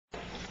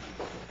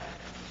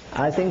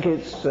I think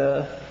it's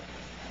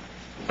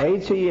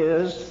 80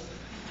 years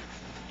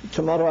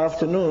tomorrow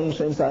afternoon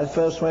since I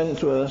first went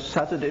to a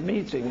Saturday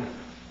meeting.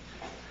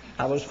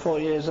 I was 4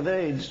 years of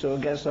age, so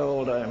guess how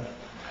old I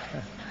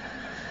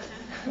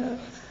am.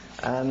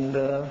 And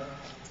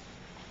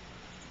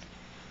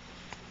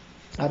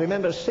I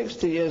remember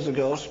 60 years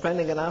ago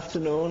spending an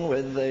afternoon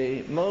with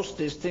the most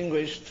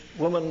distinguished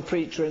woman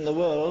preacher in the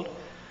world.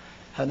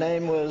 Her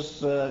name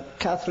was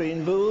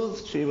Catherine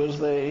Booth. She was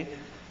the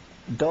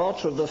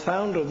daughter of the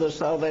founder of the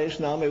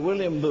Salvation Army,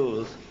 William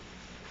Booth.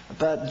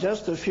 But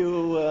just a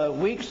few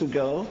weeks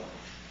ago,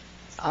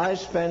 I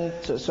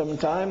spent some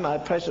time, my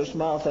precious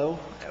Martha,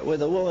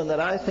 with a woman that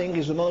I think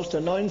is the most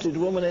anointed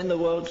woman in the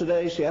world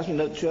today. She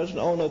doesn't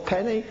own a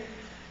penny.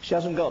 She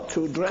hasn't got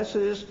 2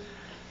 dresses.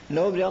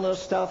 Nobody on her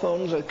staff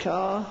owns a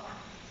car.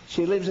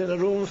 She lives in a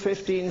room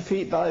 15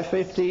 feet by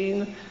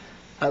 15.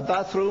 Her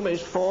bathroom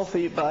is 4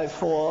 feet by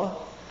 4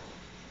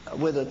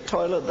 with a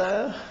toilet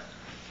there.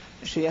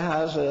 She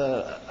has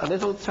a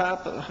little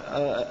tap,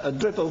 a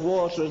drip of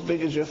water as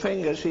big as your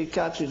finger. She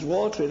catches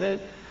water in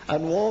it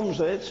and warms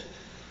it,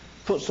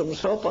 puts some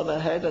soap on her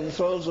head and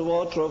throws the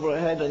water over her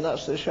head, and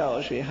that's the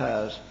shower she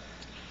has.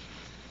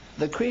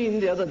 The Queen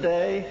the other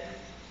day,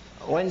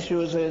 when she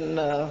was in,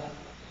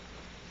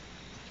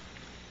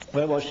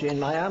 where was she,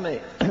 in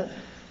Miami,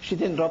 she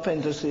didn't drop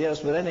in to see us,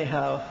 but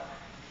anyhow,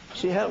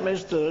 she helped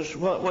Mr.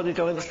 What do you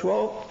call him,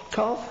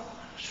 Schwarzkopf?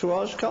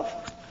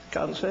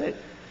 Can't say it.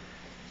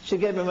 She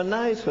gave him a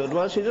knighthood.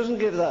 Well, she doesn't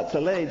give that to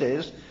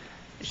ladies.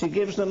 She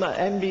gives them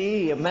an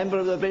MBE, a member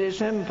of the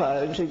British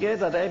Empire, and she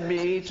gave that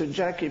MBE to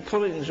Jackie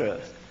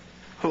Pullinger,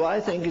 who I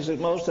think is the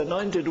most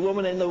anointed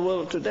woman in the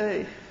world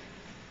today.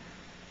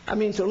 I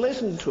mean, to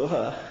listen to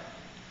her.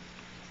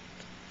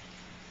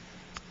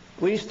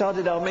 We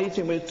started our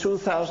meeting with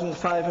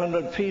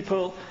 2,500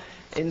 people.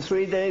 In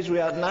 3 days we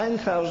had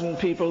 9,000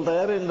 people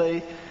there in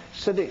the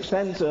Civic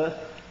Center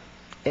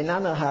in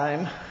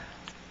Anaheim.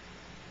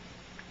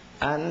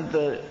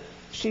 And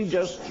she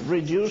just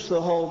reduced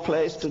the whole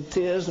place to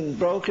tears and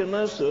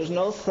brokenness. There was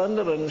no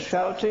thunder and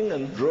shouting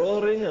and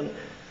roaring and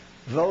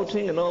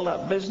voting and all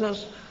that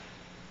business.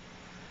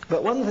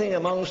 But one thing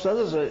amongst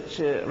others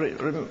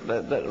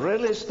that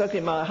really stuck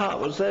in my heart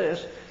was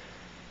this.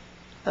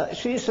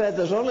 She said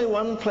there's only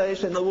one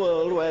place in the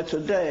world where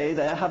today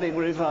they're having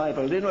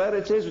revival. Do you know where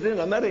it is? It's in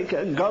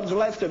America. God's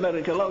left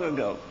America long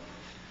ago.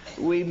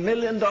 We $1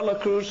 million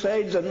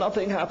crusades and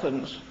nothing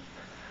happens.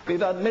 We've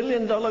had $1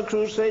 million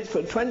crusades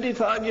for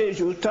 25 years.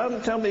 You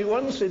can't tell me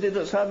one city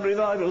that's had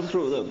revival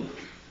through them.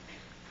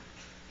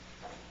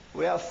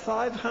 We have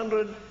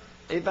 500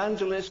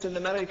 evangelists in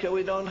America.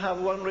 We don't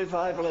have one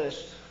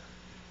revivalist.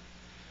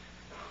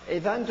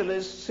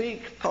 Evangelists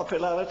seek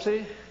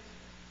popularity.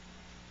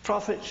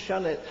 Prophets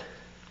shun it.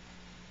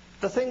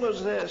 The thing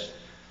was this.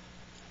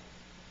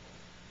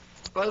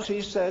 Well,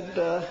 she said,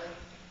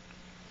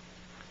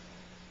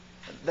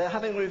 they're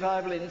having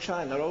revival in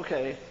China,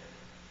 okay.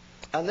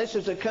 And this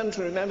is a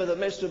country, remember, that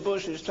Mr.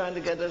 Bush is trying to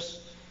get us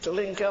to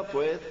link up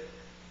with.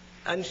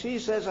 And she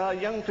says our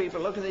young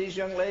people, look at these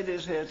young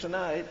ladies here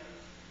tonight,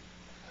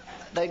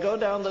 they go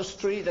down the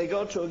street, they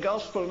go to a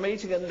gospel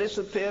meeting and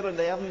disappear, and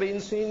they haven't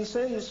been seen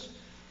since.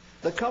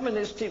 The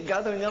communists keep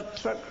gathering up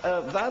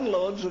van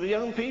loads of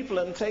young people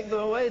and take them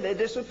away. They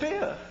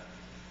disappear.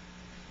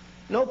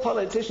 No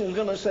politician is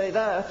going to say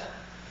that.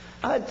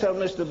 I'd tell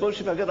Mr. Bush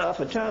if I got half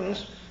a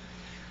chance.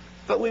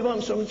 But we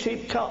want some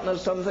cheap cotton or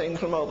something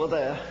from over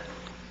there.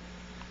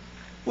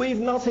 We've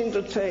nothing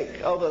to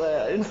take over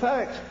there. In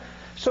fact,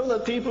 some of the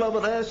people over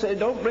there say,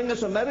 don't bring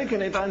us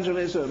American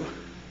evangelism.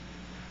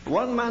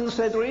 One man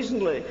said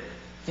recently,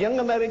 young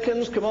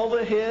Americans come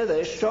over here,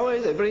 they're showy,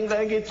 they bring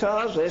their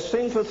guitars, they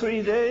sing for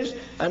 3 days,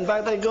 and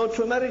back they go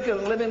to America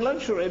and live in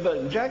luxury.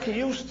 But Jackie,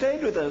 you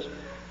stayed with us.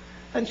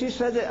 And she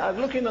said, I'm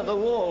looking at the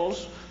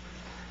walls.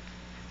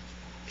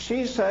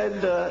 She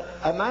said,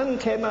 a man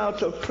came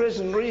out of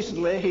prison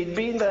recently. He'd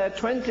been there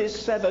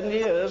 27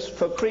 years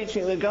for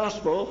preaching the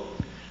gospel.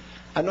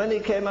 And when he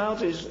came out,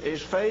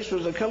 his face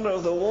was the color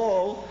of the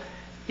wall.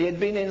 He had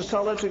been in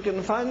solitary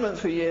confinement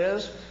for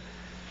years.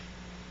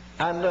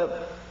 And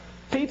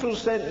people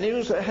sent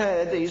news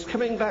ahead. He's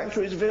coming back to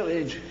his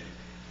village.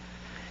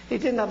 He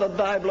didn't have a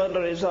Bible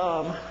under his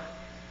arm.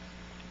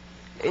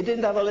 He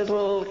didn't have a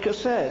little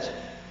cassette.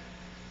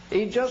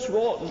 He just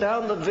walked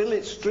down the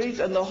village street,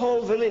 and the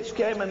whole village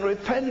came and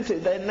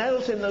repented. They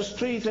knelt in the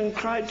street and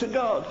cried to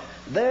God.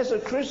 There's a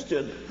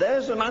Christian.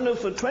 There's a man who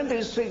for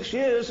 26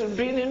 years has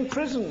been in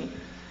prison.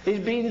 He's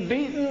been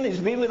beaten. He's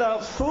been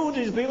without food.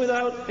 He's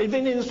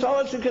been in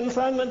solitary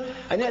confinement,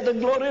 and yet the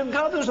glory of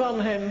God is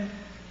on him.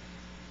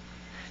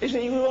 You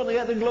see, we want to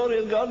get the glory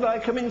of God by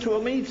coming to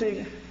a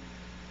meeting.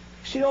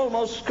 She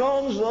almost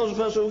scorns those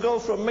of us who go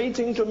from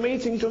meeting to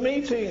meeting to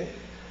meeting.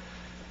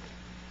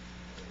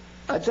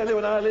 I tell you,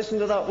 when I listened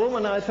to that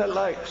woman, I felt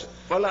like,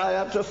 well, I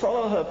had to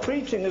follow her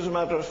preaching, as a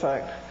matter of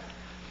fact.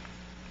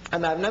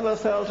 And I've never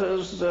felt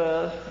as,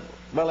 well,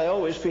 I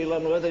always feel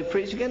unworthy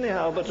preaching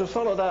anyhow, but to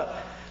follow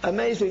that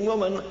amazing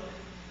woman,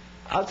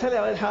 I'll tell you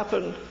how it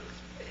happened.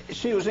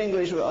 She was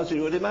English, as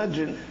you would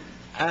imagine,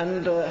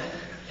 and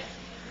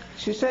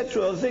she said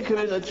to a vicar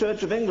in the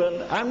Church of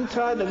England, I'm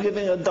tired of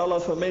giving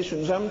 $1 for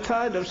missions. I'm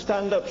tired of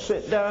stand up,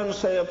 sit down,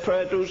 say a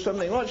prayer, do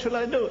something. What shall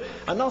I do?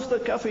 And off the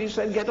cuff he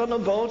said, get on a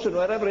boat, and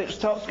wherever it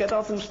stops, get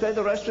off and stay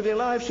the rest of your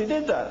life. She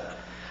did that.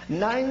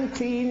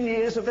 19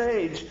 years of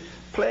age,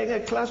 playing a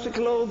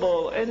classical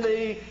oboe in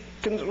the,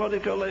 what do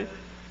you call it,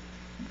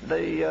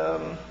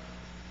 the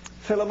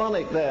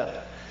Philharmonic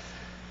there.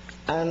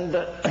 And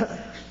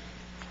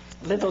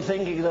little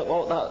thinking that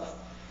what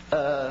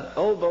that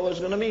oboe was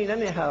going to mean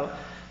anyhow.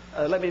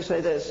 Let me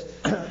say this.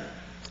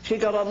 She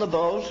got on the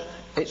boat.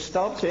 It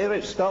stopped here,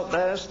 it stopped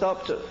there,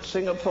 stopped at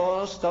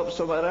Singapore, stopped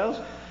somewhere else.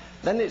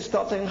 Then it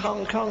stopped in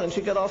Hong Kong, and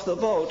she got off the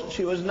boat.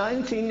 She was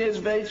 19 years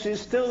of age.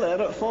 She's still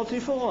there at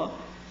 44.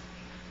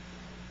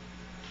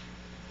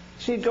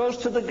 She goes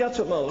to the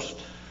guttermost.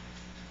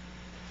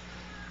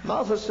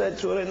 Martha said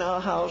to her in our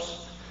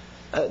house,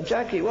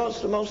 Jackie, what's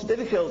the most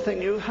difficult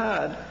thing you've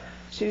had?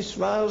 She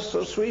smiled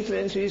so sweetly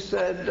and she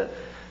said,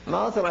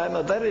 Martha, I'm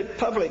a very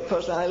public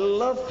person. I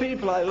love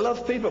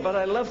people, but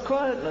I love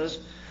quietness.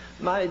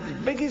 My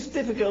biggest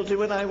difficulty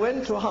when I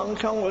went to Hong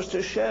Kong was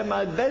to share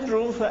my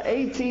bedroom for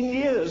 18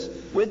 years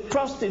with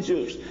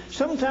prostitutes.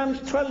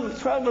 Sometimes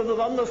 12 of them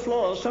on the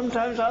floor,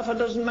 sometimes half a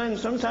dozen men,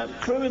 sometimes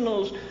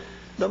criminals,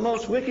 the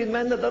most wicked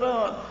men that there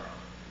are.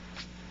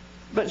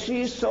 But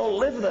she so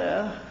lived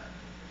there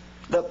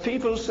that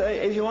people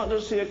say, if you want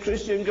to see a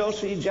Christian, go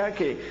see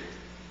Jackie.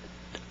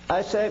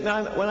 I say,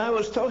 when I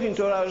was talking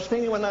to her, I was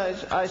thinking when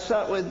I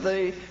sat with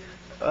the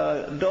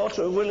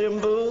daughter of William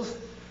Booth,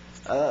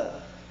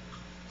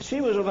 she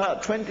was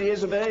about 20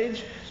 years of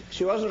age.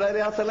 She wasn't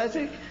very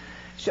athletic.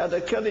 She had a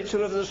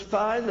curvature of the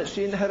spine that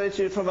she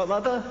inherited from her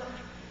mother.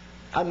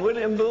 And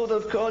William Booth,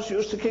 of course,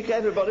 used to kick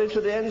everybody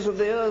to the ends of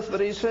the earth,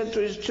 but he said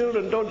to his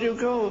children, don't you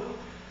go.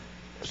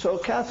 So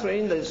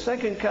Catherine, the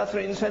second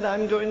Catherine, said,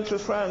 I'm going to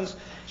France.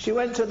 She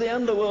went to the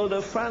underworld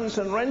of France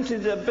and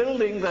rented a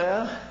building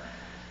there.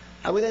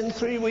 And within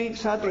 3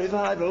 weeks had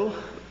revival.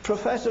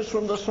 Professors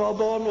from the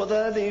Sorbonne were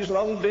there, these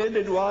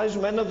long-bearded wise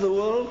men of the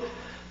world.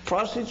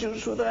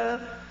 Prostitutes were there.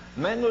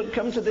 Men would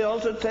come to the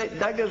altar, take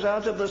daggers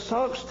out of the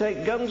socks,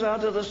 take guns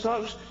out of the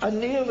socks, and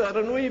kneel there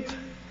and weep.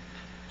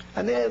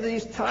 And here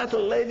these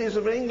titled ladies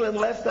of England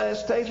left their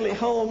stately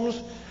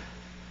homes.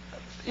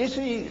 You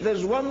see,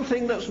 there's one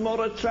thing that's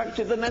more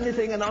attractive than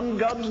anything, and on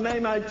God's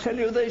name I tell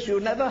you this, you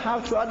never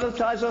have to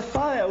advertise a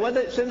fire, whether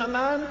it's in a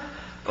man,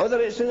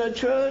 whether it's in a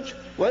church,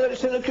 whether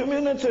it's in a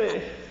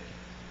community.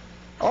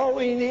 All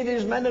we need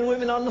is men and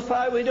women on the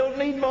fire. We don't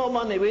need more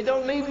money. We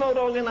don't need more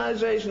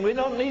organization. We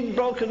don't need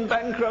broken,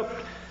 bankrupt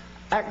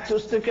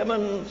actors to come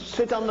and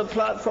sit on the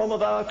platform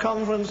of our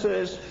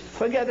conferences.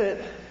 Forget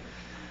it.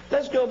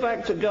 Let's go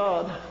back to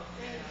God.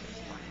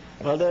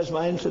 Well, there's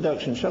my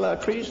introduction. Shall I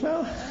preach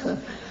now?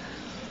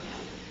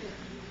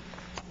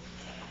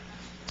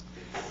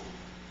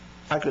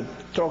 I could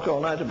talk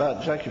all night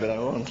about Jackie, but I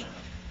won't.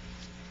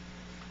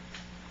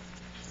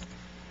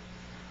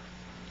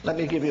 Let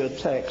me give you a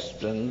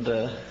text and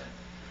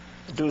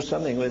do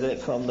something with it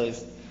from the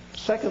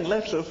second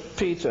letter of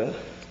Peter.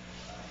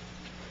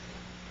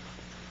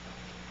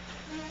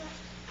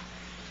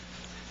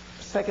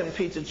 Second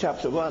Peter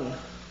chapter 1.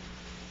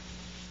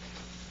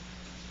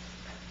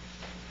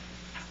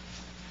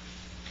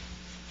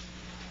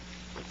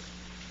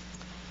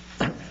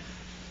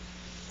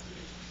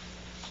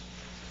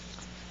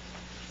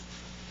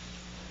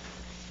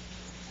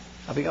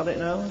 Have you got it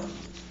now?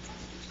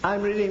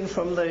 I'm reading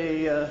from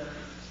the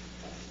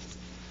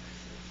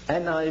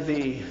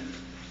NIV,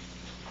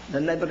 the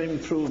Never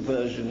Improved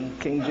version,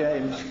 King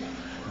James.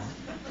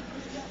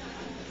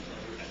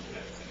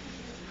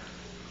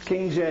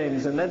 King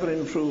James, the Never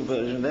Improved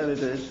version, there it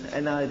is,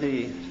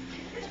 NIV.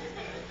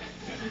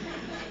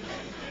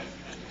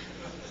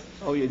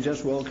 Oh, you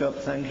just woke up,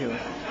 thank you.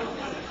 At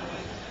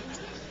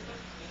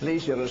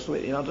least you're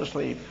asleep, you're not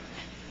asleep.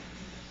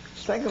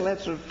 Second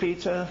letter of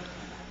Peter,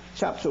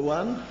 chapter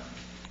 1,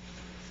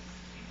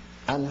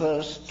 and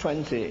verse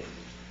 20.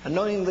 And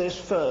knowing this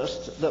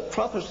first, that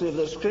prophecy of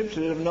the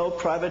Scripture is of no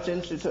private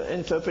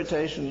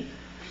interpretation,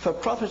 for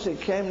prophecy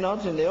came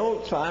not in the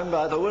old time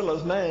by the will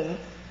of men,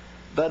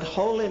 but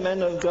holy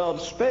men of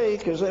God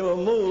spake as they were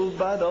moved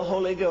by the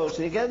Holy Ghost.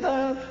 Do you get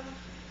that?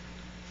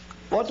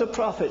 What are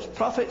prophets?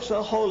 Prophets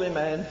are holy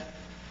men.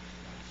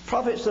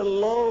 Prophets are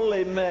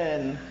lowly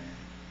men.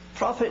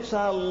 Prophets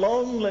are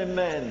lonely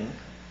men.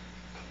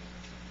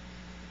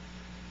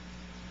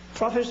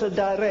 Prophets are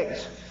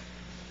direct.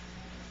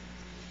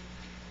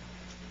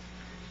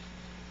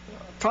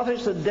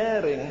 Prophets are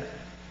daring.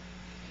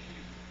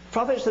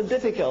 Prophets are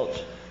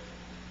difficult.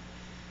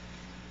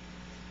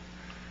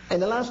 In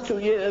the last 2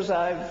 years,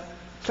 I've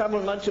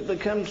traveled much of the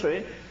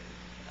country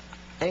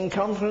in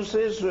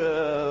conferences,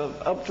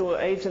 up to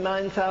 8,000 to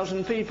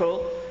 9,000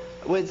 people,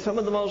 with some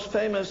of the most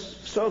famous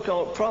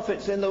so-called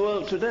prophets in the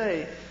world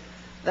today.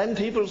 Then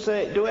people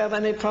say, do we have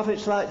any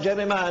prophets like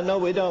Jeremiah? No,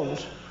 we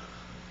don't.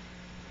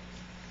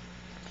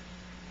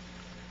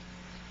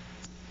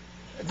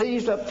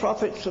 These are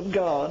prophets of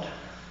God.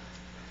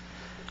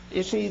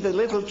 You see, the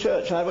little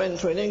church I went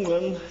to in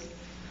England,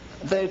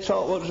 they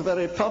taught what was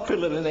very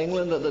popular in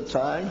England at the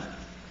time.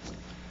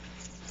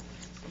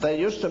 They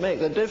used to make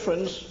the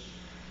difference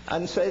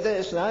and say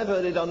this, and I've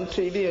heard it on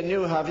TV and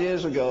you have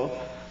years ago,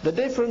 the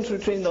difference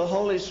between the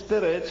Holy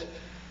Spirit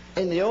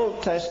in the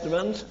Old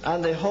Testament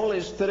and the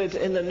Holy Spirit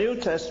in the New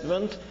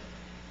Testament.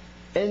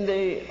 In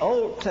the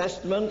Old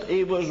Testament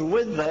he was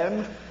with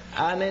them,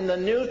 and in the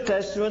New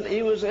Testament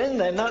he was in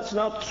them. That's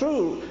not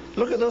true.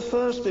 Look at the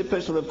first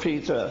epistle of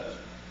Peter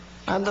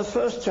and the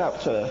first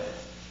chapter.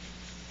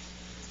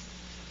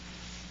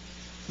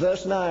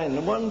 Verse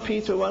 9, 1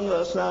 Peter 1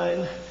 verse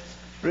 9,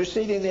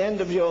 receiving the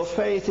end of your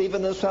faith,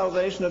 even the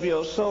salvation of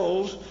your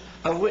souls,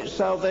 of which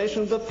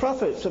salvation the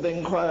prophets have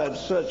inquired,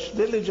 searched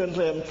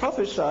diligently, and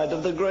prophesied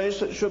of the grace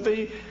that should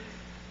be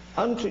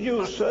unto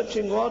you,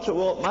 searching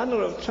what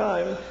manner of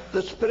time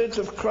the Spirit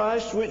of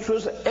Christ which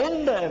was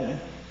in them.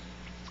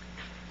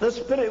 The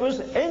Spirit was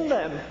in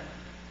them.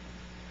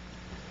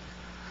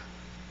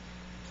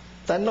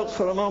 Then look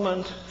for a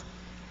moment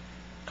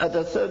at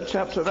the 3rd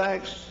chapter of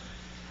Acts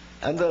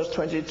and verse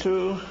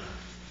 22.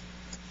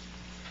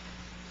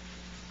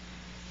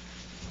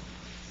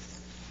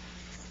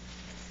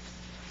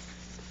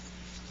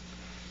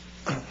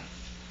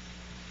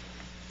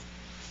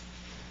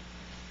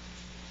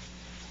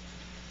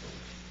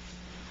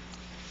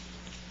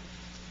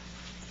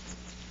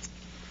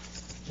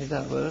 Is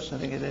that verse? I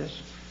think it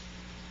is.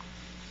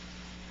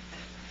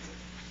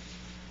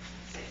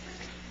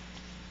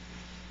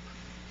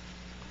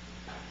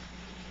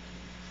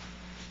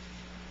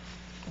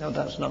 No,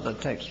 that's not the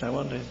text I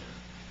wanted.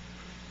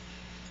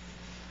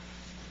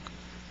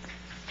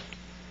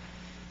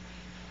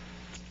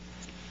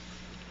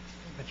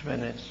 Which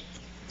minute?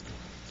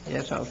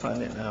 Yes, I'll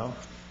find it now.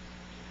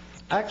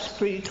 Acts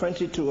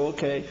 3:22,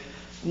 okay.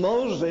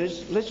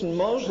 Moses, listen,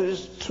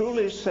 Moses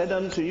truly said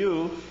unto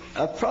you,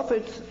 a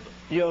prophet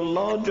your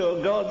Lord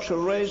your God shall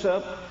raise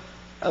up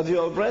of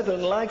your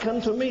brethren like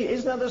unto me.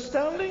 Isn't that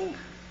astounding?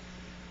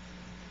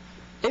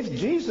 If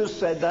Jesus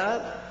said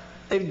that,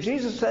 if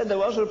Jesus said there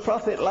was a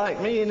prophet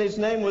like me and his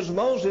name was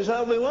Moses,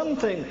 that would be one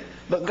thing.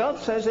 But God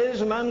says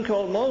here's a man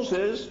called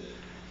Moses,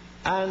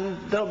 and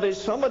there'll be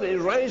somebody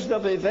raised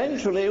up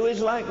eventually who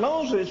is like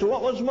Moses.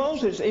 What was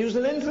Moses? He was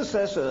an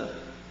intercessor.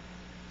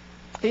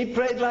 He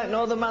prayed like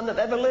no other man that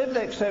ever lived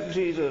except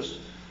Jesus.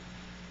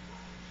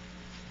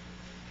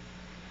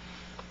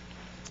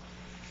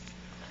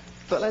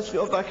 But let's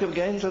go back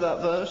again to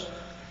that verse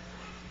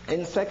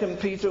in 2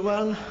 Peter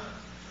 1.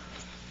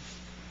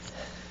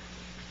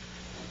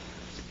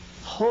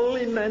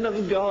 Holy men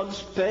of God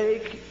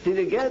spake, did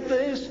you get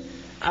this?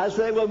 As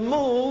they were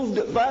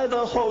moved by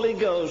the Holy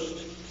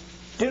Ghost.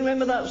 Do you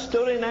remember that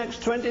story in Acts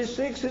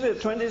 26, is it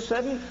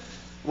 27?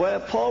 Where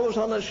Paul was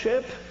on a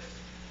ship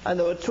and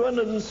there were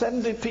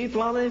 270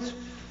 people on it,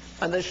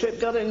 and the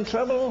ship got in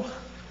trouble,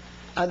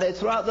 and they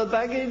threw out the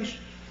baggage,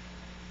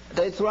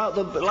 they threw out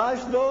the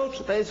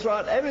lifeboat, they threw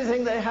out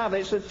everything they have.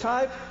 It's a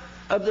type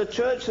of the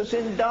church that's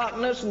in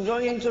darkness and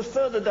going into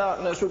further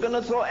darkness. We're going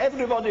to throw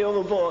everybody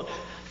overboard.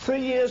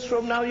 3 years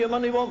from now your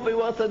money won't be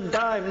worth a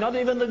dime, not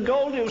even the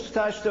gold you've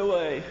stashed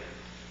away.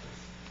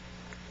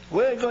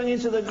 We're going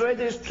into the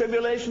greatest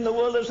tribulation the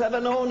world has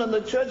ever known, and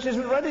the church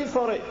isn't ready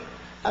for it.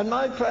 And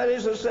my prayer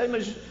is the same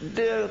as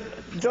dear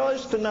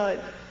Joyce tonight.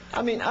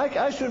 I mean,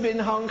 I should be in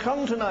Hong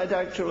Kong tonight,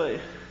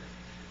 actually.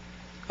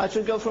 I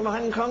should go from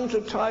Hong Kong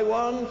to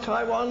Taiwan,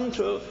 Taiwan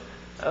to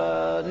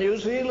New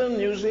Zealand,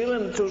 New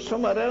Zealand to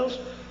somewhere else.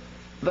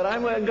 But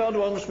I'm where God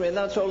wants me, and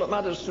that's all that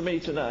matters to me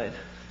tonight.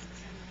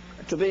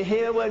 To be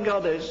here where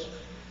God is,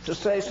 to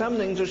say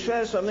something, to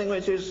share something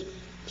which is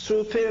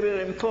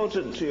superior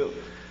important to you.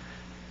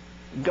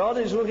 God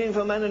is looking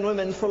for men and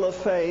women full of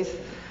faith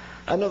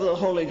and of the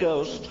Holy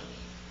Ghost.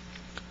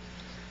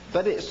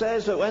 But it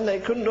says that when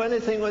they couldn't do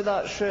anything with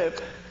that ship,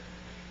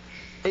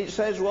 it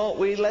says, well,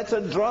 we let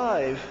her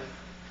drive.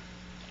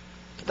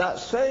 That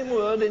same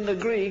word in the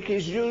Greek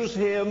is used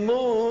here,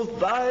 moved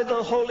by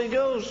the Holy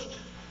Ghost.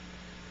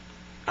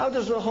 How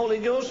does the Holy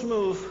Ghost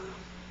move?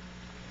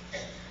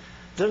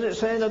 Does it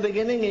say in the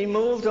beginning he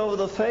moved over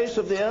the face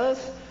of the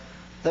earth?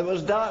 There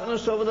was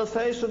darkness over the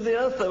face of the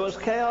earth. There was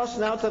chaos,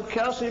 and out of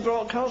chaos he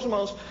brought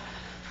cosmos.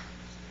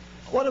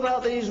 What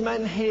about these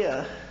men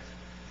here?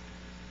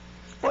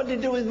 What did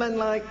he do with men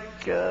like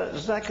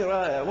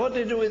Zechariah? What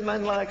did he do with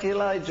men like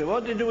Elijah?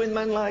 What did he do with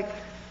men like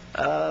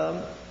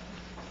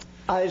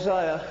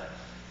Isaiah?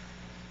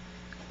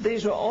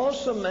 These were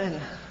awesome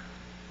men.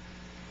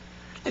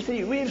 You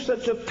see, we've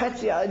such a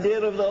petty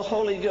idea of the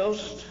Holy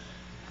Ghost.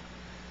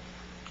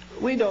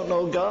 We don't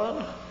know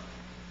God.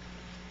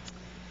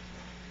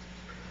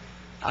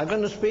 I'm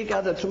going to speak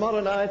either tomorrow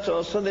night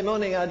or Sunday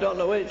morning, I don't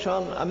know which,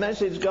 on a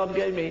message God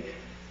gave me.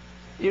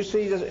 You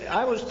see,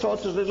 I was taught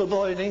as a little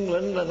boy in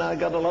England, and I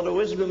got a lot of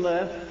wisdom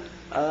there.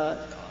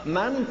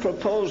 Man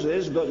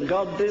proposes, but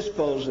God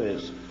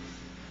disposes.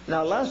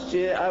 Now, last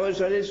year I was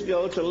ready to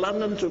go to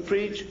London to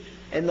preach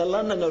in the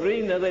London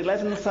Arena,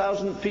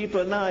 11,000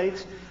 people a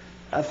night.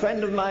 A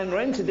friend of mine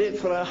rented it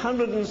for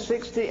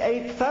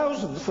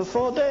 168,000 for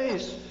 4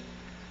 days.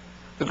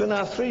 We're going to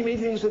have 3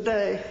 meetings a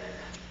day.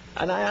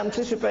 And I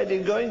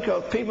anticipated going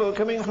because people were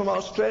coming from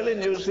Australia,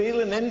 New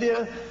Zealand,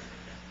 India.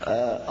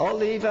 All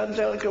the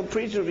evangelical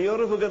preachers of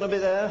Europe were going to be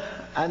there.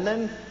 And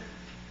then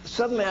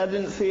suddenly I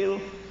didn't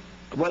feel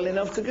well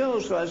enough to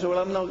go. So I said, well,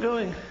 I'm not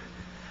going.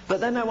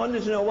 But then I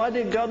wanted to know, why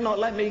did God not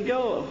let me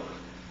go?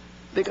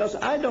 Because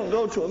I don't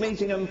go to a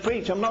meeting and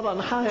preach. I'm not on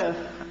hire.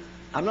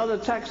 I'm not a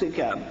taxi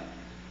cab.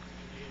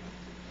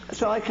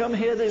 So I come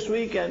here this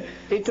weekend.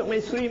 It took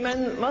me 3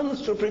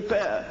 months to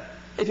prepare.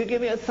 If you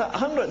give me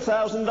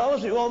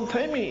 $100,000, it won't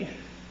pay me.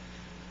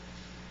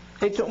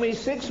 It took me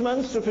 6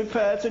 months to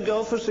prepare to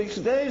go for 6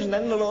 days, and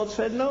then the Lord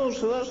said no,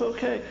 so that's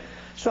okay.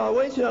 So I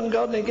waited on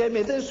God, and He gave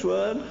me this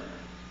word: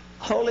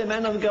 holy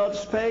men of God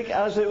spake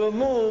as they were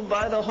moved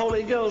by the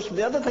Holy Ghost.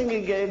 The other thing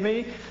He gave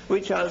me,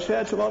 which I'll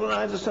share tomorrow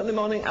night or Sunday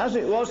morning, as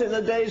it was in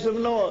the days of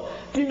Noah.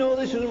 Do you know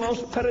this is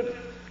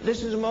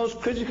the most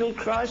critical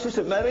crisis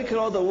America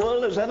or the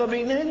world has ever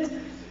been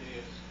in?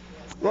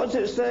 What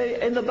does it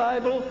say in the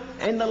Bible?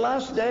 In the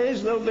last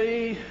days there'll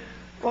be,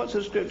 what's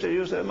the scripture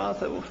you say,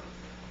 Martha?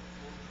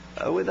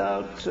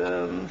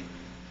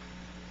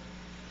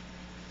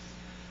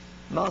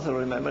 Martha,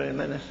 remember in a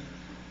minute.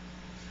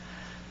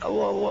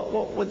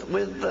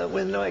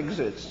 With no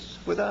exits,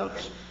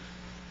 without.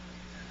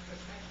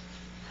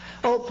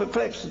 Oh,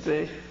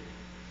 perplexity.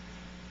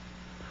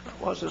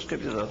 What's the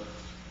scripture though?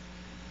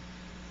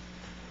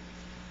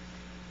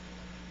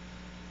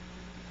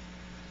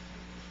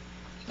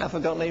 I've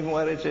forgotten even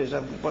where it is.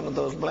 One of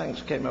those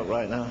blanks came up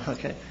right now.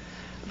 Okay,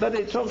 but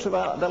it talks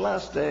about the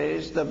last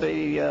days. There'll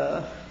be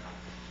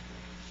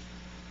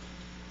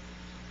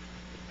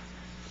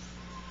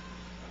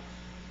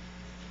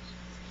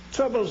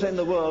troubles in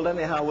the world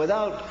anyhow.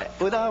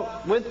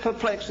 With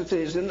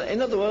perplexities.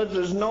 In other words,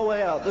 there's no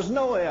way out. There's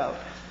no way out.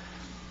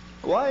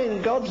 Why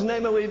in God's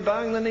name are we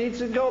bowing the knee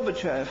to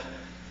Gorbachev?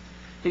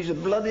 He's the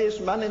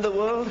bloodiest man in the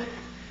world.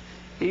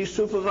 He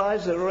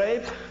supervised the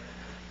rape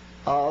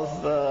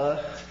of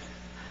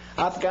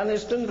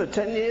Afghanistan for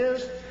 10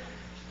 years.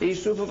 He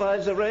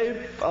supervised the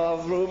rape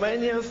of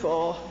Romania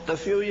for the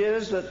few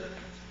years that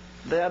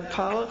they had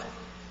power.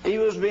 He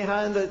was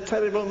behind the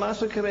terrible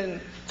massacre in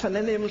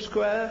Tiananmen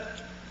Square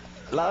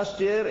last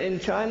year in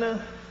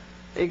China.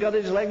 He got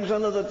his legs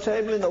under the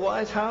table in the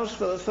White House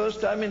for the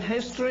first time in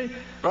history.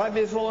 Right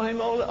before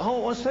him, all the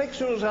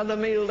homosexuals had a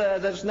meal there.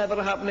 That's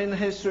never happened in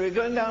history.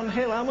 Going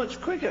downhill, how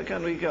much quicker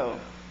can we go?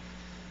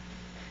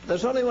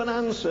 There's only one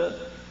answer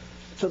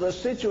to the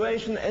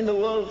situation in the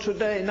world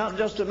today, not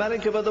just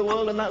America but the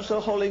world, and that's the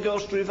Holy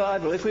Ghost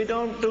revival. If we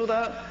don't do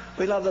that,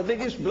 we'll have the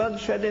biggest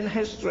bloodshed in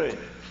history.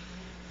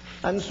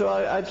 And so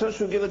I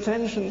trust you'll give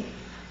attention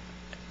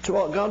to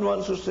what God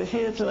wants us to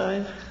hear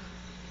tonight.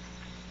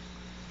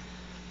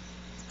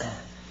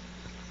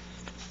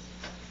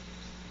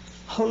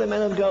 Holy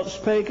men of God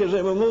spake as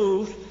they were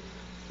moved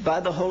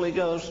by the Holy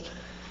Ghost.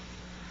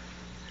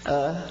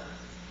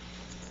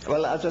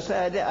 Well, as I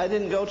say, I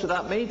didn't go to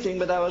that meeting,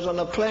 but I was on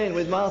a plane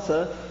with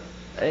Martha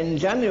in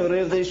January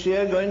of this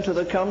year going to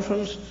the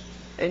conference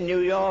in New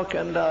York,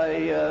 and not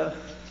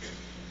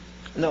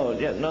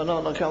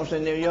the conference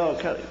in New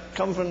York,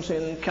 conference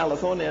in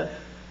California.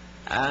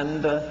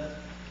 And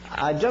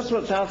I just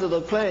looked out of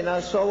the plane. I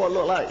saw what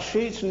looked like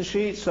sheets and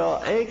sheets or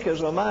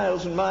acres or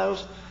miles and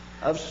miles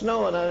of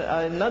snow, and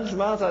I nudged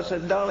Martha. I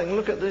said, darling,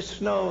 look at this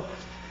snow.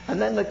 And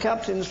then the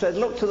captain said,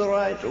 look to the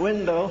right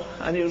window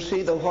and you'll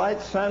see the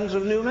white sands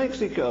of New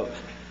Mexico.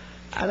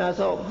 And I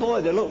thought,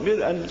 boy, they look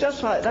beautiful. And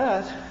just like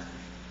that,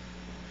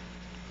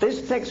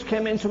 this text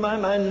came into my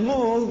mind,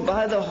 moved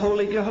by the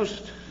Holy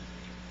Ghost.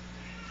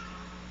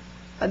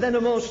 And then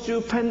a most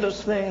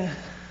stupendous thing.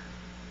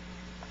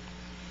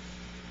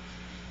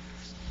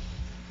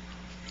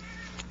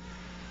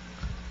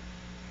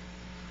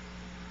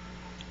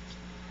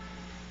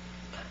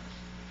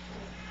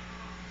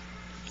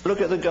 Look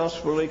at the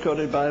gospel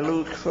recorded by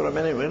Luke for a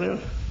minute, will you?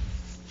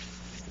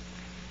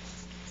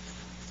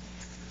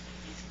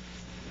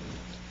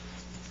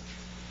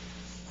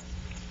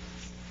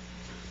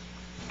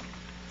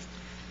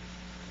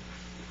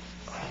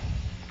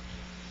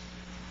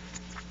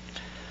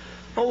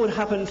 What would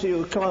happen to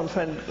you? Come on,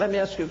 friend, let me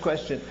ask you a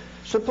question.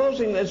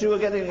 Supposing as you were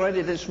getting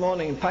ready this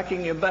morning,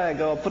 packing your bag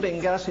or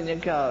putting gas in your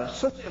car,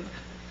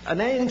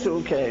 an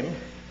angel came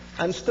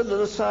and stood at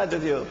the side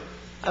of you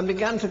and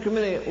began to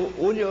communicate.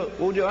 Would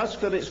you ask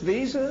for its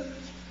visa?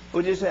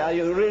 Would you say, are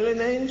you really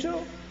an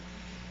angel?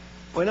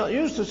 We're not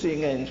used to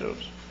seeing angels.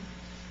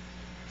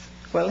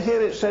 Well, here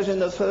it says in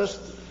the first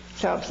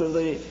chapter of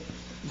the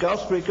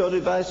Gospel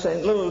recorded by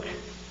St. Luke.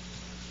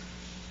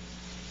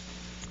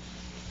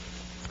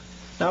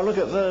 Now look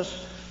at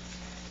verse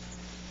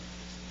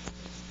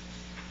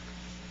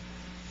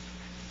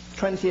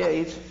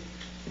 28.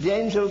 The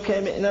angel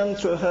came in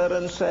unto her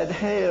and said,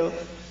 Hail,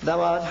 thou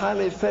art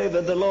highly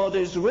favored, the Lord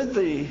is with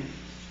thee.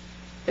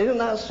 Isn't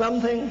that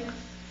something?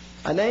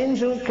 An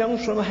angel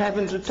comes from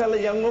heaven to tell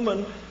a young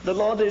woman, the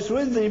Lord is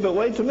with thee. But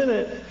wait a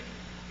minute.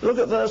 Look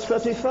at verse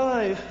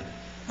 35.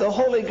 The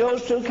Holy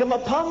Ghost shall come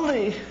upon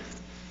thee.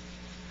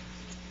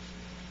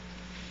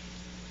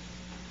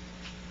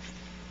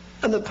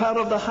 and the power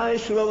of the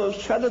highest shall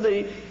overshadow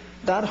thee.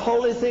 That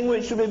holy thing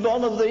which shall be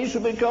born of thee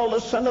shall be called the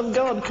Son of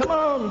God. Come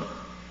on.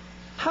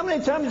 How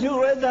many times have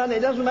you read that and it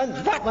doesn't mean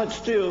that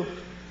much to you?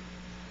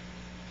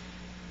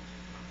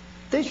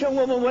 This young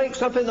woman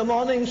wakes up in the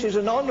morning, she's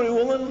an ordinary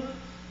woman.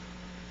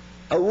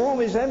 Her womb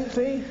is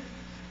empty.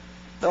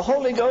 The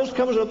Holy Ghost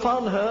comes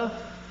upon her,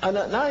 and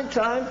at night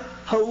time,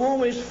 her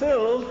womb is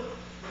filled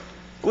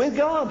with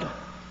God.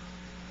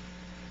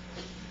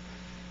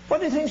 What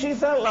do you think she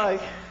felt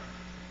like?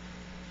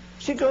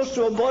 She goes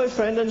to her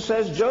boyfriend and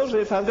says,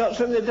 Joseph, I've got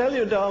something to tell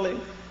you,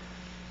 darling.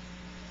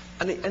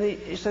 And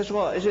he says,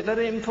 what? Is it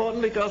very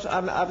important because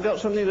I've got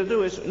something to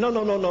do? It's,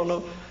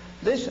 no.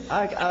 This,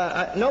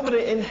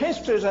 nobody in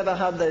history has ever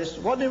had this.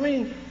 What do you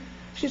mean?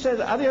 She said,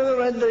 have you ever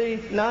read the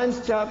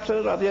 9th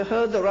chapter? Have you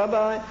heard the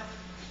rabbi,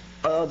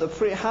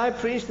 the high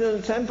priest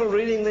in the temple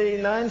reading the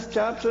 9th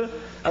chapter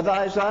of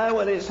Isaiah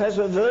when it says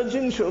a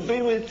virgin shall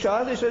be with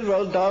child? He said,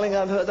 well, darling,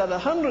 I've heard that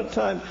 100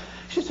 times.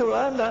 She said,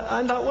 well,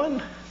 I'm that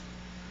one.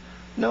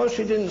 No,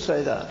 she didn't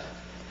say that.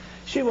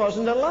 She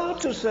wasn't allowed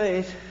to say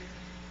it.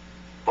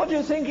 What do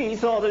you think he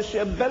thought as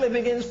her belly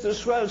begins to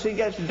swell? She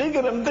gets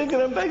bigger and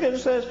bigger and bigger and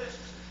says,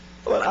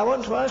 well, I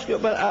want to ask you,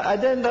 but I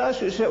didn't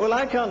ask you. She said, well,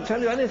 I can't tell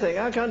you anything.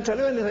 I can't tell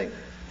you anything.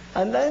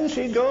 And then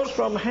she goes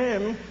from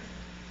him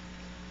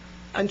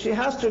and she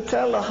has to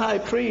tell the high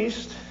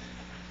priest.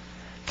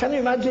 Can you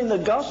imagine the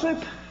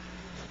gossip?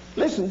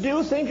 Listen, do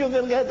you think you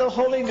can get the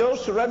Holy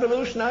Ghost to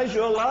revolutionize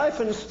your life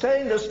and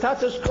stay in the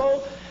status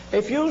quo?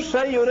 If you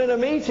say you're in a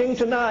meeting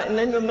tonight and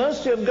in the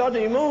mercy of God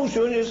he moves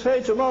you and you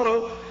say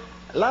tomorrow,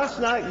 last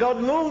night God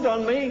moved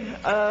on me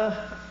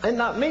in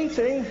that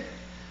meeting,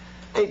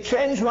 it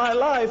changed my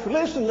life.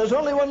 Listen, there's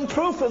only one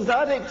proof of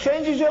that. It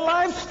changes your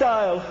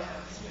lifestyle.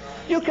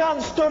 You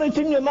can't store it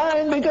in your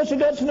mind because you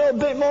get to know a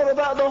bit more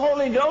about the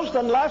Holy Ghost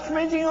than last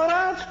meeting you were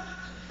at.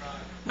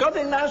 God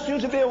didn't ask you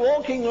to be a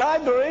walking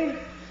library.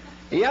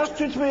 He asked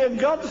you to be a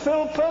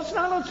God-filled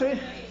personality.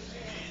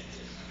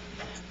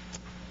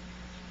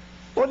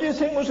 What do you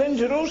think was in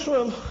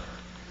Jerusalem?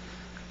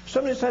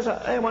 Somebody says,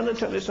 hey, I want to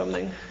tell you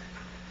something.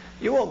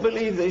 You won't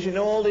believe this. You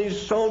know, all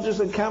these soldiers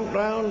that camped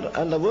round,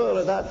 and there were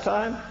at that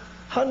time,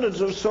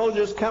 hundreds of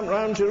soldiers camped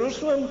round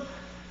Jerusalem.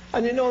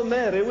 And you know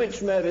Mary,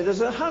 which Mary? There's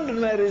 100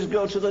 Marys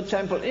go to the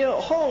temple. You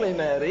know, Holy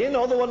Mary, you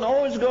know, the one that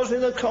always goes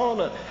in the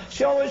corner.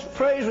 She always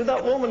prays with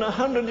that woman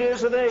 100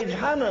 years of age,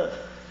 Hannah.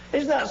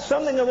 Isn't that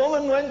something? A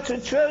woman went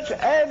to church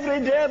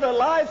every day of her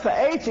life for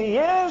 80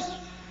 years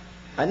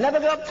and never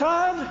got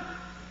tired.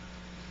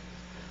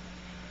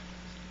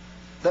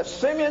 That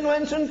Simeon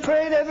went and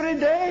prayed every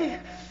day.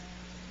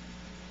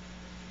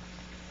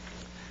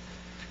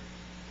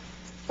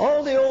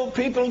 All the old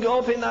people go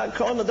up in that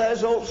corner.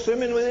 There's old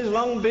Simeon with his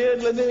long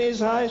beard, living in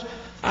his eyes.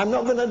 I'm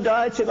not going to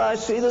die till I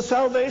see the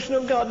salvation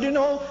of God. You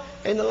know,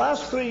 in the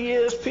last 3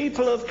 years,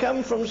 people have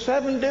come from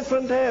 7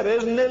 different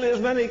areas, nearly as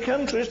many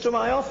countries, to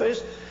my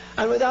office.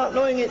 And without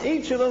knowing it,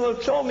 each of them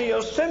have told me,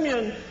 you're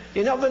Simeon,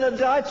 you're not going to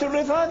die till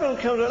revival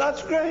comes. And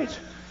that's great.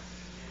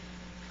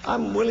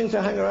 I'm willing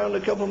to hang around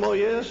a couple more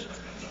years.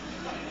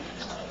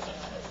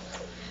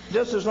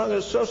 Just as long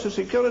as Social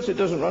Security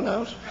doesn't run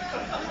out.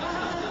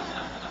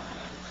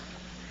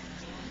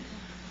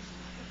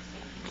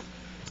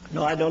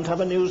 No, I don't have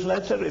a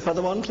newsletter. If I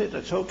want it,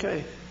 it's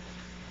okay.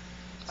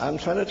 I'm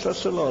trying to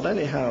trust the Lord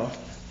anyhow.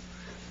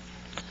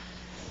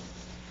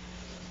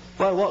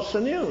 Well, what's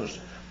the news?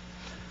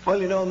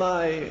 Well, you know,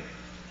 my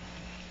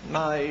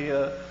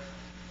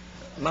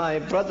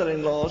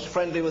brother-in-law is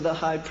friendly with the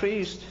high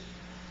priest,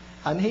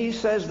 and he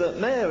says that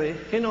Mary,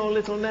 you know,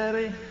 little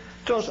Mary,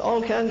 of course,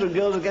 all kinds of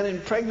girls are getting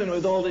pregnant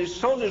with all these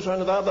soldiers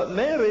around about, but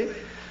Mary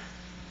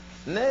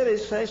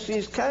says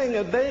she's carrying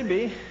a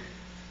baby,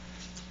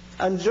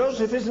 and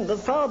Joseph isn't the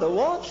father.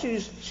 What?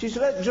 She's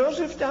let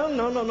Joseph down?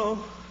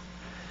 No.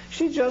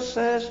 She just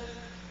says,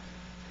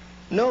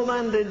 no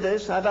man did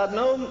this. I've had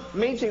no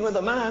meeting with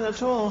a man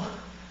at all.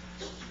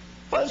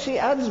 Well, she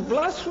adds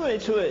blasphemy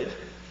to it.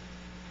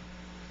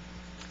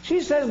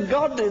 She says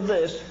God did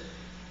this.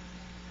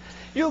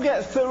 You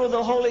get filled with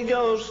the Holy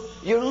Ghost,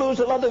 you lose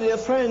a lot of your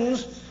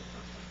friends,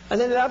 and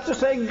then you have to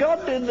say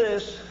God did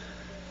this.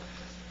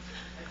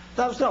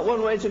 That's not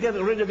one way to get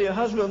rid of your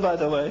husband, by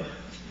the way.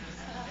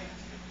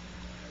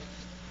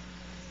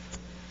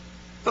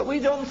 But we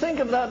don't think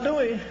of that, do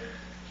we?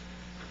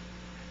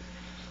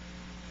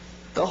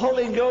 The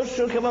Holy Ghost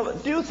shall come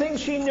up. Do you think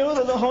she knew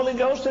that the Holy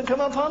Ghost had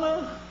come upon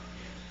her?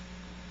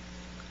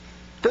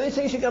 Do you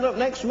think she got up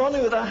next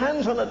morning with her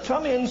hands on her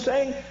tummy and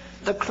saying,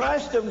 the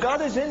Christ of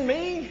God is in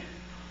me?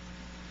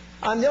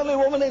 I'm the only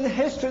woman in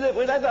history that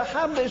would ever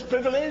have this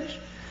privilege.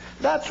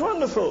 That's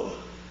wonderful.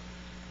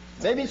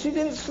 Maybe she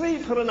didn't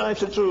sleep for a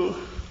night or two.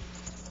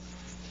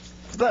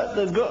 But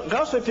the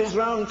gossip is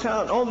round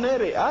town. Oh,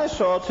 Mary, I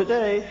saw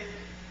today,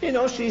 you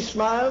know, she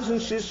smiles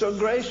and she's so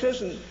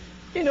gracious, and,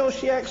 you know,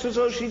 she acts as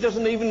though she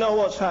doesn't even know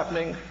what's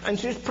happening, and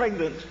she's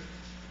pregnant.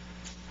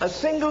 A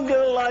single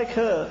girl like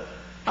her.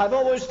 I've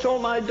always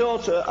told my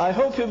daughter, I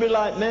hope you'll be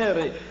like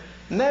Mary.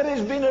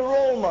 Mary's been a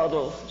role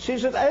model.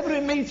 She's at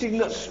every meeting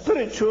that's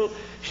spiritual.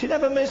 She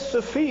never missed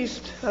a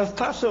feast of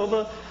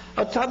Passover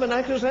or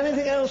Tabernacles or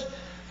anything else.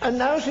 And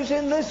now she's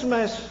in this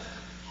mess.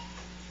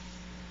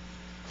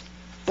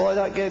 Boy,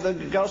 that gave the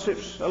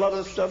gossips a lot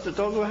of stuff to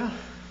talk about.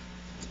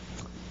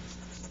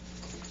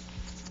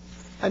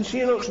 And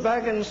she looks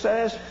back and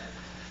says,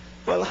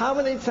 well, how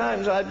many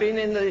times I've been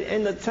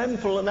in the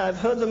temple and I've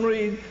heard them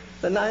read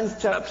the 9th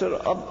chapter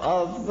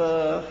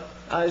of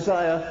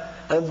Isaiah,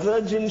 a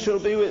virgin shall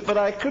be with, but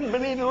I couldn't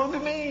believe it would be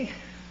me.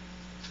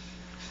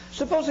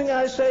 Supposing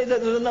I say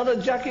that there's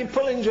another Jackie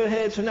Pullinger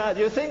here tonight,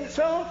 do you think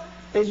so?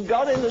 Is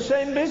God in the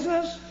same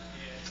business?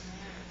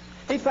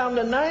 He found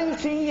a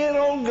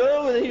 19-year-old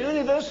girl with a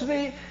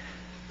university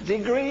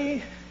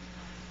degree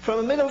from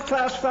a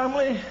middle-class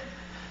family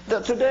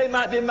that today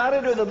might be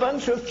married with a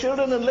bunch of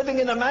children and living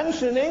in a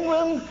mansion in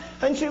England,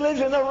 and she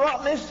lives in the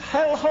rottenest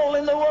hellhole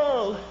in the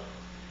world.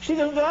 She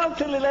doesn't go out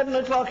till 11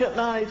 o'clock at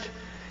night.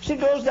 She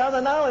goes down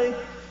an alley,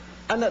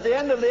 and at the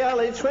end of the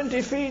alley,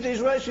 20 feet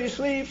is where she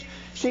sleeps.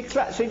 She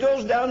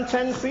goes down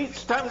 10 feet,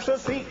 stamps her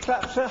feet,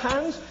 claps her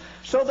hands,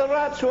 so the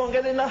rats won't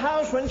get in the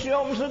house when she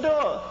opens the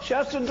door. She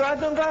has to drive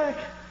them back.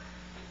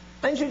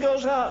 Then she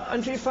goes out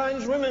and she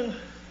finds women.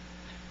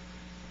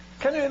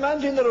 Can you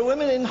imagine there are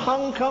women in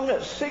Hong Kong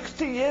at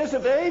 60 years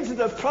of age that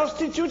have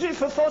prostituted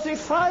for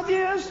 45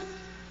 years?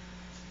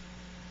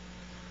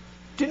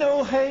 Do you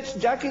know who hates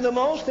Jackie the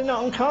most in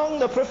Hong Kong?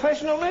 The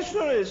professional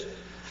missionaries.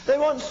 They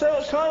want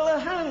to soil their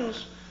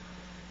hands.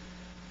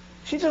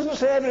 She doesn't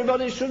say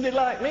everybody should be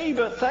like me,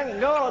 but thank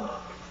God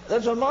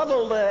there's a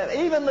model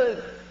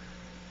there.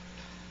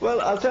 Well,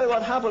 I'll tell you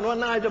what happened.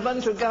 One night a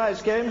bunch of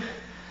guys came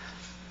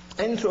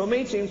into a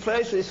meeting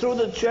place. They threw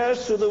the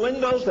chairs through the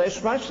windows. They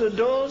smashed the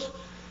doors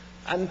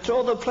and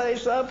tore the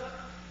place up.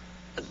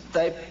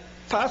 They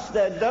passed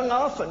their dung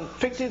off and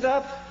picked it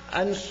up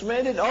and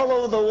smeared it all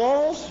over the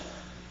walls.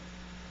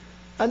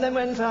 And then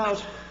went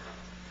out.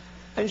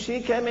 And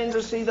she came in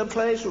to see the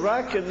place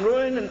rack and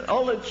ruin, and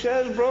all the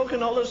chairs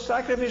broken, all the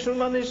sacrificial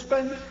money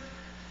spent,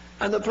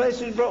 and the place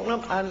is broken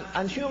up,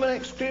 and human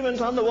excrement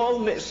on the wall,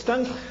 and it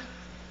stunk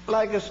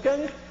like a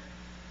skunk.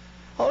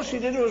 All she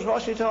did was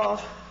wash it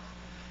off.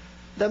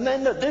 The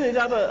men that did it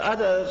had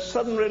a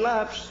sudden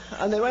relapse,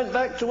 and they went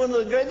back to one of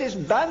the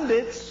greatest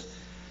bandits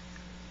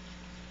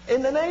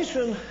in the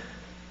nation.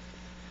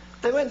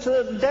 They went to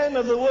the den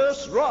of the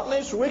worst,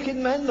 rottenest, wicked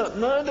men that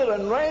murder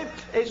and rape.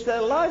 It's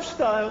their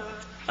lifestyle.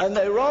 And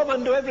they rob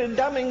and do every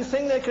damning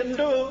thing they can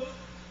do.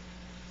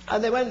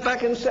 And they went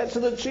back and said to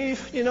the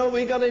chief, you know,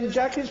 we got in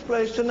Jackie's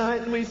place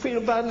tonight and we feel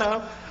bad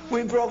now.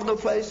 We broke the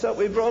place up.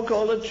 We broke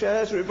all the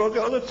chairs. We broke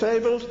all the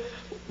tables.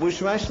 We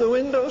smashed the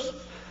windows.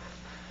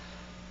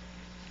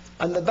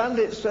 And the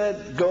bandit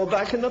said, go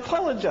back and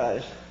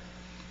apologize.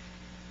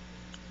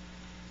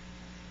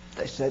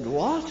 They said,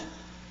 what?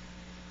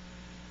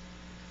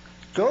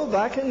 Go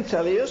back and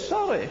tell her you're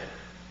sorry.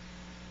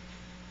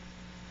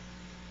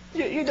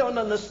 You don't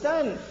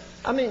understand.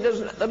 I mean,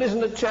 there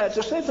isn't a chair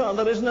to sit on.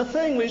 There isn't a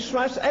thing. We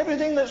smashed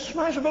everything that's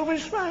smashable. We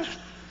smashed.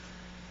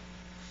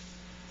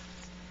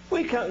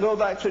 We can't go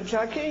back to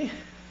Jackie.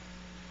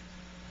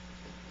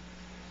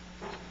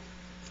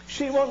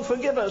 She won't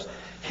forgive us.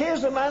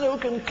 Here's a man who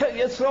can cut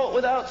your throat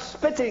without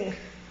spitting,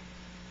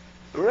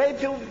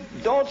 rape your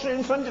daughter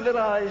in front of your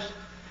eyes,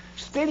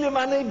 steal your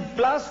money,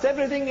 blast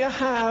everything you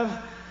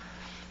have.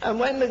 And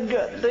when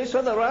this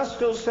other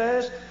rascal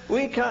says,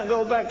 we can't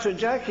go back to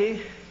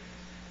Jackie,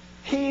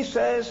 he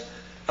says,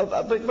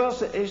 a big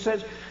boss, he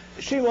says,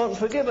 she won't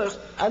forgive us.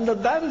 And the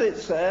bandit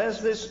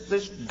says,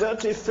 this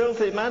dirty,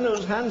 filthy man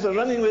whose hands are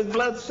running with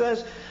blood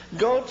says,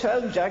 go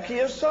tell Jackie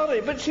you're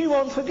sorry. But she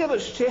won't forgive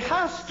us. She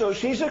has to.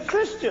 She's a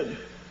Christian.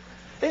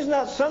 Isn't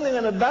that something?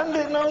 And a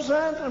bandit knows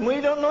that, and we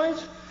don't know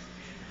it?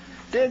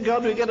 Dear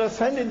God, we get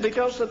offended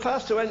because the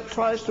pastor went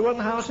twice to one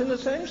house in the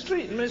same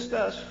street and missed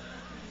us.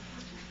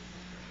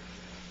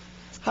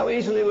 How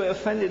easily we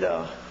offended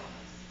are.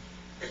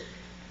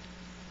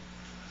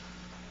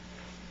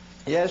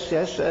 Yes.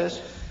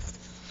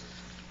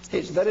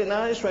 It's very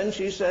nice when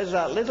she says,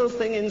 that little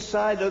thing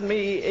inside of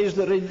me is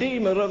the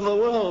Redeemer of the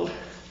world.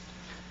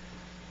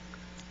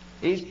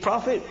 He's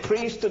prophet,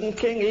 priest, and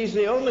king. He's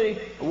the only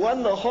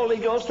one the Holy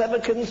Ghost ever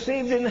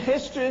conceived in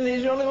history, and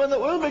he's the only one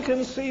that will be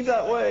conceived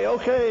that way.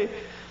 Okay,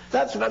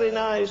 that's very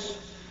nice.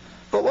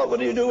 But what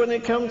would you do when you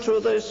come to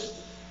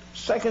this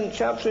 2nd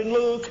chapter in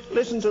Luke?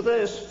 Listen to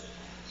this.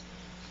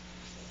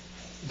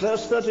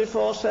 Verse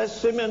 34 says,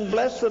 Simeon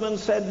blessed them and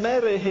said,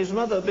 Mary, his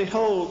mother,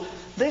 behold,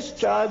 this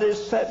child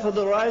is set for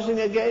the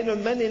rising again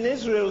of many in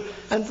Israel,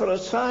 and for a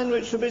sign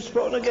which shall be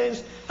spoken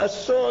against. A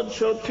sword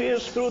shall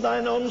pierce through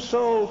thine own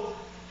soul.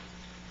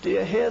 Do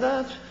you hear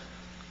that?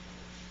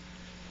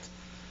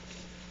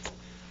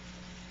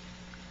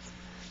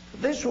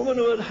 This woman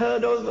who had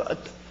heard over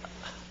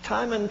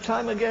time and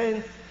time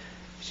again,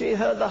 she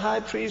heard the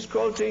high priest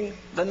quoting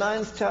the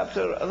 9th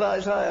chapter of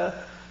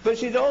Isaiah, but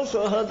she'd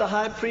also heard the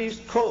high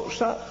priest quote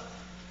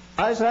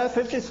Isaiah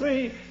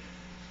 53.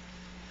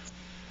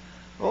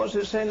 What does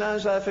it say in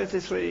Isaiah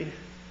 53?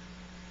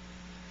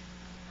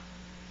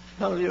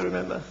 How do you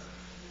remember?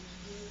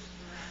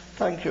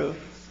 Thank you.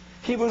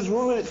 He was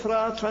wounded for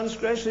our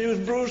transgression. He was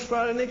bruised for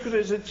our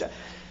iniquities.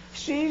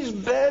 She's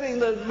bearing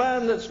the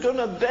man that's going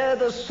to bear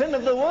the sin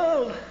of the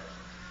world.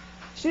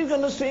 She's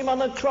going to see him on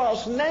the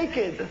cross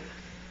naked.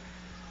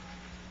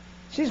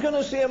 She's going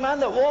to see a man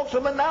that walks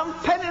up and down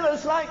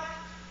penniless like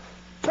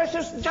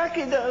precious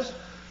Jackie does.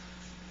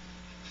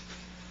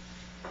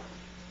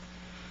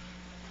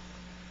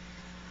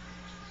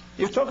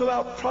 You talk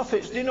about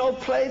prophets. Do you know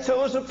Plato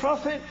was a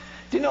prophet?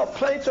 Do you know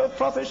Plato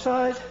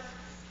prophesied?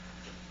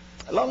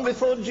 Long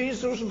before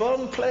Jesus was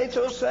born,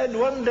 Plato said,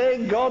 one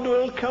day God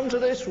will come to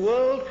this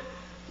world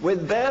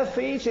with bare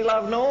feet. He'll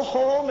have no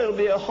home. He'll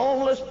be a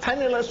homeless,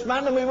 penniless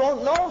man, and we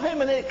won't know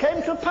him. And it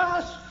came to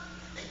pass.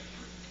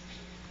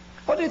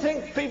 What do you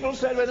think people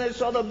said when they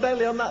saw the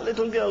belly on that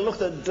little girl?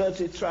 Look at the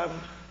dirty tramp.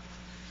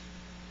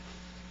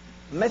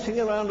 Messing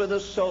around with the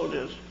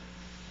soldiers.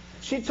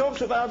 She talks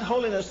about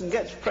holiness and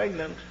gets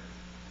pregnant.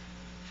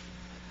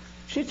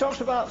 She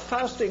talks about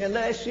fasting, and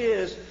there she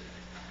is.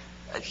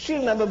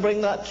 She'll never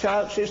bring that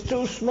child. She's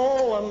too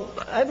small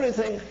and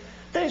everything.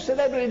 They said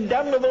every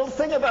damnable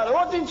thing about her.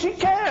 What did she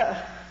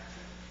care?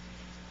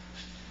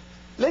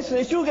 Listen,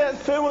 if you get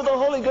filled with the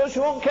Holy Ghost,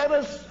 you won't care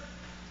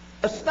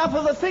a snap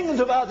of the fingers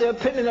about the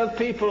opinion of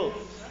people.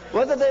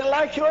 Whether they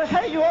like you or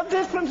hate you, what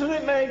difference does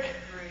it make?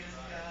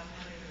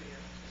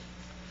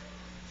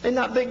 In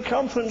that big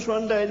conference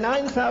one day,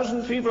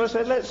 9,000 people, I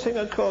said, let's sing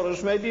a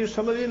chorus. Maybe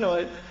some of you know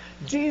it.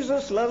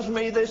 Jesus loves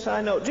me, this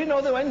I know. Do you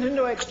know they went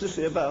into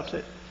ecstasy about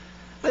it?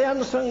 They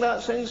hadn't sung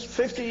that since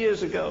 50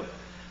 years ago.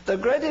 The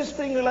greatest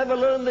thing you'll ever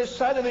learn this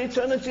side of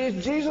eternity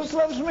is Jesus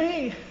loves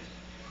me.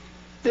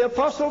 The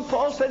Apostle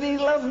Paul said he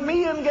loved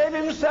me and gave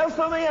himself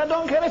for me. I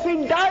don't care if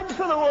he died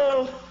for the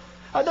world.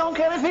 I don't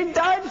care if he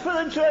died for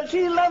the church.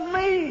 He loved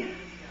me.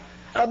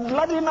 A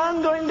bloody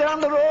man going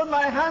down the road,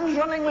 my hands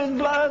running with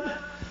blood.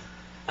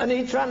 And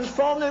he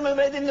transformed him and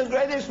made him the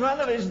greatest man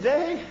of his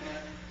day.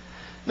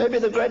 Maybe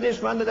the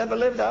greatest man that ever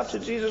lived after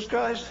Jesus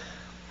Christ.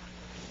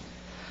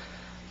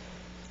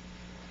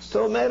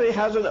 So Mary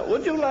has it.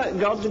 Would you like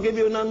God to give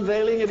you an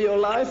unveiling of your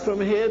life from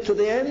here to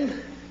the end?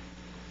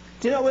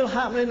 Do you know what will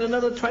happen in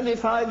another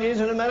 25 years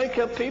in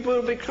America? People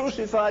will be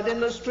crucified in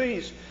the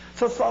streets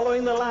for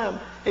following the Lamb.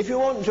 If you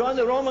won't join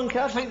the Roman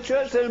Catholic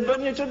Church, they'll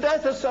burn you to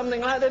death or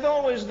something like they've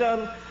always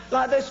done,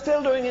 like they're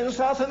still doing in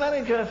South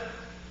America.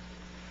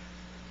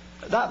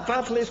 That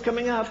battle is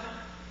coming up.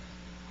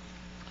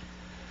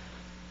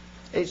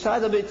 It's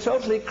either be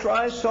totally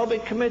Christ or be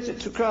committed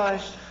to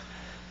Christ,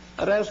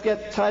 or else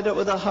get tied up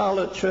with a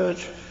harlot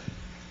church.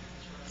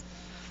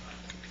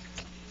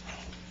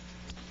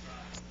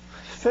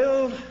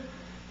 Filled.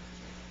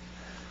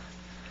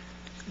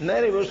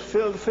 Mary was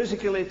filled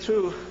physically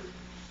too.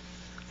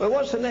 Well,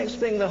 what's the next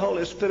thing the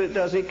Holy Spirit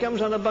does? He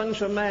comes on a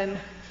bunch of men,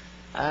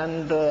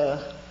 and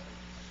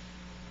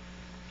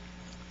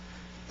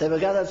they were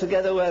gathered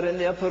together, were in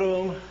the upper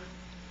room,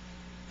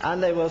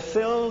 and they were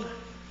filled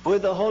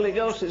with the Holy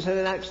Ghost, it said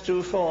in Acts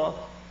 2:4.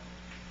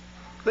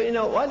 But you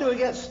know, why do we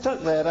get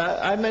stuck there?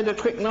 I made a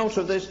quick note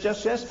of this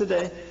just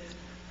yesterday.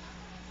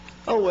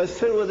 Oh, we're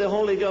filled with the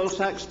Holy Ghost,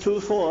 Acts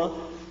 2:4.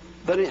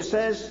 But it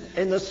says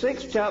in the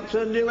 6th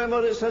chapter, do you remember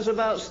what it says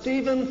about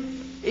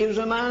Stephen? He was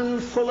a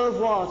man full of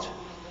what?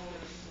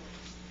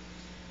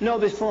 No,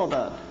 before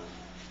that.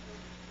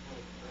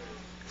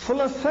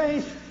 Full of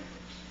faith.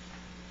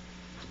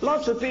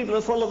 Lots of people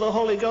are full of the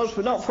Holy Ghost,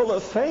 but not full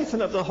of faith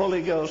and of the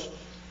Holy Ghost.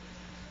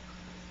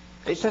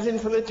 It says in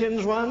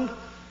Philippians 1,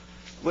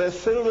 we're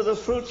filled with the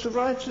fruits of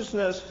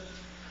righteousness.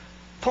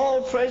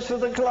 Paul prays for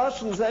the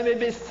Colossians, they may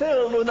be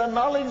filled with the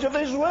knowledge of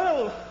his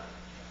will.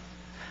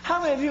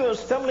 How many of you are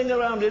stumbling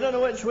around? You don't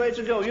know which way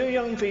to go. You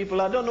young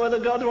people, I don't know whether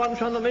God wants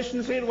me on the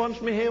mission field,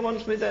 wants me here,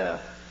 wants me there.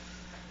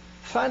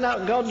 Find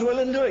out God's will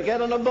and do it.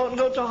 Get on a boat and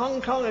go to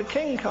Hong Kong or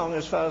King Kong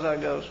as far as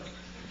that goes.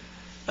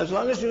 As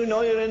long as you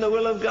know you're in the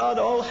will of God,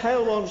 all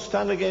hell won't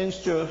stand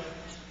against you.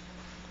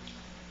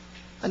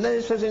 And then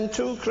it says in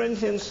 2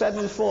 Corinthians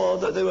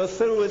 7:4 that they were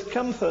filled with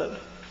comfort.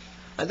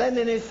 And then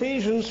in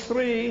Ephesians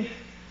 3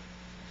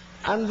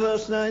 and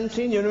verse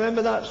 19, you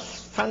remember that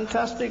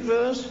fantastic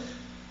verse?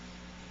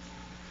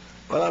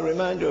 Well, I'll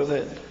remind you of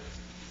it.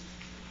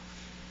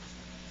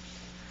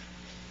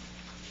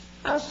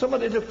 Ask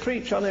somebody to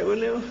preach on it, will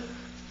you?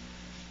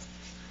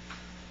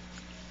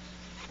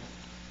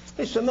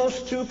 It's the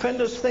most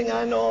stupendous thing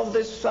I know of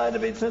this side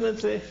of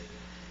eternity.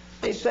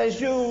 It says,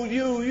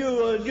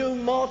 you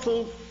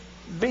mortal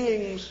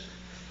beings,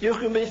 you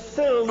can be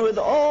filled with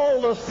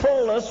all the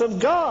fullness of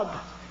God.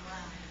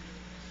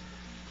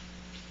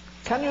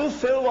 Can you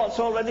fill what's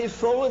already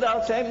full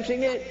without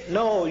emptying it?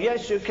 No.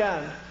 Yes, you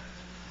can.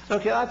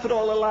 Okay, I put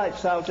all the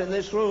lights out in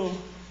this room.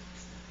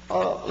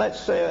 Or let's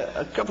say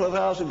a couple of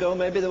hours ago,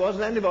 maybe there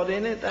wasn't anybody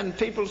in it, and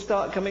people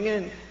start coming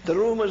in. The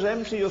room was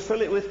empty, you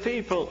fill it with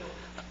people.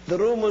 The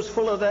room was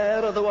full of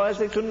air, otherwise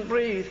they couldn't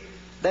breathe.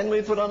 Then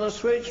we put on a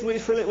switch, we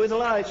fill it with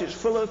light. It's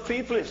full of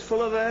people, it's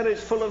full of air,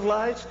 it's full of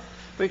light.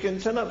 We can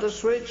turn up the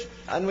switch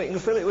and we can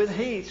fill it with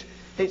heat.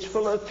 It's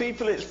full of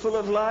people, it's full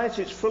of light,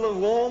 it's full of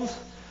warmth.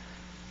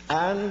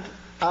 And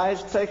I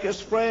take a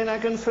spray and I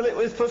can fill it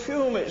with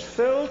perfume. It's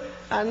filled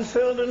and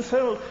filled and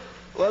filled.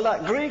 Well,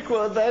 that Greek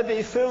word there,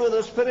 be filled with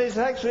the Spirit, is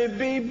actually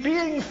be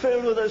being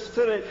filled with the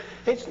Spirit.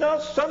 It's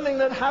not something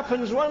that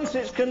happens once,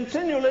 it's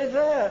continually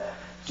there.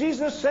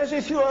 Jesus says,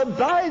 if you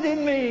abide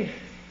in me,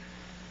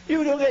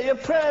 you don't get your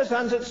prayers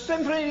answered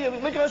simply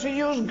because you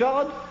use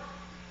God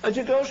as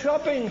you go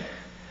shopping.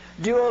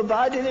 Do you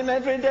abide in him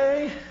every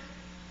day?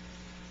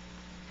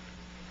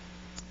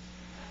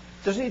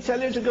 Does he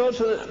tell you to go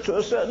to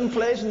a certain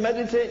place and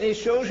meditate, and he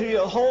shows you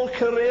your whole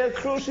career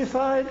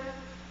crucified?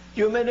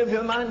 You made up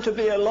your mind to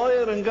be a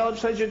lawyer, and God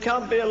says you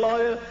can't be a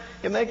lawyer.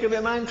 You make up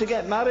your mind to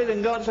get married,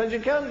 and God says you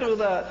can't do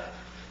that.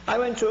 I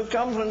went to a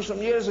conference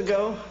some years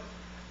ago,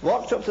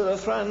 walked up to the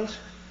front,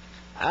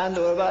 and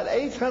there were about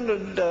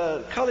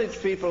 800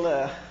 college people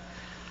there.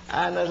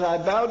 And as I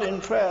bowed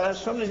in prayer,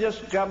 somebody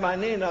just grabbed my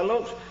knee, and I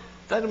looked.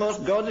 That's the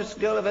most gorgeous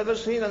girl I've ever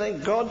seen. I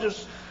think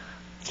gorgeous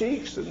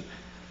cheeks and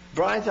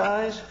bright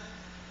eyes.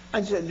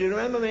 And she said, do you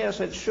remember me? I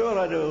said, sure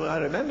I do. I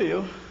remember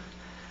you.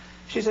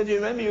 She said, do you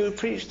remember you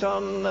preached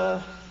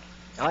on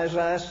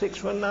Isaiah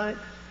 6 one night?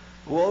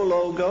 Woe,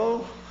 lo,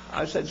 go.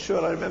 I said,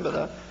 sure, I remember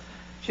that.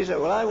 She said,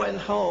 well, I went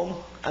home,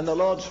 and the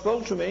Lord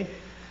spoke to me,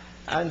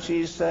 and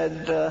she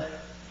said,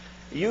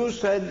 you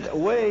said,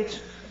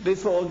 wait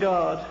before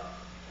God.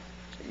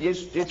 You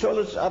told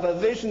us to have a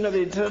vision of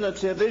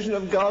eternity, a vision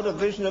of God, a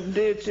vision of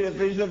deity, a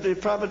vision of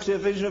depravity, a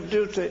vision of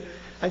duty.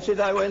 And she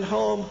said, I went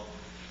home,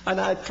 and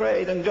I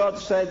prayed, and God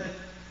said,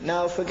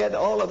 now forget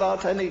all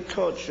about any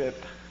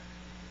courtship.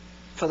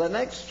 For the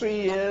next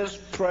 3 years,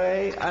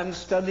 pray and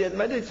study and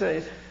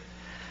meditate.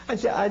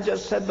 And I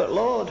just said, but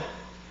Lord,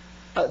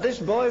 this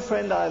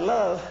boyfriend I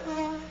love,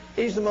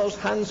 he's the most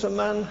handsome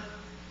man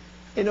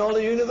in all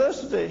the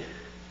university.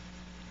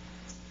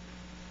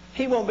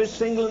 He won't be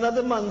single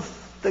another month.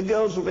 The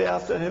girls will be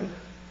after him.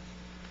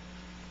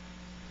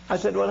 I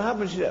said, what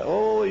happened? She said,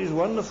 oh, he's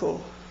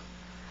wonderful.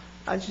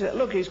 And she said,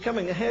 look, he's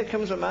coming. Here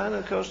comes a man,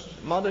 of course,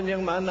 modern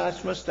young man,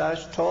 nice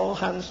moustache, tall,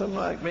 handsome,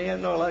 like me,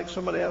 and not like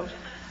somebody else.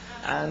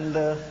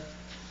 And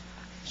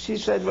she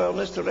said, well,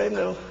 Mr.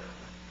 Ravenhill,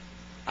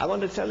 I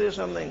want to tell you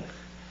something.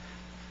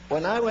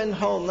 When I went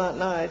home that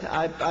night,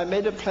 I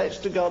made a pledge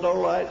to God,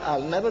 all right,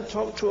 I'll never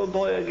talk to a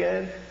boy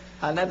again.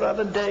 I'll never have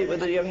a date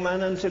with a young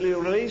man until you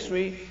release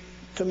me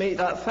to meet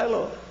that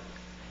fellow.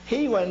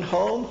 He went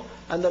home,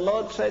 and the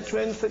Lord said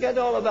to him, forget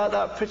all about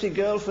that pretty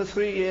girl for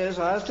 3 years.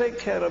 I'll take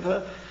care of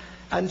her.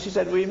 And she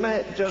said, we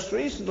met just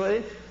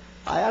recently.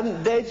 I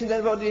hadn't dated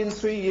anybody in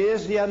 3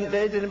 years. He hadn't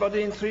dated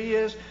anybody in 3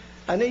 years.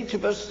 And each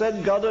of us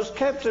said, God has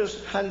kept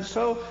us, and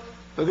so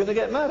we're going to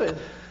get married.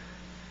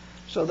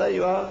 So there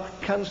you are,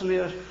 cancel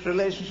your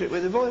relationship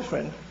with your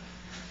boyfriend.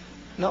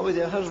 Not with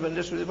your husband,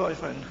 just with your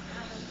boyfriend.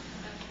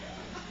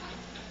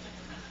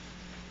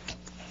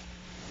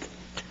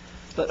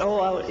 But,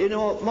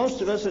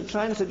 most of us are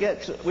trying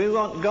to we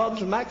want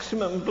God's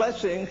maximum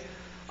blessing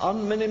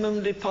on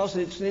minimum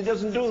deposits, and he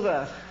doesn't do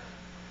that.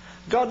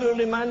 God will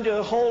remind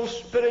your whole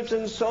spirit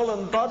and soul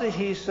and body,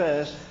 he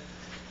says.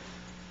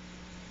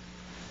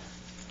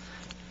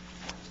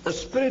 The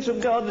Spirit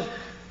of God,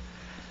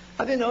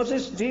 have you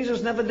noticed,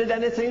 Jesus never did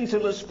anything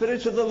till the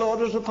Spirit of the Lord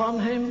was upon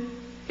him?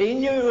 He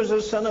knew he was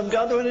the Son of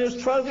God when he was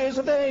 12 years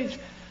of age,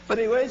 but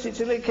he waited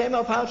till he came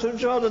up out of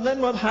Jordan. Then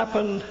what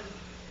happened?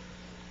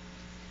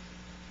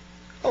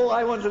 Oh,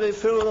 I want to be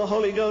filled with the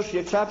Holy Ghost.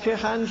 You clap your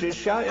hands, you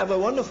shout, you have a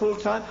wonderful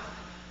time.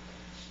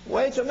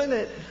 Wait a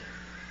minute.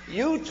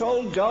 You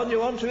told God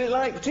you want to be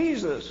like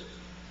Jesus.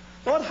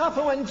 What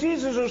happened when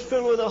Jesus was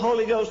filled with the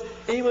Holy Ghost?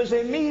 He was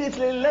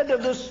immediately led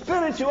of the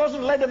Spirit. He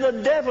wasn't led of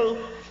the devil.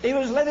 He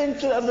was led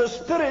of the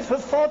Spirit for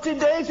 40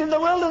 days in the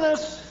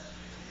wilderness.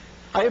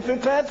 Are you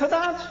prepared for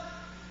that?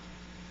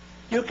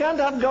 You can't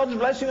have God's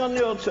blessing on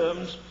your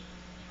terms.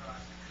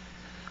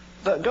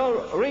 But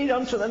go read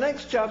on to the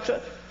next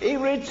chapter. He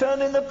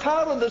returned in the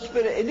power of the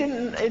Spirit. He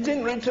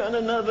didn't return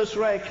a nervous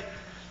wreck.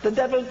 The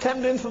devil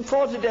tempted him for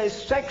 40 days,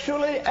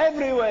 sexually,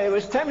 everywhere. He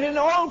was tempted in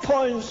all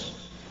points.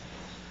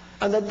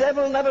 And the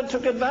devil never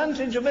took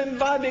advantage of him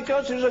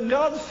because he was a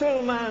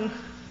God-filled man.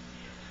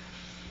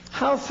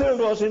 How filled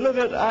was he? Look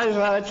at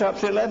Isaiah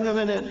chapter 11 a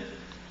minute.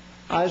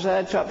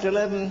 Isaiah chapter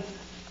 11.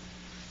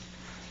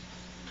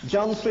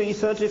 John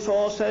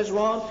 3:34 says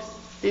what?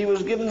 He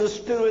was given the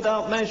Spirit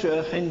without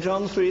measure in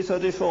John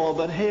 3:34.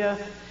 But here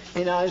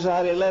in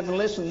Isaiah 11,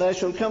 listen, there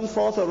shall come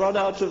forth a rod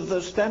out of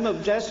the stem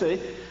of Jesse,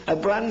 a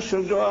branch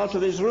shall grow out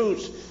of his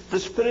roots. The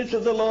Spirit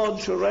of the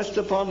Lord shall rest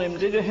upon him.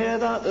 Did you hear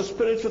that? The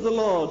Spirit of the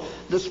Lord.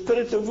 The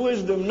Spirit of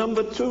wisdom,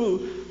 number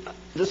 2.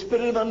 The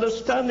Spirit of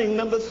understanding,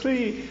 number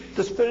 3.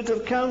 The Spirit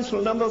of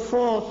counsel, number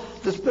 4.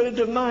 The Spirit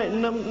of might,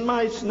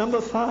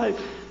 number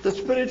 5. The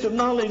Spirit of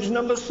knowledge,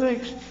 number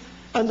 6.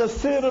 And the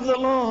fear of the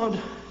Lord.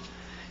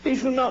 He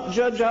shall not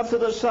judge after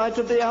the sight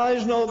of the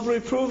eyes, nor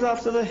reprove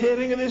after the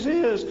hearing of his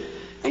ears.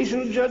 He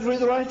shall judge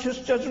with righteous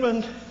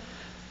judgment.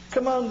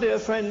 Come on, dear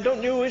friend,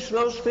 don't you wish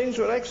those things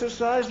were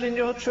exercised in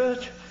your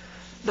church?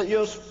 That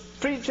your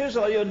preachers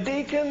or your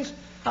deacons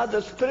had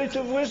the Spirit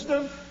of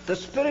wisdom, the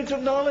Spirit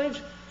of knowledge,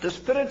 the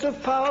spirit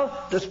of power,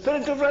 the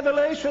spirit of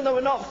revelation, that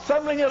we're not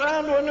fumbling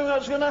around wondering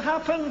what's going to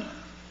happen.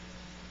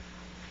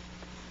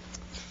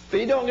 But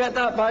you don't get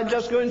that by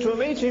just going to a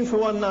meeting for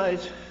one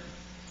night.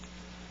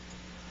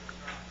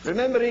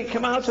 Remember, he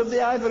came out of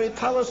the ivory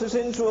palaces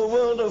into a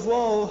world of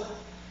woe.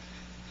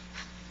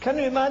 Can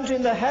you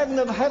imagine? The heaven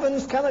of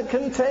heavens cannot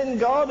contain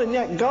God, and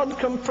yet God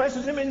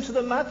compresses him into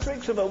the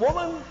matrix of a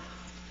woman?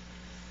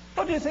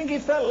 What do you think he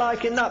felt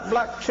like in that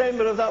black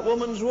chamber of that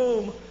woman's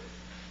womb?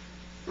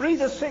 Read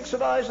the 6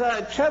 of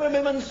Isaiah.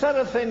 Cherubim and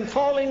seraphim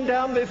falling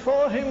down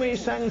before him, we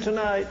sang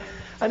tonight.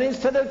 And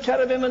instead of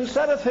cherubim and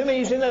seraphim,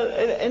 he's in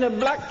a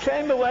black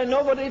chamber where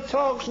nobody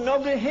talks,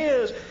 nobody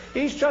hears.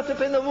 He's shut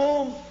up in the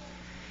womb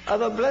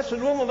of a blessed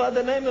woman by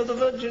the name of the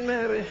Virgin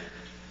Mary.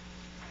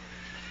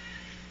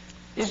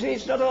 You see,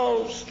 it's not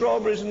all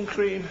strawberries and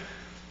cream.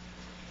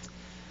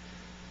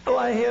 Oh,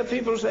 I hear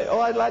people say, oh,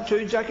 I'd like to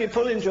be Jackie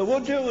Pullinger.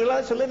 Would you? Would you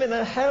like to live in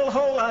a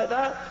hellhole like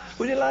that?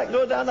 Would you like to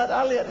go down that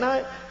alley at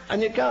night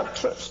and you can't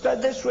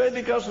step this way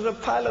because there's a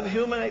pile of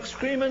human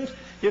excrement?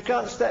 You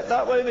can't step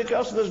that way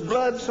because there's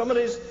blood.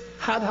 Somebody's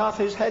had half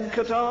his head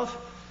cut off.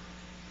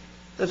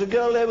 There's a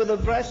girl there with her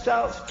breast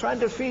out trying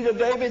to feed a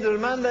baby. There's a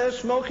man there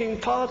smoking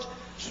pot,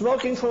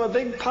 smoking from a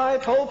big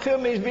pipe.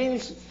 Opium, he's been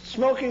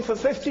smoking for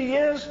 50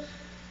 years.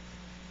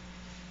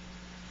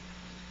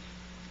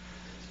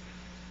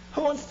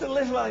 Who wants to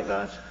live like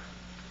that?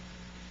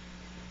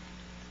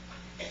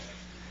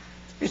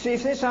 You see,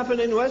 if this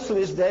happened in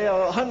Wesley's day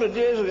or 100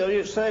 years ago,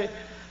 you'd say,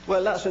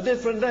 well, that's a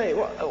different day.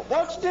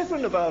 What's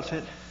different about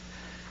it?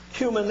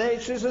 Human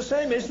nature is the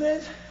same, isn't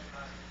it?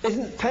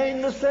 Isn't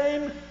pain the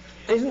same?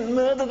 Isn't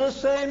murder the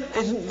same?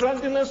 Isn't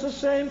drunkenness the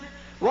same?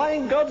 Why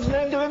in God's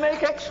name do we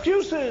make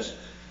excuses?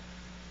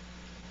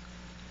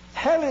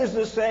 Hell is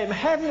the same.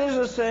 Heaven is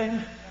the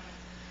same.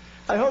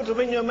 I hope to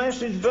bring you a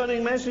message,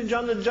 burning message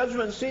on the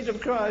judgment seat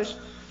of Christ.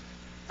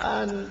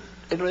 And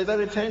it'll be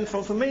very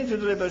painful for me to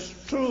deliver, it's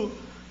true.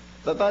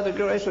 But by the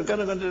grace of God,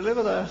 I'm going to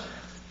deliver that.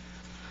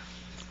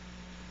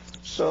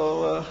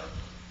 So,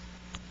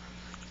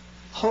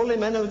 holy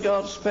men of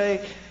God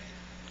spake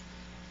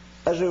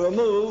as they were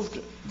moved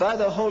by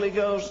the Holy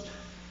Ghost.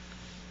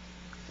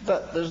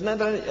 But there's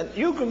never any,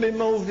 you can be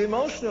moved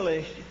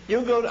emotionally.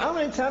 You go, how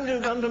many times have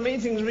you gone to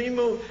meetings,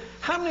 removed?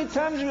 How many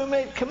times have you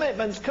made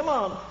commitments? Come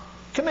on.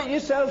 Commit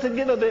yourself to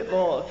give a bit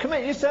more.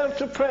 Commit yourself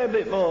to pray a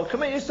bit more.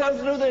 Commit yourself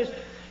to do this.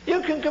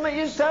 You can commit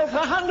yourself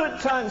 100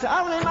 times.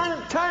 How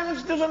many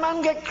times does a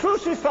man get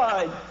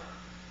crucified?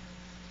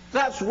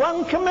 That's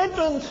one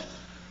commitment.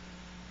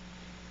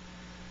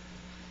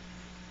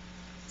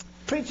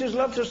 Preachers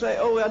love to say,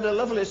 oh, we had a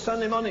lovely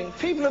Sunday morning.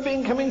 People have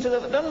been coming to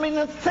the... It doesn't mean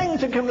a thing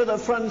to come to the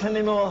front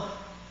anymore.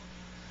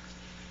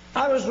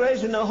 I was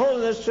raised in a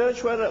holiness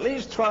church where at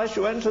least twice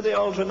you went to the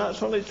altar, and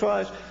that's only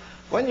twice.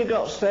 When you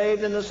got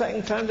saved, and the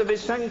second time to be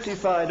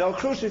sanctified, or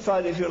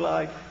crucified if you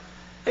like.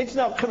 It's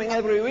not coming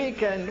every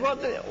weekend.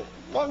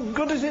 What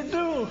good does it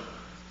do?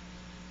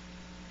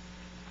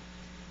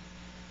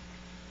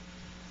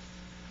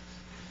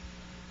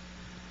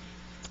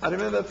 I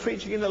remember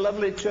preaching in a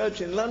lovely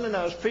church in London.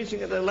 I was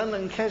preaching at the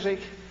London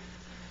Keswick,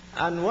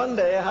 and one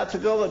day I had to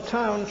go over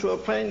town to a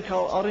place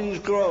called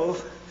Orange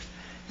Grove.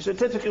 It's a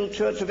typical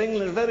church of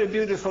England, very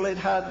beautiful. It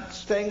had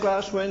stained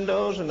glass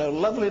windows and a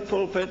lovely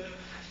pulpit.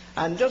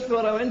 And just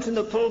before I went in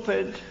the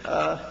pulpit,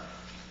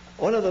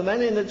 one of the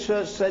men in the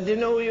church said, you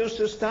know, we used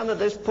to stand at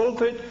this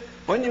pulpit.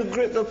 When you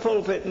grip the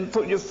pulpit and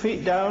put your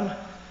feet down,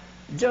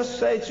 just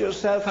say to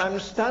yourself, I'm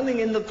standing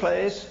in the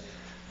place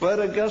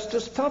where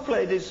Augustus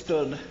Toplady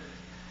stood.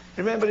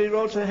 Remember, he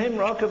wrote a hymn,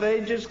 Rock of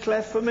Ages,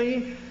 cleft for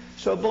me.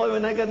 So, boy,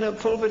 when I got in the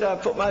pulpit, I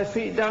put my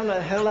feet down, I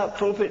held that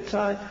pulpit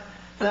tight.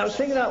 And I was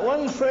singing that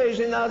one phrase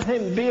in that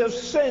hymn, be of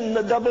sin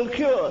the double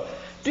cure.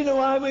 Do you know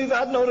why we've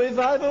had no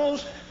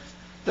revivals?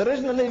 There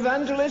isn't an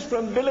evangelist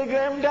from Billy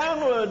Graham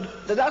downward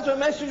that has a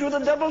message with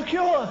a double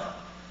cure.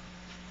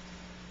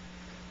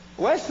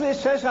 Wesley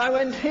says, I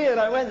went here,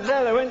 I went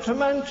there, I went to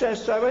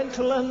Manchester, I went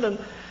to London,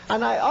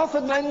 and I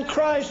offered men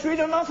Christ. We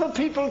don't offer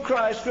people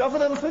Christ. We offer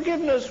them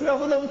forgiveness. We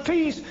offer them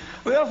peace.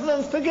 We offer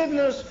them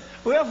forgiveness.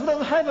 We offer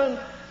them heaven,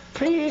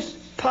 peace,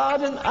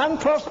 pardon, and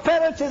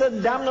prosperity, the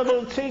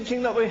damnable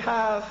teaching that we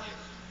have.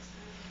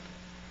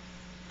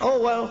 Oh,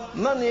 well,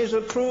 money is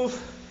a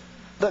proof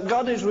that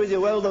God is with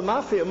you. Well, the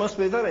mafia must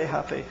be very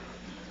happy.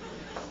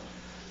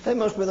 They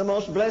must be the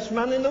most blessed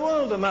man in the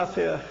world, the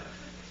mafia.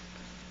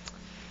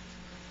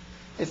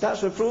 If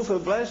that's a proof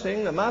of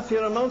blessing, the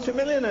mafia are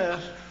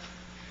multimillionaires.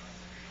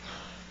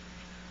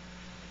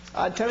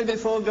 I tell you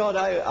before God,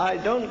 I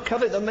don't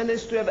covet the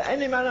ministry of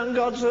any man on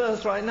God's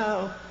earth right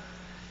now.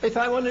 If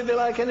I want to be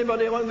like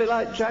anybody, I want to be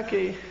like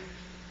Jackie.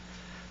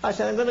 I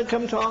said, I'm going to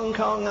come to Hong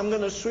Kong, I'm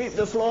going to sweep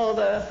the floor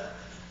there.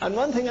 And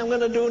one thing I'm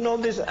going to do,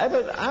 nobody's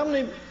ever... How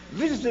many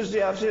visitors do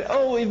you have? Say,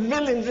 oh, we've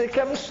millions, they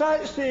come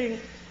sightseeing.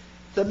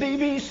 The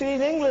BBC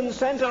in England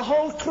sent a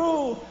whole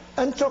crew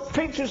and took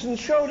pictures and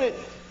showed it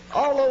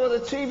all over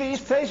the TVs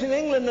facing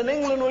England, and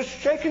England was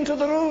shaken to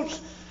the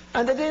roots.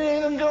 And they didn't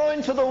even go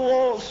into the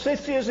walled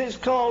city, as it's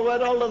called,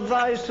 where all the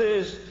vice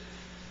is.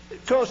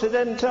 Of course, he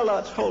didn't tell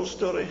that whole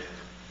story.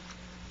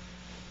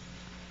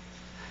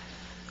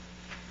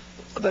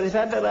 But if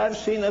ever I've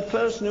seen a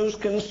person who's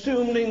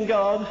consumed in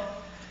God,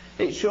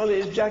 it surely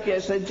is Jackie. I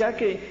said,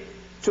 Jackie,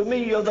 to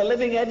me you're the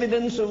living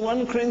evidence of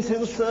 1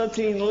 Corinthians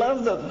 13.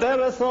 Love that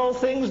beareth all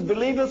things,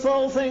 believeth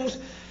all things.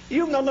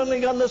 You've not only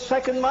gone the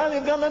 2nd mile,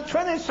 you've gone the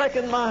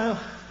 22nd mile.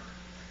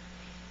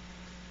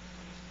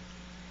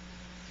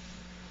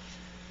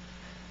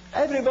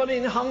 Everybody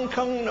in Hong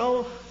Kong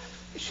knows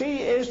she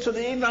is to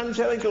the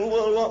evangelical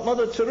world what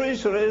Mother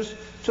Teresa is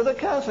to the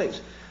Catholics.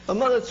 And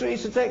Mother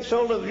Teresa takes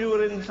hold of, you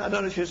were in, I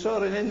don't know if you saw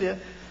her in India,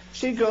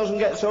 she goes and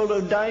gets hold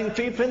of dying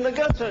people in the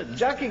gutter.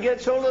 Jackie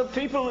gets hold of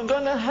people who are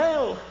going to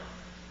hell.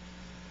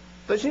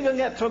 But she doesn't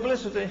get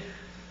publicity.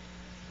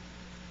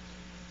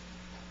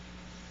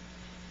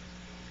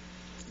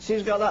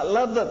 She's got that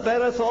love that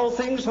beareth all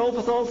things,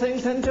 hopeth all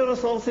things,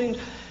 endureth all things.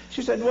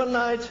 She said one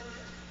night,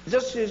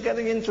 just as she was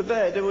getting into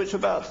bed, it was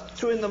about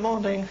 2 in the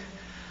morning,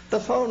 the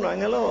phone rang.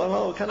 Hello,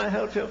 hello, can I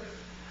help you?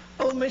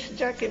 Oh, Miss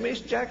Jackie,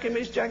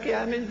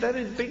 I'm in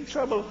very big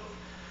trouble.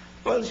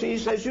 Well, she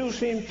says, you've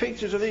seen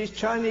pictures of these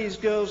Chinese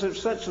girls with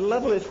such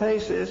lovely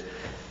faces,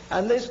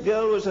 and this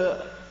girl was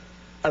a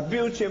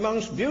beauty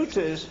amongst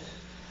beauties.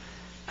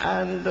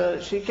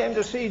 And she came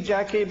to see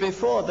Jackie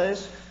before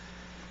this,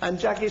 and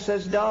Jackie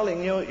says,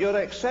 darling, you're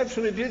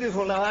exceptionally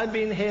beautiful. Now, I've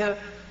been here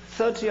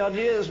 30-odd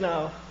years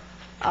now.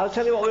 I'll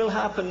tell you what will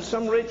happen.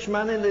 Some rich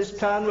man in this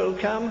town will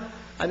come,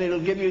 and he'll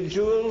give you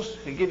jewels,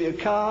 he'll give you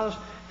cars,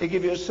 he'll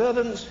give you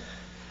servants.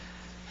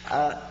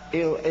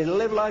 He'll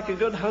live like a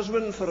good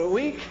husband for a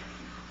week,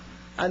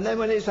 and then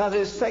when he's had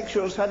his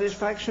sexual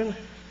satisfaction,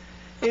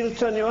 he'll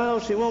turn you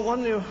out. He won't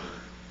want you.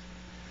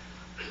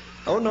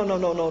 Oh,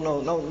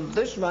 no.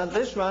 This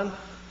man,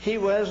 he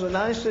wears the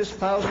nicest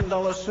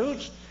 $1,000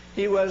 suits.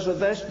 He wears the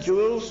best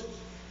jewels.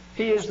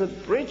 He is the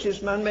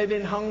richest man maybe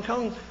in Hong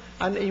Kong,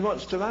 and he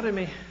wants to marry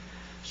me.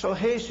 So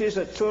here she is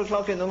at 2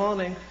 o'clock in the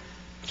morning.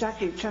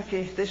 Jackie,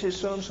 this is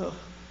so-and-so.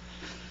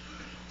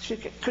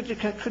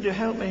 Could you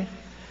help me?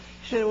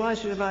 She said, why?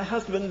 She said, my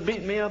husband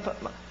beat me up.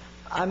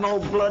 I'm all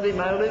bloody,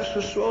 my lips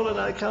are swollen,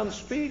 I can't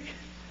speak.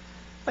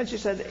 And she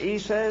said, he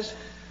says,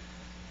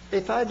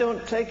 if I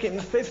don't take him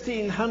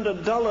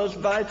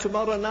 $1,500 by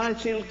tomorrow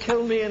night, he'll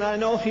kill me, and I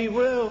know he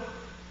will.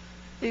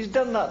 He's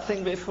done that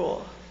thing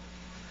before.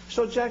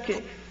 So,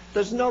 Jackie,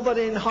 there's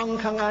nobody in Hong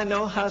Kong I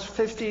know has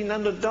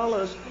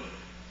 $1,500.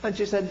 And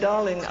she said,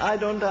 darling, I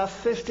don't have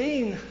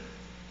 15.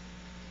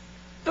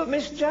 But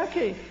Miss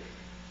Jackie,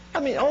 I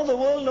mean, all the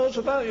world knows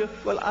about you.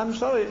 Well, I'm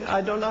sorry,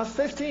 I don't have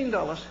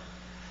 $15.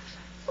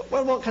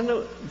 Well, what can I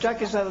do?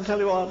 Jackie said, I'll tell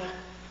you what.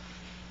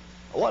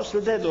 What's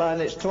the deadline?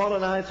 It's tomorrow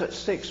night at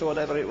 6 or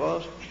whatever it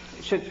was.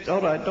 She said,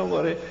 all right, don't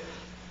worry.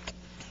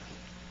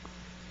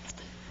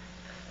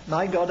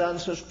 My God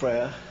answers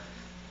prayer.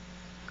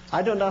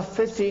 I don't have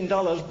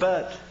 $15,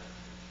 but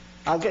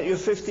I'll get you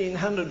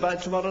 $1,500 by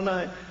tomorrow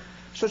night.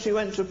 So she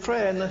went to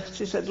pray, and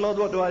she said, Lord,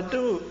 what do I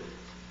do?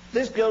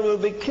 This girl will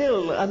be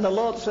killed. And the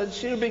Lord said,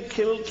 she'll be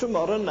killed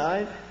tomorrow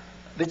night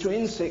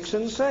between 6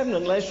 and 7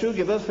 unless you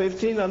give her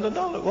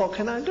 $1,500. What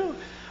can I do?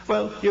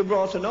 Well, you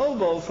brought an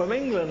oboe from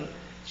England.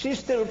 She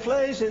still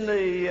plays in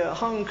the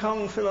Hong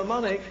Kong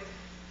Philharmonic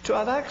to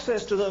have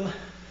access to them.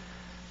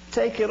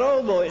 Take your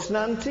oboe, it's an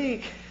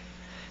antique.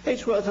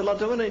 It's worth a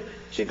lot of money.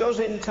 She goes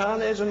in town,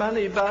 there's a man,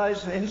 he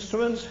buys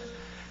instruments,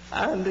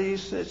 and he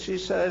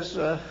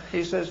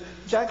says,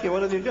 Jackie,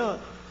 what have you got?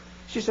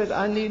 She said,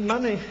 I need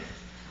money,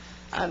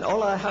 and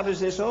all I have is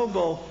this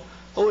oboe.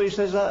 Oh, he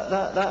says,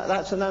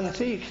 that's an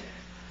antique.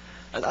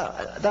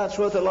 That's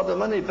worth a lot of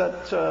money,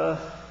 but,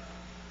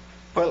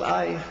 well,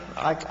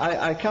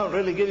 I can't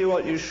really give you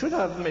what you should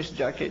have, Miss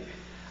Jackie,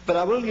 but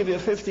I will give you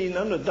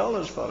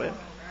 $1,500 for it.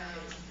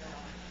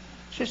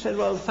 She said,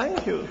 well,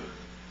 thank you.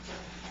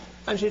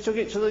 And she took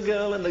it to the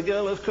girl, and the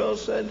girl, of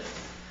course, said,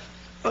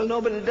 well,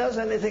 nobody does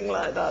anything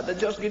like that. They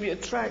just give you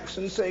tracts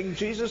and saying,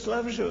 Jesus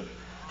loves you,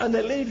 and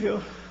they leave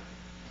you.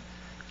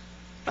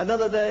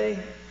 Another day,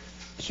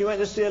 she went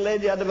to see a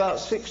lady, had about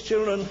 6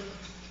 children,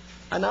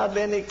 and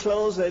hardly any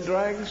clothes, they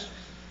drags.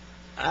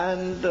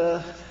 And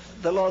the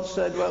Lord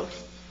said, well,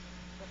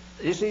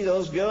 you see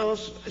those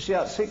girls? She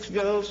had 6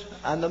 girls,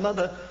 and the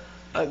mother,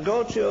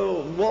 go to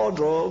your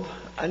wardrobe,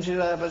 and she'd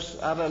have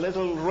a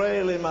little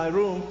rail in my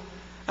room,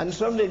 and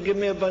somebody'd give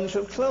me a bunch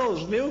of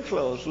clothes, new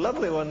clothes,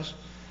 lovely ones.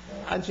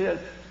 And she said,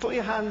 put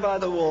your hand by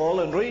the wall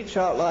and reach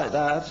out like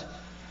that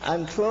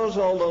and close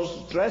all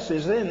those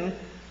dresses in,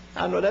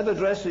 and whatever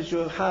dresses you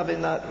have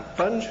in that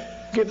bunch,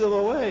 give them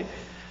away.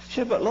 She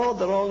said, but Lord,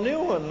 they're all new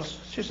ones.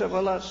 She said,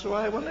 well, that's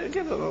why I want to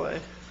give them away.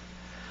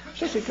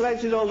 So she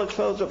collected all the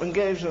clothes up and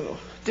gave them.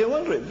 Do you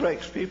wonder it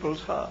breaks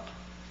people's heart?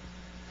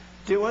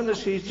 Do you wonder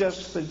she's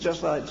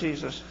just like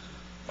Jesus?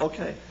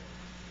 Okay.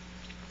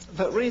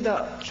 But read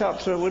that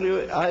chapter, will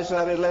you,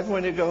 Isaiah 11,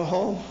 when you go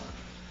home.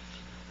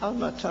 How's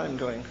my time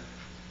going?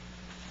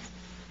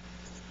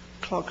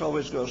 Clock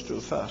always goes too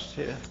fast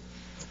here.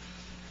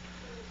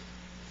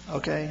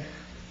 Okay.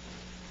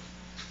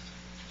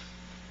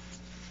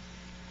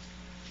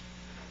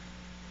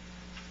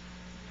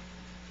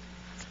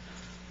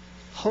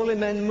 Holy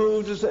men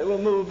moved as they were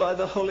moved by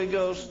the Holy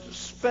Ghost,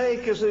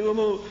 spake as they were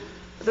moved.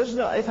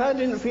 If I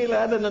didn't feel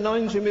I had an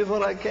anointing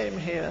before I came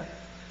here,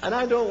 and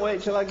I don't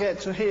wait till I get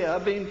to here,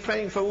 I've been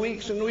praying for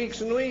weeks and weeks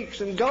and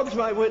weeks, and God's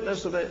my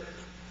witness of it.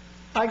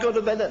 I go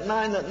to bed at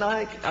 9 at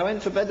night. I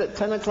went to bed at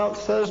 10 o'clock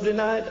Thursday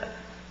night,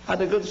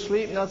 had a good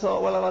sleep, and I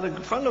thought, well, I've had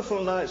a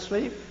wonderful night's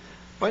sleep.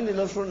 Went in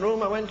the front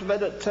room, I went to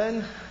bed at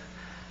 10.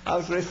 I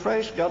was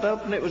refreshed, got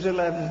up, and it was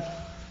 11.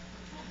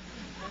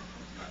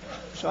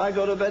 So I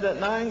go to bed at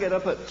 9, get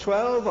up at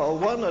 12 or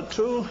 1 or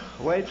 2,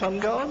 wait on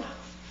God,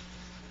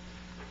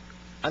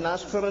 and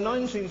ask for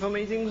anointing for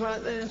meetings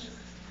like this.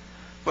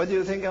 Whether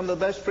you think I'm the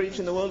best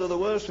preacher in the world or the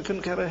worst, I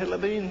couldn't care a hill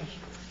of beans.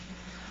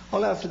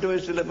 All I have to do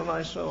is deliver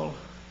my soul.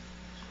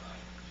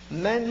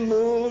 Men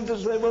moved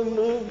as they were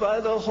moved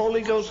by the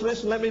Holy Ghost.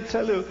 Listen, let me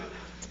tell you,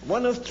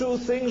 one of two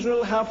things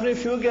will happen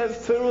if you get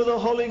filled with the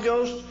Holy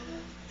Ghost.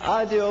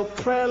 Either your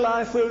prayer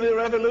life will be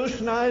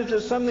revolutionized or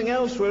something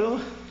else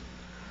will.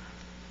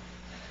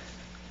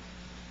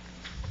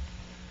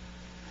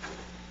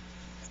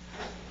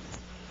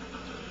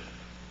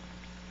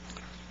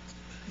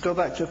 Go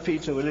back to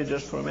Peter, will you,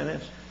 just for a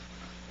minute?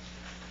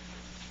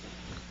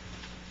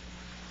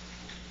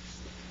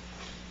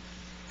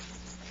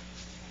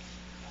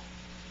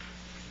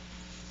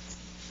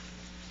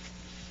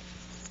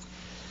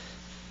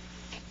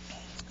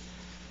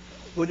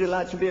 Would you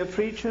like to be a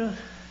preacher? Do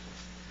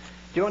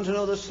you want to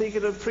know the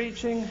secret of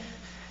preaching?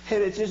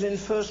 Here it is in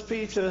 1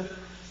 Peter,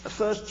 the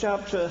first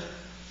chapter,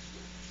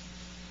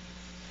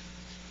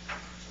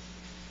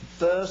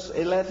 verse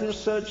 11,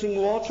 searching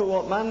water,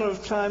 what manner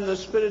of time the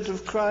Spirit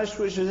of Christ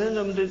which is in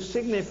them did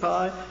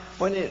signify,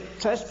 when it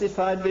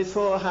testified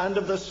beforehand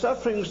of the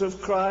sufferings of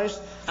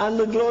Christ and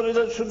the glory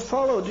that should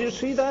follow. Do you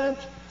see that?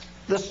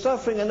 The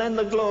suffering and then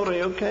the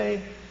glory,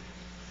 okay?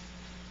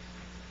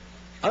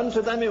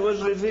 Unto them it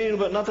was revealed,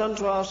 but not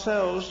unto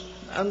ourselves,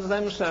 unto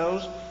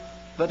themselves,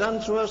 but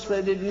unto us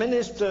they did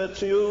minister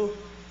to you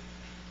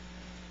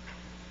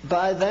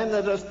by them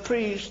that have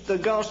preached the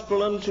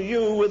gospel unto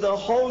you with the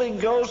Holy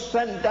Ghost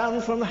sent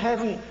down from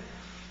heaven.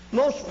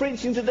 Most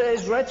preaching today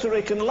is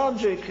rhetoric and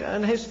logic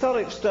and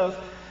historic stuff,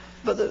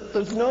 but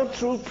there's no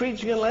true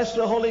preaching unless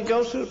the Holy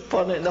Ghost is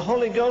upon it. The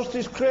Holy Ghost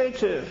is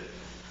creative.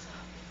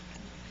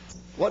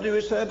 What do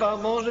we say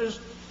about Moses?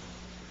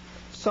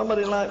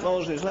 Somebody like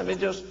Moses. Let me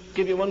just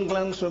give you one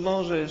glance of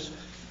Moses.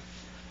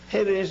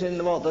 Here he is in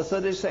the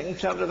 32nd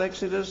chapter of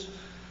Exodus.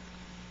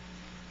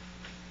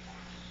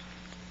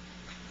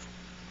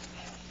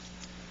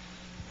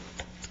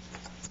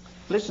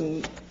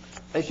 Listen,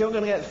 if you're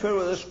going to get filled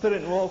with the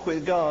Spirit and walk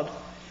with God,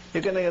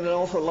 you're going to get an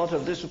awful lot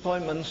of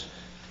disappointments.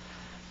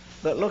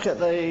 But look at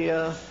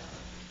the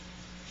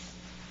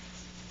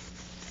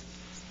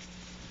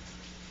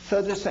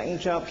 32nd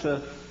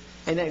chapter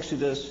in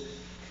Exodus.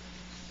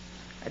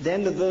 At the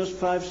end of verse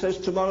 5 says,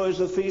 tomorrow is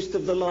the feast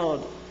of the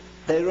Lord.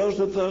 They rose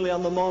up early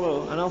on the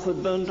morrow and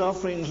offered burnt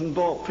offerings and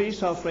brought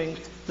peace offerings.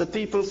 The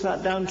people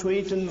sat down to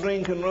eat and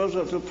drink and rose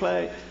up to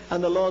play.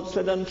 And the Lord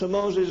said unto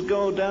Moses,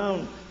 go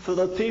down, for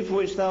the people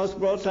which thou hast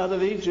brought out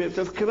of Egypt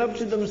have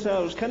corrupted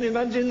themselves. Can you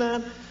imagine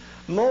that?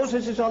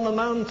 Moses is on the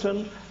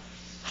mountain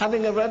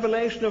having a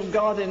revelation of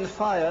God in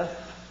fire,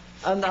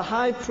 and the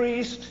high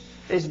priest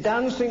is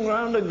dancing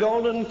round a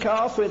golden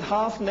calf with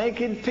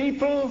half-naked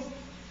people,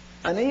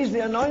 and he's the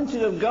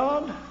anointed of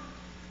God.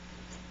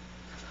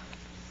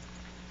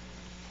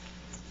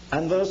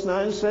 And verse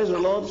 9 says, the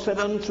Lord said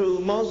unto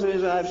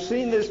Moses, I have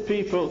seen this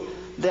people,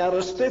 they are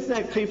a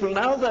stiff-necked people,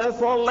 now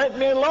therefore let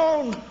me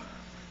alone.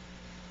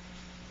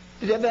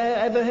 Did you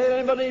ever hear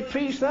anybody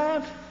preach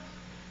that?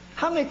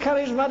 How many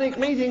charismatic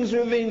meetings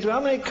have you been to? How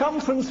many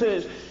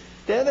conferences?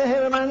 Did you ever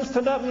hear a man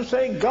stand up and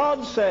say,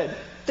 God said?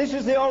 This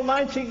is the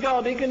Almighty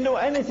God. He can do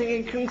anything.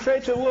 He can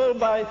create a world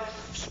by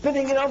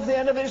spitting it off the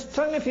end of his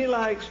tongue if he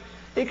likes.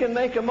 He can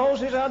make a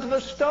Moses out of a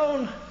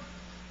stone.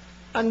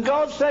 And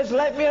God says,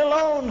 let me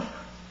alone.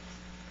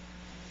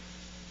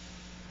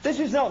 This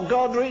is not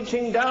God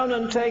reaching down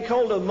and take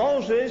hold of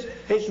Moses.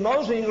 It's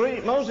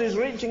Moses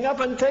reaching up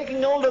and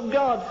taking hold of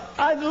God.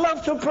 I'd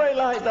love to pray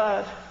like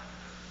that.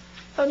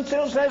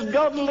 Until it says,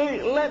 God,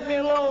 let me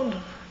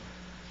alone.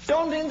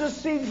 Don't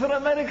intercede for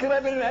America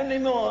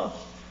anymore.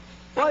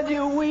 Why do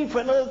you weep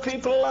when other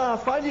people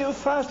laugh? Why do you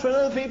fast when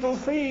other people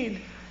feed?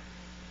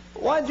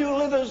 Why do you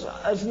live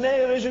as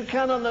near as you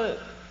can on the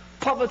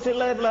poverty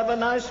level, have a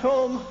nice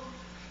home,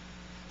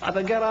 have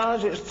a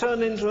garage? It's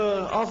turned into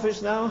an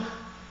office now.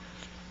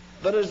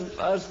 But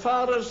as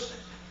far as,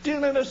 do you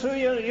remember some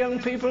young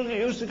people who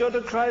used to go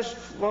to Christ,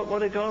 what do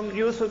they call them,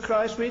 Youth for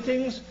Christ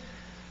meetings?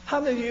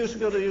 How many of you used to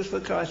go to Youth for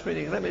Christ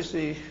meetings? Let me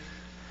see.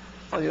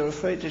 Oh, you're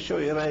afraid to show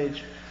your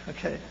age.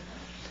 Okay.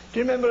 Do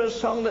you remember a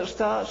song that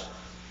starts,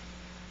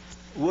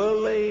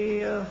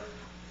 worldly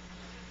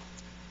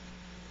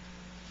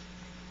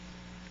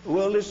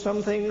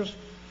some things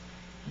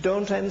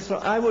don't enter.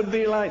 I would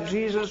be like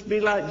Jesus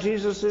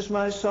is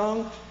my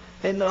song.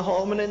 In the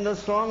home and in the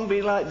throng,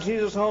 be like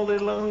Jesus all day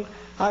long.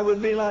 I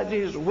would be like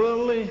Jesus.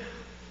 Worldly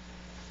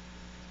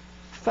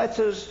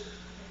fetters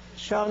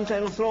shan't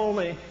enthrall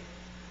me.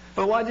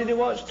 But why did he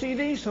watch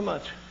TV so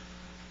much?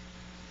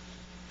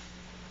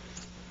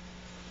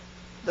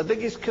 The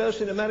biggest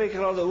curse in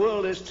America or the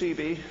world is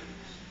TV.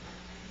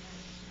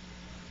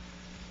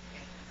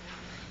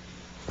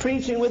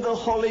 Preaching with the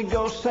Holy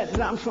Ghost set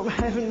down from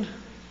heaven.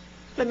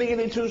 Let me give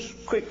you two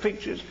quick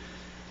pictures.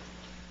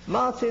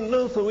 Martin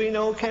Luther, we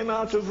know, came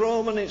out of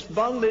Rome and its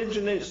bondage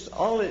and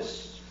all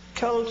its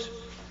cult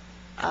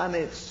and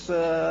its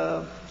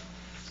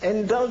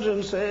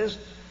indulgences.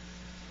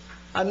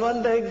 And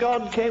one day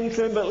God came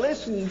to him, but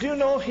listen, do you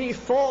know he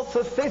fought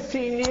for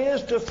 15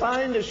 years to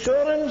find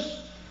assurance?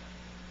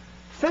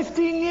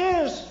 15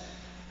 years!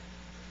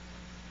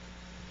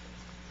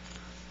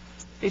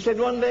 He said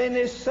one day in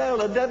his cell,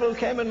 the devil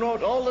came and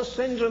wrote all the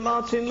sins of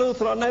Martin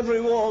Luther on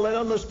every wall and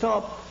on the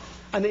top.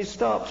 And he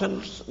stopped,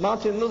 and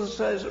Martin Luther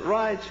says,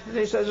 right. And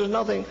he says, there's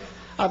nothing.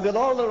 I've got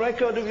all the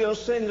record of your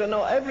sins. I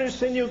know every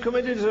sin you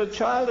committed as a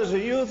child, as a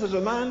youth, as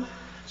a man.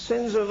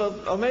 Sins of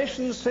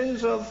omission,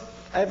 sins of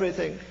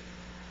everything.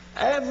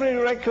 Every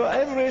record,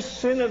 every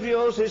sin of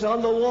yours is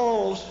on the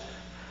walls.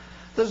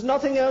 There's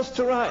nothing else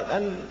to write.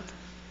 And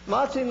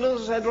Martin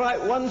Luther said,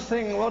 write one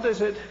thing. What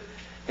is it?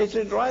 He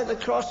said, right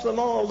across them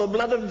all, the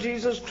blood of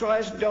Jesus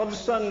Christ, God's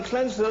Son,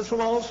 cleanses us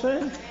from all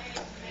sin.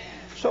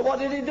 So what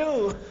did he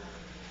do?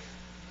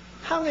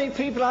 How many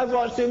people I've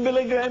watched in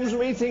Billy Graham's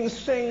meetings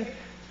sing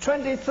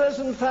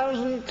 20,000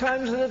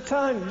 times at a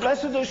time,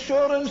 blessed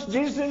assurance,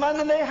 Jesus is mine,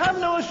 and they have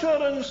no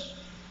assurance.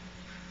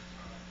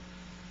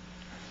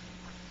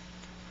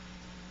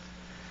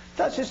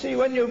 That's, you see,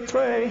 when you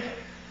pray.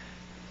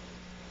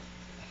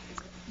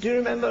 Do you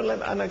remember,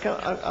 and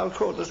I'll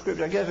quote the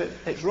scripture, I gave it.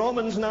 It's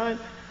Romans 9,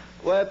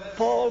 where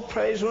Paul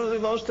prays one of the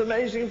most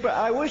amazing prayers.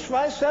 I wish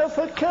myself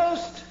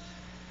accursed.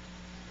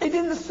 He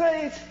didn't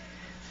say it.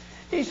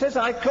 He says,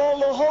 I call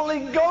the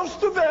Holy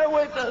Ghost to bear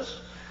witness.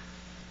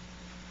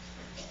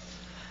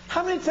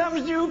 How many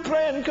times do you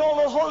pray and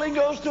call the Holy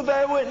Ghost to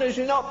bear witness?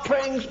 You're not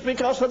praying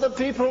because other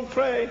people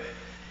pray.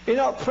 You're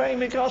not praying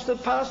because the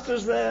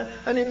pastor's there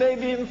and he may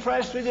be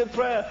impressed with your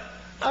prayer.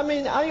 I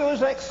mean, are you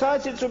as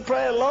excited to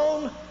pray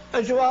alone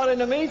as you are in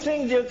a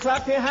meeting? Do you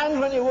clap your hands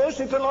when you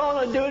worship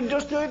alone, or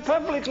just do it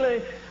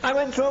publicly? I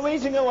went to a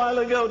meeting a while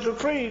ago to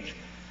preach.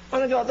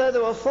 When I got there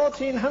were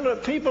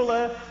 1,400 people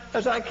there.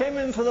 As I came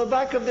in from the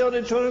back of the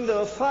auditorium, there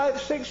were five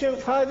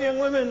young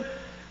women,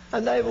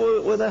 and they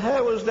were, with their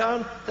hair was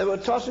down, they were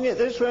tossing it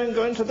this way and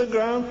going to the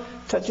ground,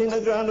 touching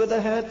the ground with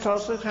their hair,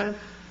 tossing the hand.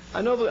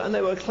 And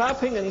they were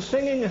clapping and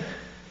singing.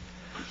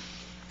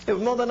 It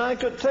was more than I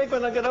could take.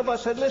 When I got up, I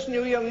said, listen,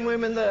 you young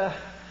women there,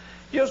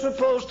 you're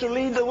supposed to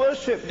lead the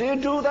worship. Do you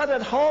do that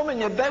at home in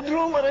your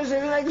bedroom, or is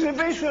it an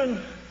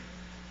exhibition?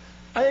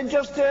 Are you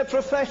just there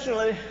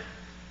professionally?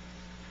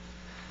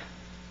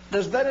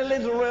 There's very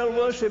little real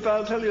worship,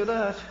 I'll tell you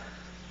that.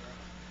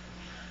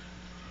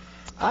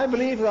 I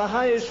believe the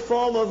highest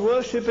form of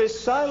worship is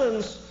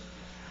silence.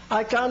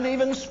 I can't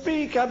even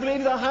speak. I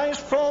believe the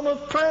highest form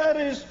of prayer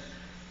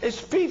is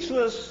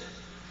speechless.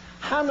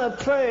 Hannah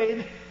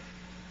prayed.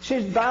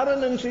 She's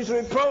barren and she's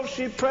reproached.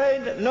 She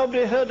prayed.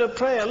 Nobody heard her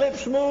pray. Her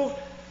lips moved.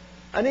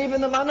 And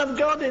even the man of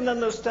God didn't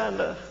understand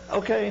her.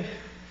 Okay.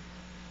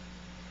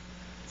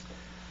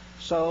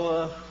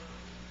 So,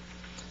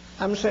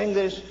 I'm saying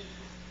this.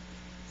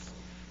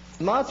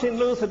 Martin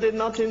Luther did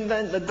not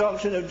invent the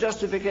doctrine of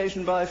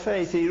justification by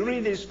faith. He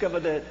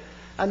rediscovered it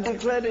and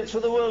declared it to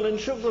the world and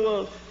shook the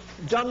world.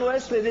 John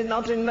Wesley did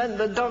not invent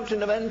the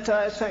doctrine of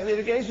entire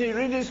sanctification. He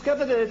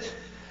rediscovered it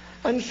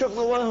and shook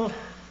the world.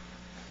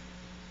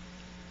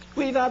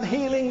 We've had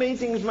healing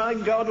meetings. My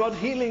God, what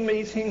healing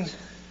meetings.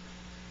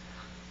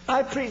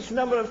 I preached a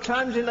number of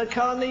times in the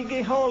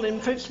Carnegie Hall in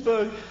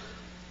Pittsburgh.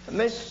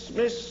 Miss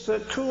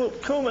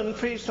Kuhlman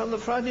preached on the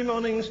Friday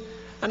mornings,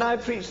 and I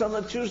preached on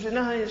the Tuesday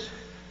nights.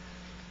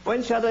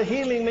 When she had a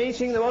healing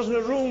meeting, there wasn't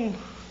a room.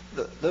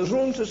 There was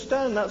room to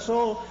stand, that's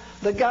all.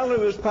 The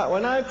gallery was packed.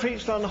 When I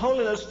preached on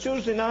holiness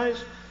Tuesday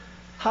nights,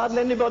 hardly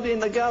anybody in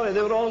the gallery.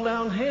 They were all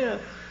down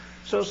here.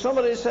 So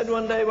somebody said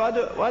one day,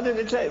 why did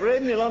you take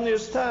Ravenhill on your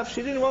staff?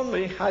 She didn't want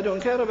me. I don't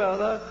care about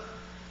that.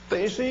 But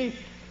you see,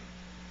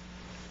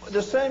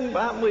 the same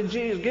happened with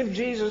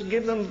Jesus.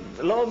 Give them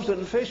loaves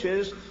and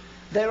fishes.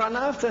 They ran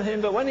after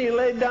him. But when he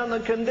laid down the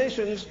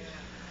conditions,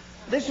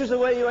 this is the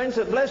way you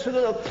enter. Blessed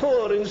are the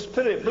poor in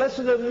spirit. Blessed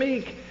are the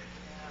meek.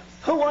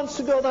 Who wants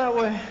to go that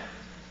way?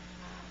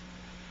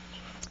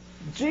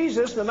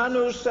 Jesus, the man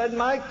who said,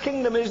 my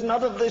kingdom is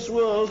not of this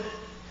world,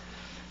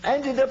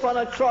 ended up on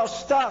a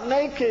cross, stark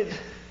naked.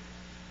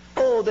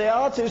 Oh, the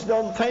artists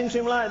don't paint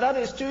him like that.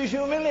 It's too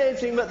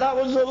humiliating, but that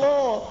was the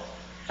law.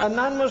 A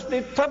man must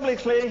be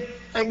publicly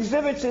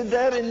exhibited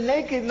there in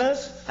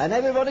nakedness, and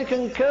everybody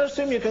can curse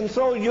him. You can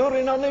throw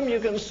urine on him. You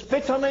can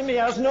spit on him. He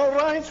has no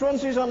rights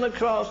once he's on the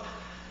cross.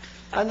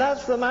 And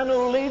that's the man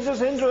who leads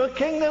us into a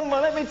kingdom.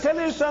 Well, let me tell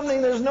you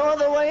something. There's no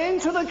other way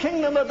into the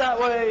kingdom but that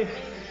way.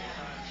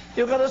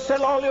 You've got to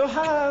sell all you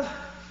have.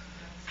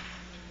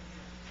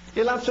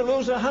 You'll have to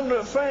lose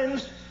 100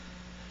 friends.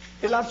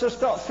 You'll have to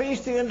stop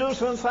feasting and do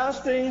some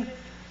fasting.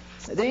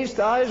 These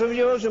eyes of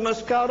yours, your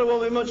mascara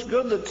won't be much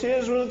good. The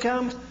tears will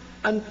come.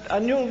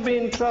 and you'll be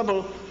in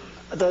trouble.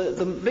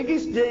 The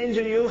biggest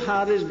danger you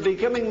have is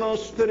becoming more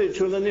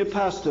spiritual than your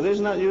pastor.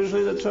 Isn't that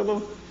usually the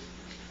trouble?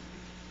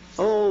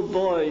 Oh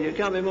boy, you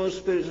can't be more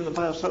spiritual than the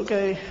pastor.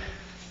 Okay.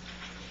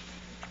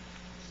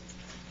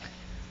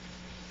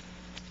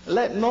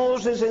 Let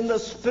Moses in the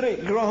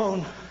Spirit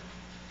groan.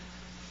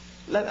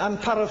 I'm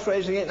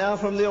paraphrasing it now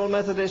from the old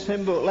Methodist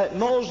hymn book. Let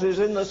Moses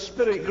in the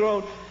Spirit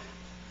groan.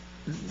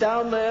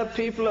 Down there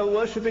people are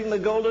worshipping the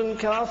golden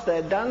calf.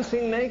 They're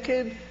dancing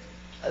naked.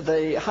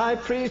 The high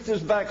priest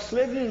is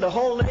backslidden. The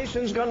whole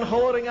nation's gone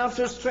whoring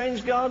after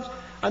strange gods.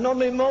 And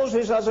only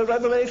Moses has a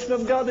revelation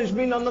of God. He's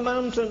been on the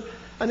mountain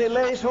and he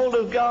lays hold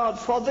of God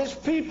for this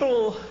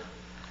people.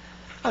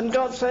 And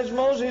God says,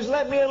 Moses,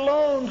 let me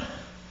alone.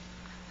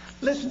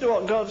 Listen to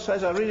what God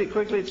says. I'll read it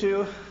quickly to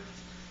you.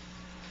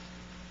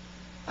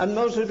 And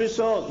Moses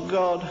besought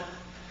God,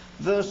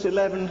 verse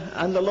 11,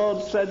 and the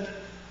Lord said,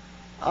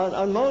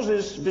 and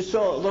Moses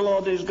besought the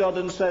Lord his God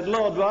and said,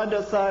 Lord, why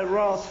doth thy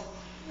wrath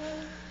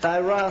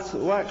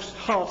wax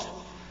hot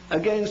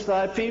against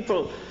thy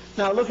people?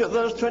 Now look at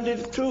verse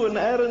 22, and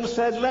Aaron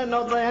said, let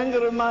not the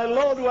anger of my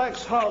Lord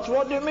wax hot.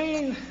 What do you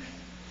mean?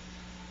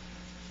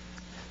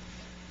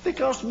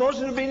 Because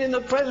Moses had been in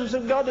the presence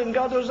of God and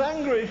God was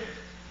angry.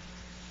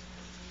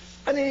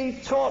 And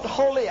he taught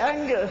holy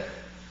anger.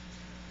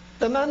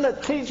 The man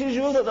that teaches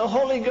you that the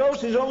Holy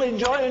Ghost is only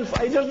joy and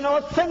he doesn't know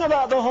a thing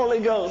about the Holy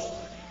Ghost.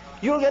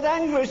 You'll get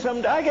angry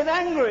someday. I get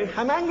angry.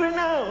 I'm angry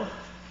now.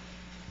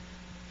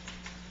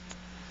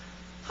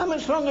 How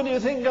much longer do you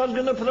think God's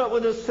going to put up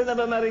with the sin of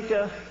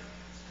America?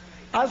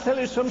 I'll tell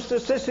you some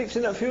statistics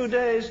in a few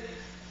days,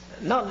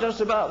 not just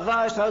about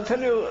vice. I'll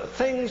tell you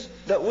things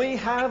that we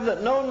have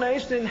that no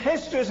nation in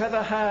history has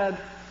ever had.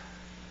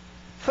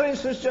 For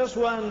instance, just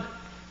one.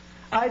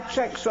 I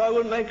checked so I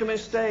wouldn't make a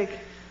mistake.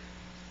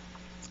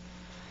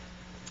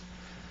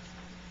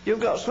 You've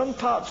got some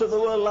parts of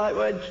the world like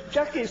where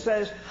Jackie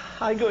says,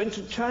 I go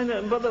into China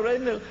and Brother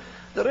Ravenhill,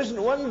 there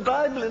isn't one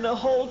Bible in a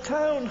whole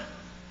town.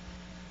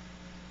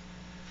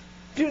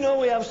 Do you know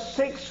we have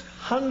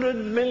 600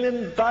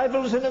 million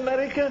Bibles in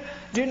America?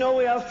 Do you know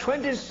we have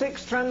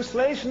 26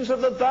 translations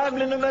of the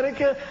Bible in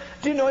America?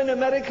 Do you know in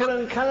America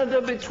and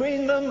Canada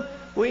between them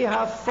we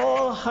have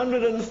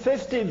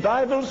 450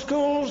 Bible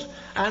schools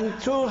and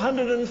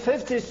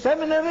 250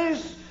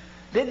 seminaries?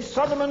 Did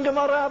Sodom and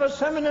Gomorrah have a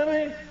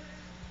seminary?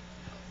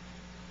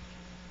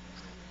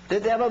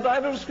 Did they have a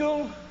Bible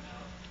school?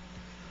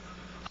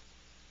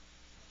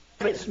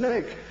 It's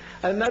Nick.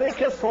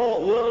 America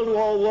fought World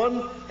War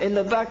I in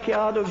the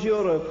backyard of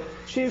Europe.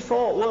 She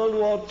fought World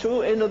War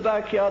II in the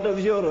backyard of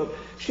Europe.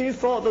 She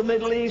fought the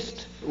Middle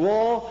East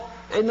war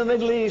in the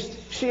Middle East.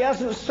 She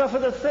hasn't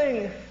suffered a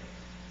thing.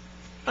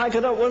 I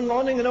got up one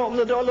morning and opened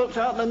the door, looked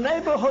out, and the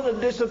neighborhood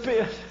had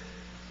disappeared.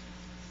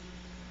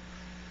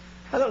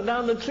 I looked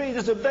down the tree,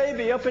 there's a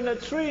baby up in a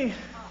tree.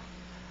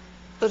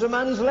 There's a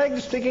man's leg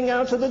sticking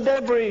out of the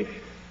debris.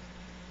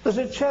 There's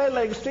a chair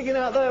leg sticking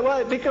out there.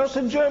 Why? Because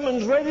the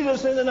Germans raided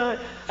us in the night.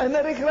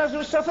 America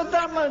hasn't suffered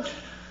that much.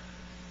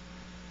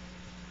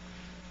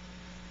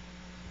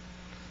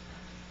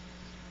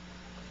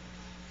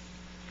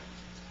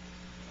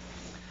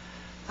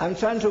 I'm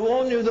trying to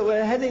warn you that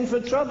we're heading for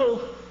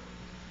trouble.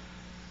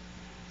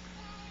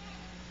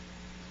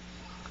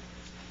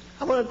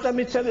 Let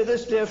me tell you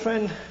this, dear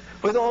friend.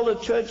 With all the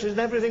churches and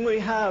everything we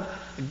have,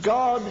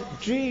 God,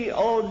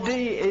 G-O-D,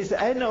 is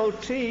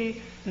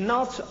N-O-T,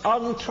 not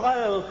on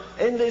trial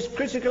in this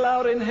critical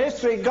hour in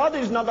history. God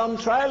is not on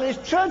trial, His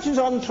church is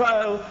on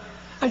trial.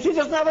 And she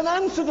doesn't have an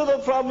answer to the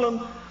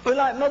problem. We're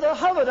like Mother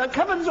Hubbard, our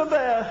cupboards are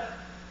bare.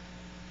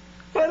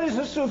 Where is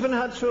the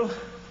supernatural?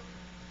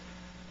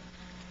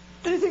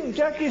 Do you think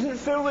Jack isn't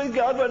filled with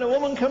God when a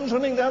woman comes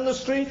running down the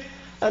street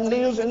and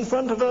kneels in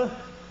front of her,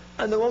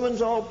 and the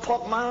woman's all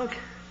pockmarked?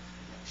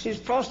 She's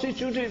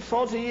prostituted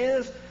 40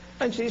 years,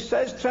 and she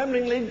says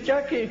tremblingly,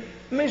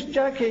 Miss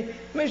Jackie,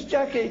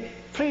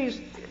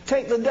 please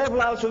take the devil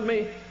out of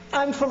me.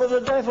 I'm full of the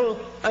devil,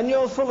 and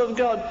you're full of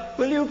God.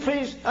 Will you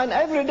please? And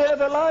every day of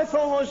her life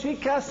almost she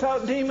casts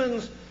out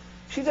demons.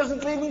 She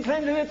doesn't even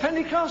claim to be a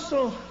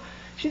Pentecostal.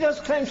 She does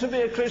claim to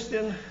be a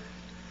Christian.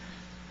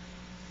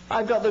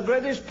 I've got the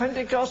greatest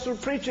Pentecostal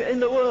preacher in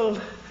the world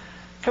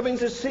coming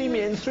to see me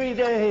in 3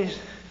 days.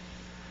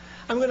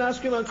 I'm going to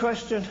ask him a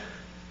question.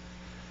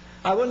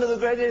 One of the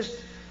greatest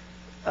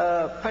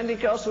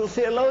Pentecostal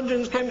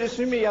theologians came to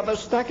see me. I have a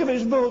stack of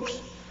his books.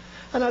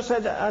 And I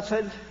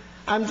said,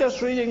 I'm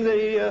just reading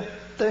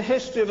the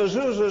history of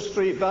Azusa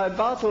Street by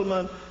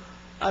Bartleman.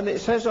 And it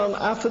says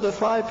after the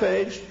fly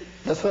page,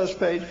 the first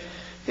page,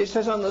 it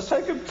says on the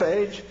second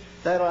page,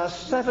 there are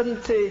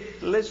 70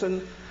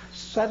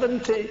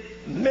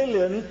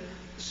 million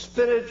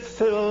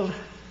Spirit-filled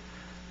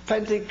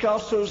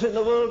Pentecostals in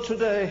the world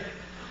today.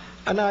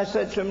 And I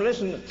said to him,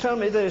 listen, tell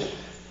me this.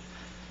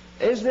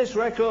 Is this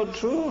record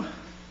true?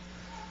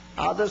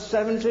 Are there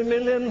 70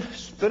 million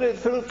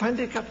Spirit-filled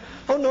Pentecostals?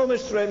 Oh no,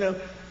 Mr. Ravenhill.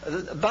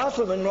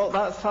 Bartleman wrote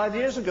that 5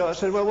 years ago. I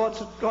said, well,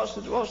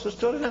 what's the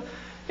story now?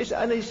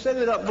 And he said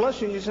without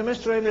blushing, he said,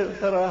 Mr. Ravenhill,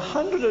 there are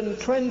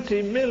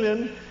 120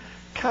 million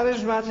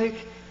charismatic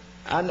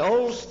and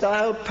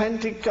old-style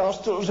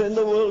Pentecostals in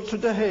the world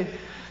today.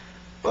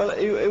 Well,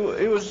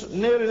 he was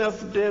near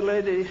enough, dear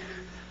lady,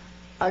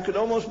 I could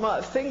almost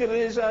my finger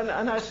in his hand,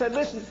 and I said,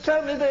 listen,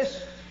 tell me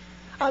this.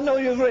 I know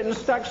you've written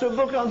stacks of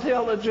books on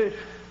theology.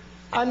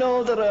 I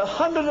know there are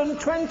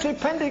 120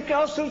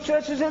 Pentecostal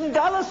churches in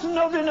Dallas and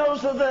nobody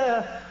knows they're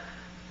there.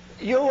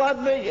 You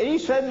admit, he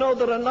said, no,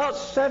 there are not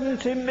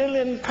 70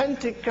 million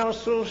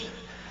Pentecostals.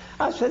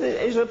 I said,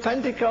 is a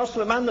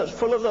Pentecostal a man that's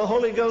full of the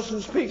Holy Ghost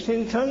and speaks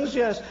in tongues?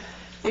 Yes.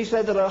 He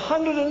said, there are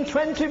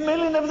 120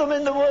 million of them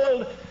in the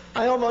world.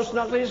 I almost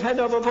knocked his head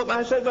over, but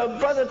I said, well,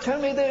 brother, tell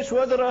me this,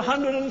 were there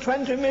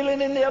 120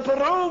 million in the upper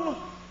room?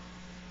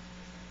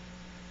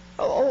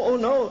 Oh,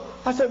 no.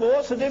 I said, well,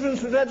 what's the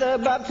difference between their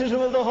baptism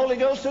of the Holy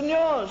Ghost and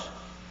yours?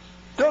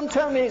 Don't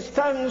tell me it's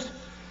tongues.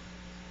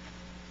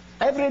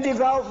 Every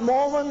devout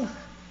Mormon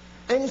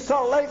in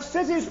Salt Lake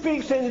City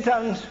speaks in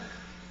tongues.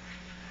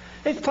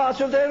 It's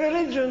part of their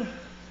religion.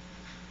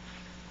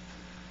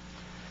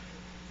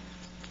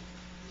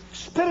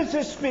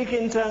 Spiritists speak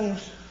in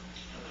tongues.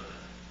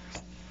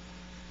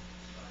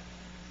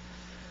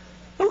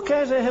 Who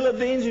cares a hill of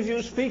beans if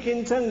you speak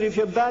in tongues, if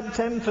you're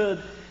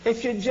bad-tempered,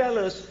 if you're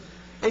jealous,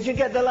 if you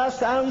get the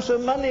last ounce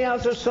of money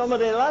out of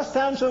somebody, the last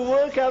ounce of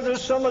work out of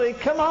somebody?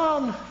 Come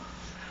on.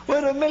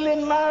 We're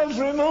 1,000,000 miles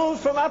removed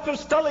from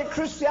apostolic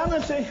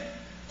Christianity.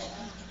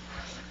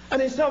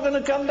 And it's not going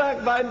to come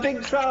back by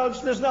big crowds.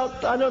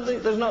 I don't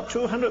think there's not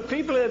 200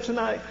 people here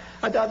tonight.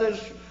 I doubt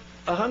there's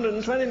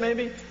 120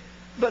 maybe.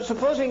 But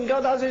supposing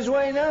God has his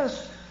way in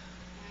us.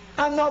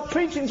 I'm not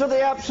preaching to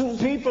the absent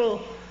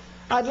people.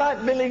 I'd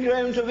like Billy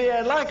Graham to be here.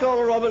 I'd like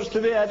Oral Roberts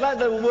to be here. I'd like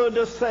the Word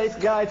of Faith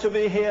guy to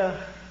be here.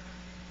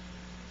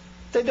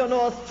 They don't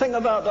know a thing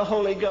about the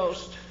Holy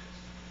Ghost.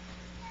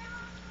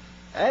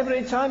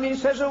 Every time he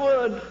says a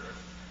word,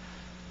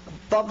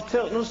 Bob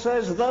Tilton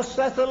says, thus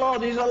saith the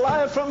Lord. He's a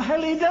liar from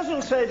hell. He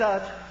doesn't say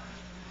that.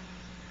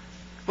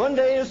 One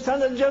day he'll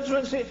stand at judgment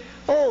and say,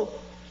 oh,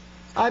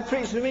 I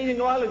preached a meeting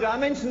a while ago. I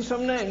mentioned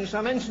some names.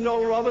 I mentioned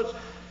Oral Roberts.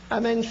 I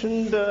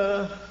mentioned,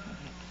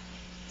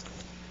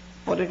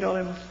 what do you call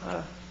him?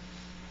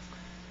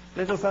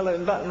 Little fellow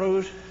in Baton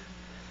Rouge.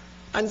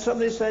 And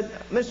somebody said,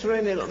 Mr.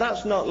 Ravenhill,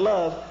 that's not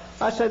love.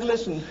 I said,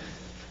 listen,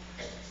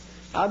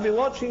 I'll be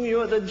watching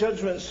you at the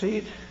judgment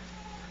seat.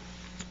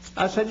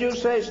 I said, you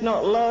say it's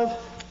not love.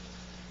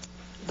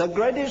 The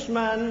greatest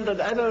man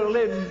that ever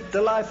lived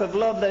the life of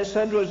love, they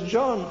said, was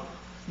John.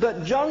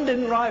 But John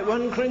didn't write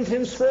 1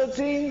 Corinthians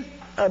 13.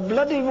 A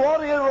bloody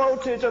warrior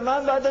wrote it, a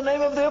man by the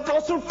name of the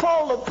Apostle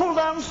Paul that pulled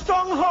down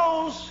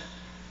strongholds.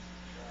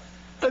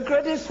 The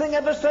greatest thing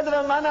ever said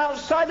of a man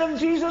outside of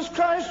Jesus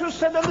Christ was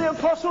said of the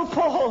Apostle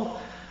Paul.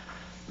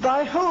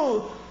 By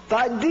who?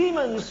 By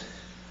demons.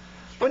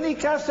 When he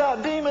cast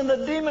out demons,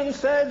 the demon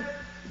said,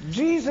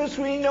 Jesus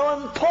we know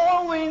and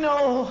Paul we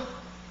know.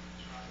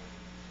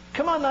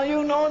 Come on, are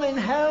you known in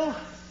hell?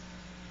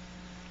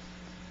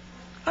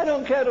 I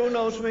don't care who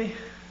knows me.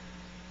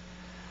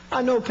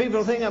 I know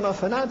people think I'm a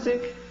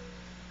fanatic.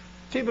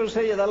 People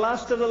say you're the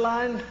last of the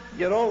line.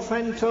 Your old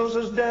friend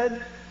Tozer's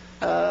dead.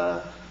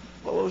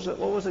 What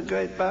was the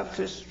great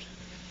Baptist?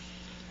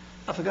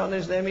 I've forgotten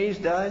his name. He's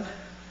died.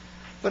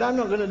 But I'm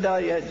not going to die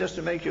yet, just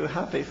to make you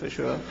happy for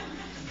sure.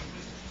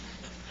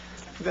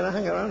 I'm going to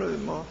hang around with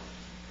him more.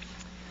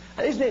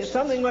 Isn't it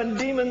something when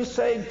demons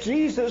say,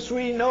 Jesus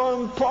we know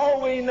and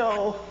Paul we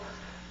know?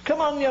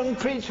 Come on, young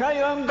preacher, are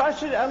you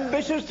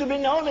ambitious to be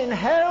known in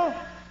hell?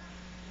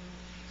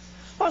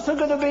 What's there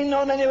going to be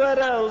known anywhere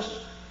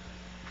else?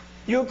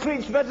 You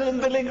preach better than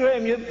Billy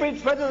Graham, you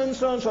preach better than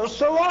so-and-so,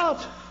 so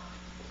what?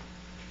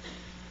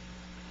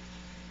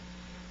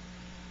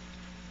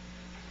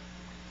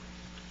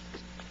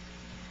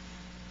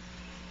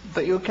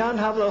 But you can't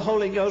have the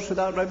Holy Ghost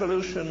without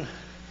revolution.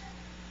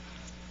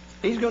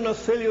 He's going to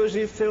fill you as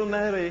he filled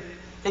Mary.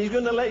 He's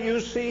going to let you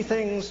see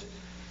things,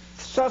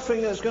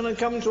 suffering that's going to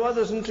come to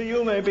others and to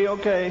you may be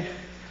okay.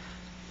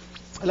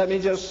 Let me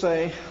just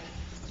say,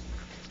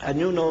 and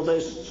you know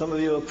this, some of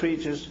you are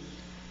preachers,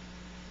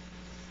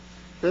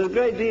 there's a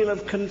great deal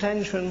of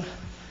contention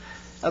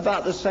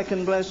about the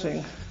second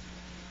blessing.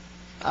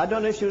 I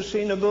don't know if you've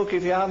seen a book.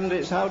 If you haven't,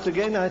 it's out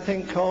again, I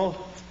think, called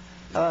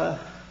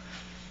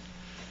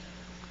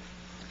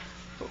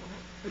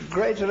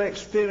Greater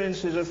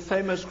Experiences of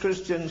Famous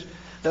Christians.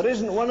 There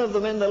isn't one of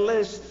them in the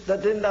list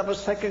that didn't have a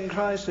second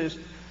crisis.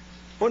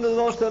 One of the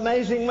most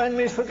amazing men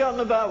we've forgotten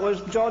about was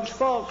George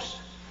Fox.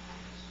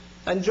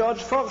 And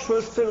George Fox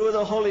was filled with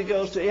the Holy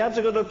Ghost. He had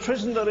to go to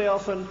prison very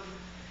often.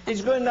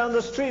 He's going down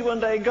the street one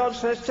day. God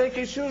says, take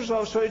your shoes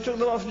off. So he took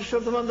them off and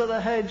shoved them under the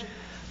hedge.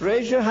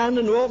 Raise your hand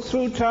and walk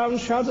through town.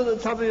 Shout at the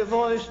top of your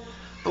voice.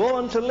 Go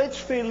on to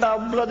Litchfield,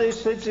 thou bloody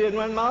city. And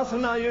when Martha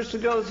and I used to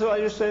go through, I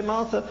used to say,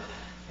 Martha,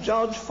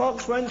 George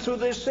Fox went through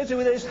this city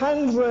with his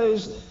hands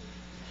raised.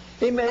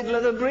 He made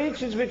leather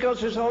breeches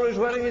because he's always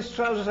wearing his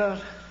trousers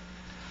out.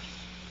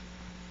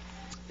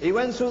 He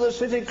went through the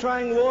city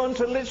crying, woe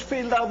unto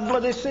Litchfield, thou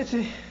bloody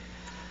city.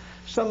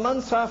 Some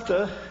months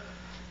after,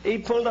 he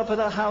pulled up at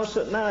a house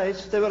at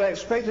night. They were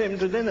expecting him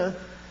to dinner.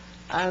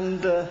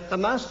 And the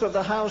master of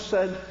the house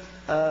said,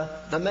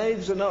 the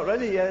maids are not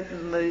ready yet,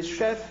 and the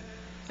chef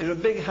is a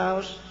big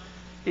house.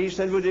 He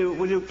said, would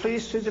you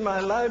please sit in my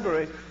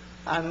library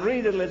and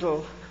read a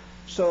little?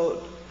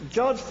 So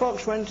George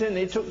Fox went in,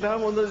 he took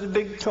down one of those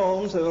big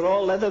tomes, they were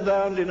all leather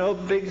bound, you know,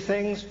 big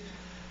things,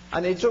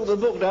 and he took the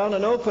book down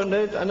and opened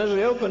it, and as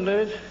he opened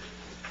it,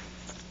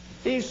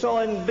 he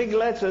saw in big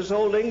letters,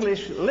 Old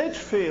English,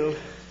 Litchfield.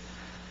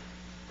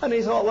 And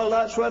he thought, well,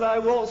 that's where I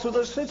walk through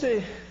the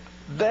city,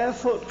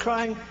 barefoot,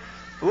 crying,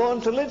 woe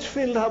unto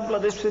Litchfield, our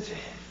bloody city.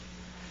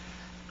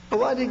 But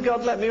why did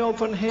God let me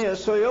open here?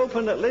 So he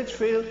opened at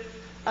Litchfield,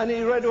 and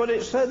he read what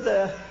it said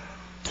there.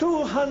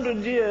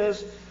 200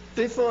 years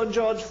before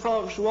George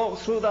Fox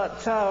walked through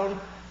that town,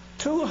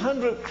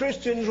 200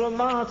 Christians were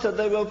martyred.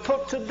 They were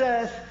put to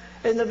death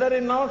in the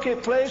very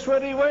marketplace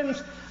where he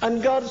went.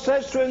 And God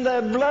says to him,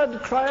 their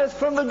blood crieth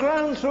from the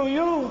ground through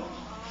you.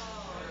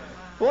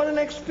 What an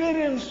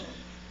experience.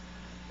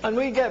 And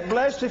we get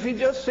blessed if you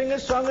just sing a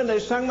song, and they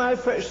sang my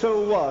faith.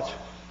 So what?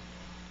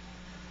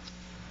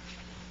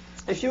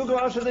 If you go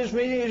out of this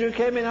meeting as you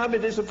came in, I'll be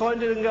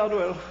disappointed, and God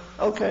will.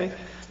 Okay.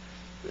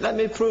 Let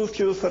me prove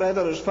to you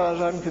forever as far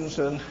as I'm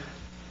concerned.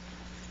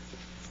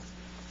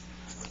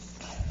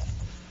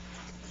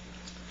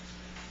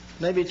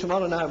 Maybe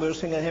tomorrow night we'll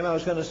sing a hymn. I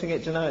was going to sing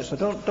it tonight, so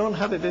don't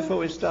have it before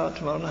we start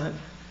tomorrow night.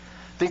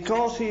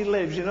 Because he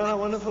lives. You know that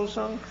wonderful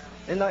song?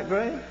 Isn't that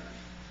great?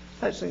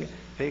 Let's sing it.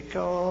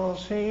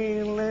 Because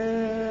he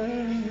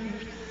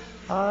lives,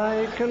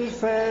 I can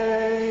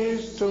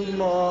face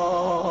tomorrow.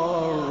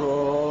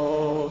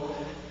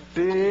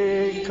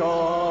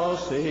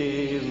 Because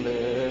he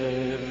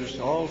lives,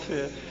 all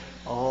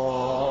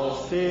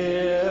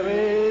fear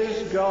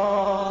is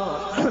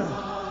gone.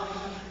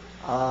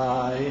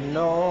 I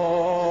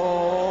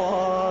know,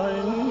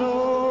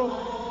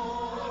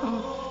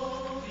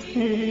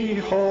 he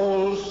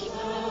holds,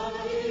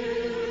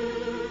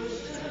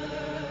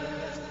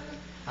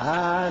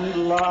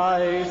 and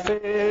life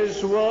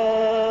is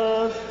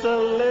worth the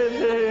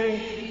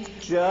living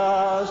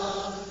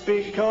just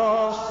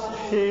because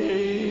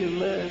he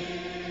lives.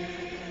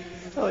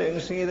 Oh, you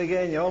can sing it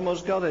again, you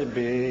almost got it.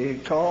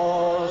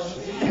 Because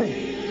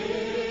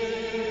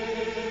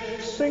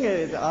sing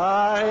it.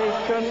 I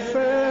can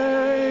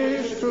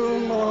face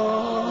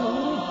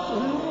tomorrow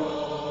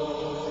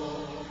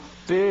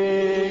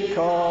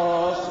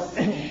because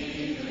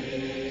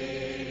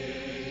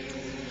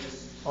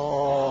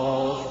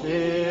all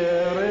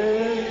fear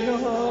is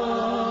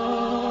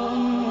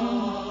gone.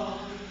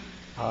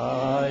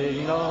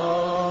 I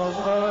know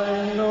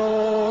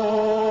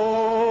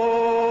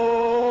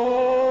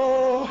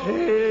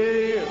he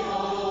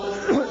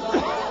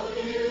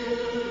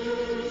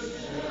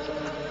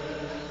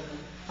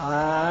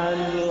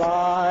and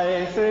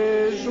life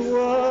is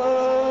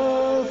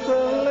worth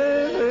the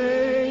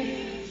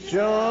living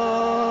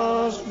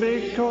just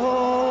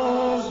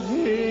because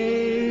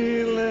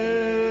he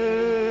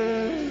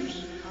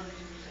lives.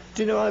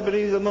 Do you know, I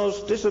believe the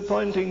most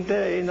disappointing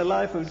day in the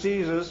life of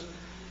Jesus,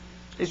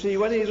 you see,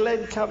 when he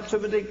led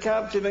captivity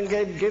captive and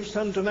gave gifts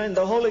unto men,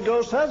 the Holy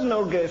Ghost has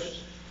no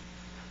gifts.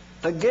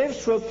 The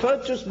gifts were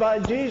purchased by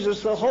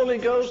Jesus. The Holy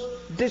Ghost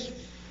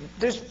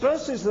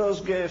disperses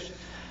those gifts.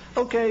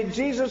 Okay,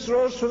 Jesus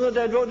rose from the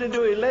dead. What did he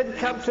do? He led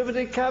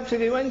captivity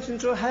captive. He went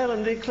into hell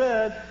and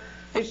declared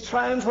its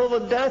triumph over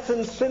death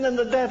and sin and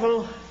the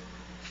devil.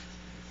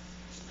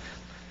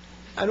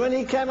 And when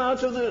he came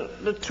out of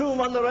the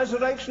tomb on the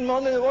resurrection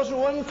morning, there wasn't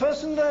one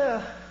person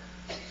there.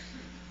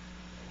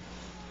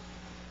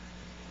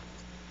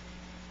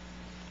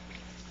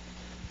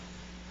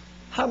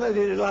 How many of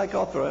you like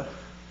opera?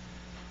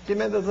 Do you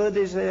remember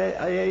Verdi's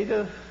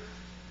Aida?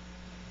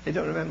 You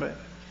don't remember it?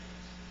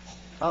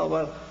 Oh,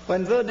 well,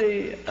 when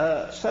Verdi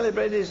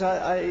celebrated his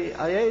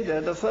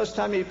Aida, the first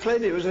time he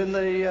played it was in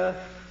the,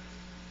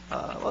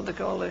 what they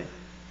call the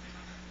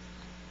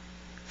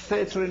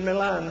theatre in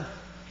Milan.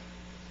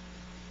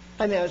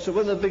 Anyhow, it's one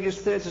of the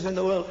biggest theatres in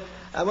the world.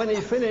 And when he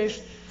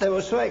finished, they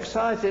were so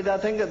excited, I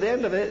think at the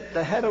end of it,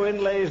 the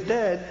heroine lays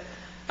dead,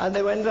 and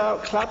they went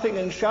out clapping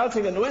and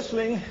shouting and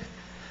whistling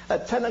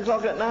at 10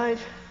 o'clock at night.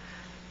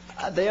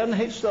 They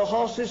unhitched the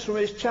horses from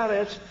his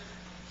chariot,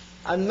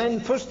 and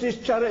men pushed his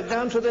chariot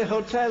down to the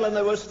hotel, and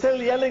they were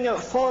still yelling at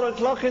 4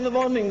 o'clock in the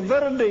morning,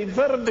 Verdi,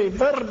 Verdi,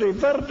 Verdi,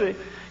 Verdi,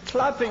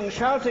 clapping,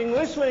 shouting,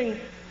 whistling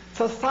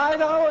for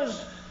 5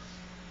 hours.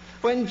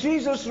 When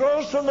Jesus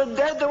rose from the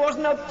dead, there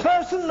wasn't a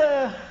person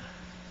there.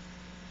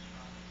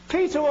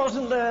 Peter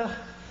wasn't there.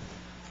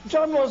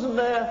 John wasn't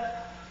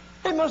there.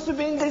 It must have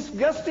been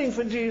disgusting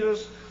for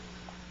Jesus.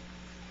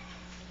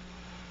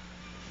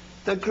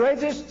 The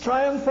greatest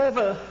triumph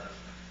ever.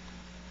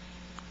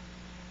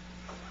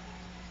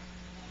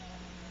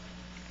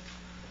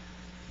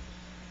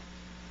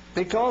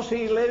 Because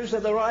he lives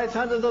at the right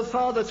hand of the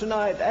Father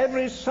tonight.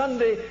 Every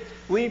Sunday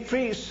we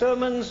preach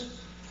sermons.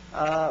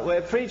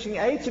 We're preaching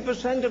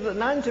 90%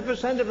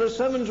 of the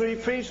sermons we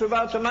preach are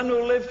about a man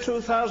who lived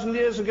 2,000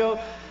 years ago.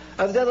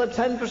 And the other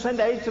 10%,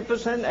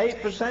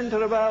 8%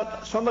 are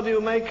about somebody who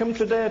may come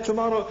today or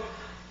tomorrow.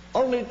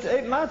 Only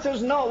it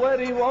matters not where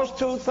he was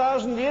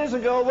 2,000 years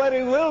ago, where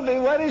he will be.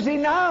 Where is he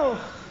now?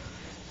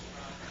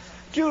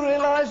 Do you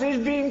realize he's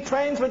been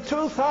praying for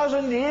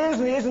 2,000 years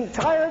and he isn't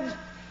tired?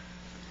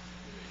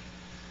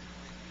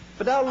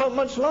 But how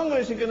much longer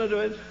is he going to do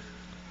it?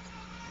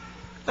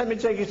 Let me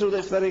take you through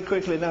this very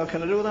quickly now.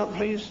 Can I do that,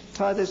 please?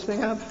 Tie this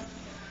thing up.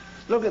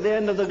 Look at the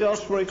end of the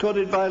gospel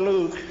recorded by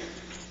Luke.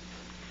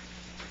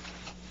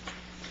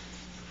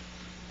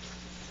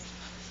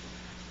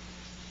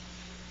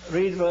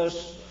 Read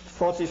verse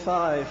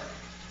 45.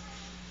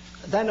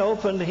 Then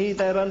opened he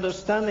their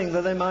understanding,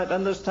 that they might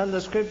understand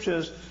the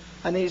Scriptures.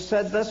 And he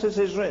said, thus it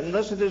is written,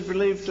 thus it is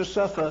believed to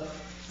suffer,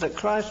 that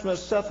Christ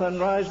must suffer and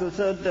rise the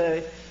third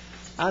day,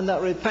 and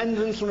that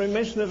repentance and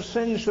remission of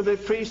sins shall be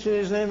preached in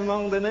his name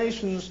among the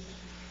nations.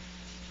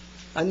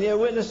 And ye are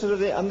witnesses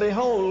of it. And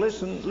behold,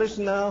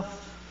 listen now,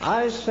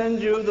 I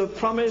send you the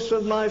promise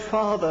of my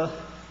Father,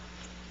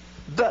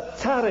 but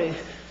tarry.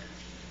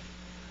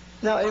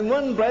 Now in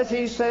one breath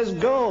he says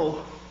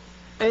go,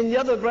 in the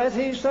other breath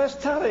he says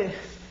tarry.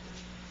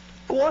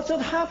 What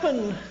had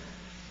happened?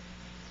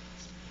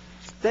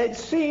 They'd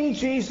seen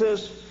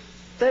Jesus.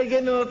 They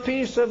gave him a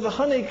piece of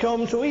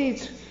honeycomb to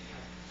eat.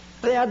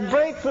 They had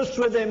breakfast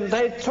with him.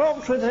 They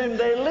talked with him.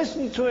 They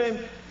listened to him.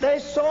 They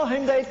saw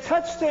him. They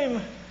touched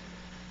him.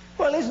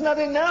 Well, isn't that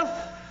enough?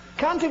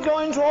 Can't you go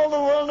into all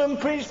the world and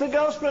preach the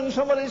gospel? And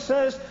somebody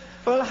says,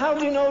 well, how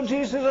do you know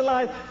Jesus is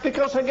alive?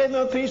 Because I gave him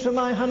a piece of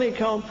my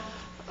honeycomb.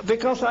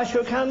 Because I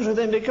shook hands with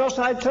him. Because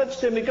I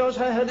touched him. Because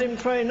I heard him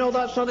pray. No,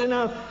 that's not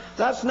enough.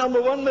 That's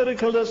number one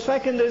miracle. The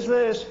second is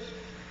this.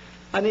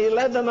 And he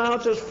led them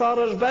out as far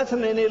as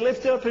Bethany, and he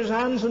lifted up his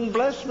hands and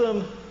blessed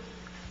them.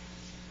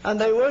 And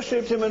they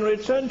worshipped him and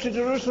returned to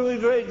Jerusalem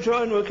with great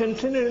joy and were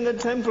continuing in the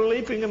temple,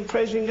 leaping and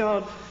praising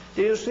God.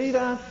 Do you see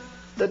that?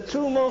 The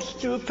two most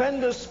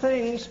stupendous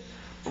things.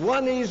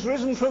 One, he's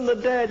risen from the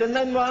dead, and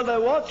then while they're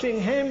watching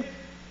him,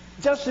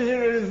 just as he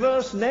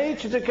reversed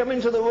nature to come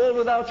into the world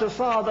without a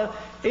father,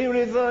 he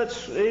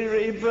reverses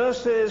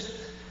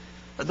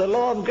the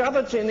law of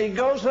gravity, and he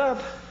goes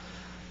up.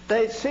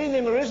 They'd seen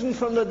him risen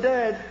from the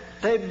dead.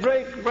 They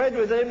break bread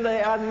with him, they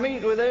had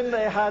meat with him,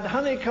 they had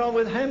honeycomb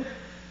with him,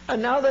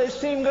 and now they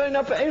see him going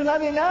up. Isn't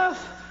that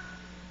enough?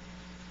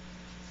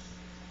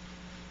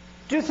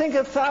 Do you think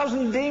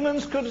 1,000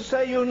 demons could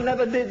say you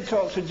never did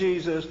talk to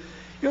Jesus?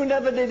 You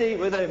never did eat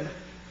with him.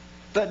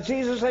 But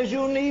Jesus says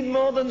you need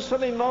more than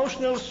some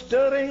emotional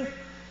stirring.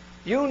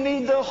 You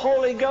need the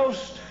Holy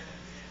Ghost.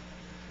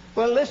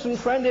 Well, listen,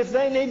 friend, if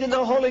they needed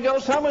the Holy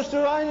Ghost, how much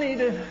do I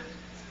need it?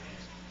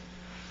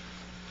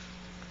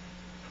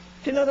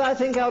 Do you know that I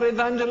think our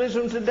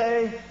evangelism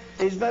today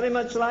is very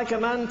much like a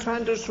man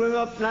trying to swim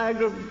up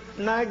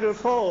Niagara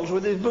Falls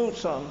with his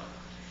boots on?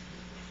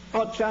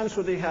 What chance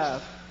would he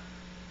have?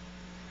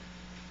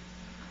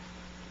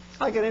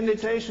 I get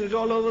invitations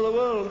all over the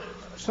world.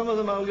 Some of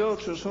them I'll go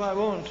to, some I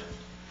won't.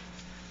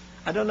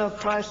 I don't have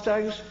price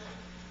tags.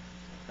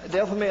 They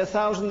offer me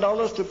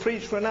 $1,000 to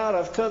preach for an hour.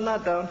 I've turned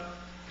that down.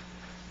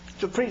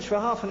 To preach for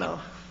half an hour.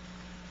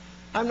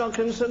 I'm not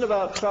concerned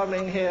about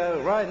traveling here.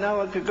 Right now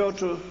I could go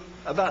to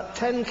about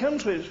 10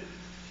 countries.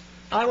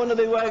 I want to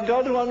be where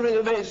God wants me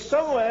to be.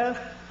 Somewhere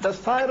the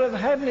fire of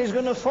heaven is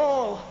going to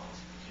fall.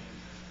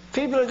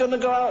 People are going to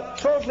go out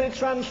totally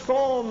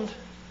transformed,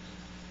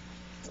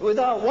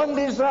 without one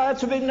desire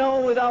to be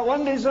known, without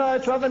one desire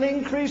to have an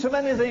increase of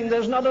anything.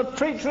 There's not a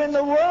preacher in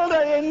the world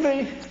I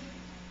envy.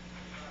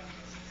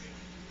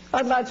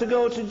 I'd like to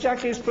go to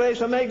Jackie's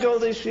place. I may go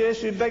this year.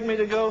 She begged me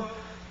to go.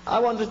 I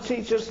want to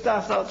teach her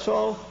staff, that's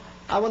all.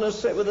 I want to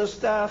sit with the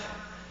staff.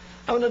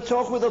 I want to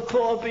talk with the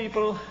poor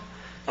people.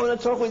 I want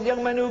to talk with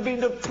young men who've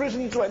been to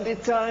prison 20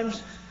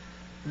 times.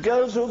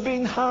 Girls who've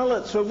been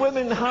harlots, or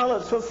women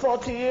harlots for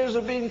 40 years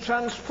have been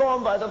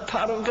transformed by the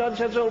power of God.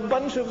 There's a whole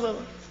bunch of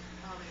them.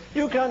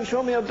 You can't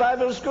show me a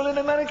Bible school in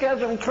America has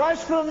them.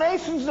 Christ for the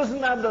Nations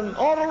doesn't have them.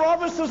 Oral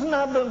Roberts doesn't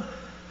have them.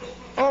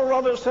 Oral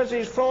Roberts says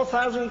he's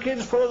 4,000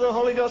 kids full of the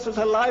Holy Ghost. It's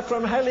a lie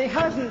from hell. He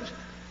hasn't.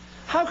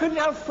 How can you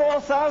have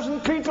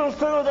 4,000 people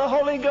full of the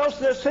Holy Ghost?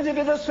 The city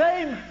be the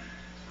same.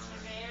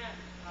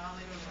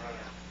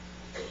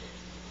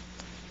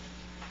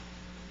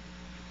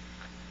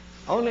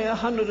 Only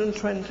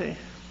 120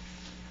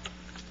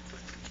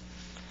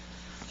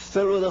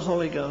 filled with the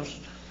Holy Ghost.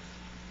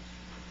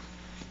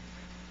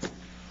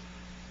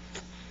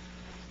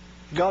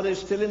 God is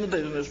still in the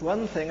business.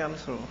 One thing, I'm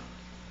through.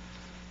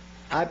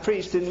 I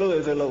preached in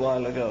Louisville a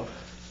while ago.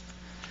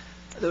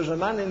 There was a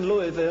man in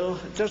Louisville,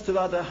 just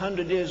about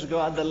 100 years ago,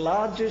 had the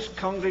largest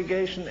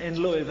congregation in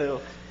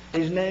Louisville.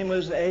 His name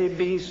was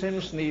A.B.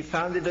 Simpson. He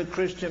founded the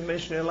Christian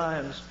Missionary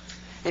Alliance.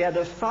 He had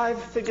a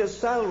 5-figure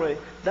salary.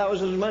 That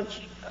was as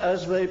much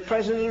as the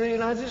President of the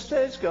United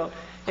States got.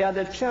 He had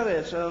a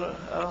chariot,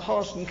 a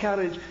horse and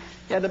carriage.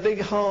 He had a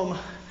big home.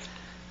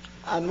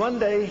 And one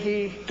day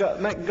he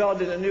met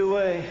God in a new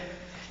way.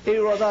 He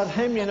wrote that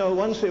hymn, you know,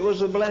 once it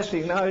was a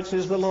blessing, now it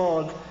is the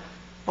Lord.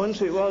 Once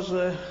it was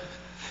a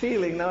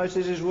feeling, now it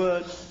is his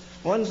word.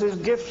 Once his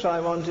gifts I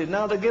wanted,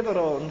 now the giver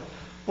own.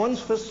 Once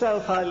for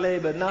self I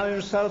labored, now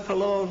himself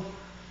alone.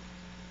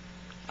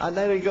 And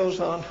there he goes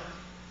on.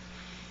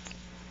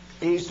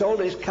 He sold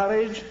his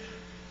carriage,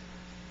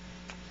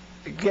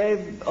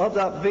 gave up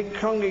that big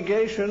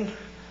congregation,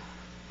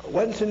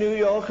 went to New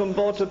York and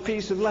bought a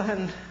piece of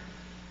land.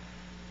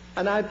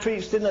 And I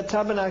preached in the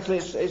tabernacle.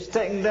 It's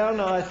taken down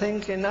now, I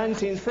think. In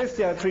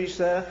 1950 I preached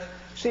there.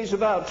 Seats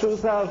about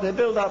 2,000. They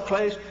built that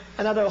place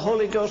and had a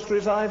Holy Ghost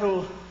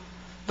revival.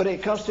 But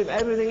it cost him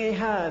everything he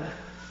had.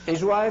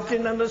 His wife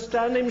didn't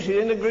understand him. She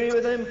didn't agree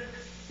with him.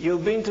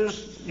 You've been to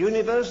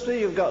university.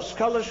 You've got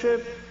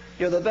scholarship.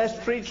 You're the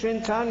best preacher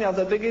in town. You have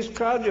the biggest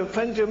crowd. You have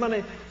plenty of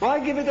money. Why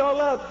give it all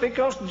up?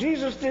 Because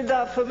Jesus did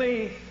that for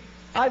me.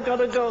 I've got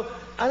to go.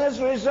 And as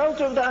a result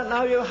of that,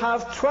 now you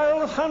have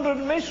 1,200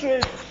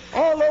 missionaries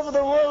all over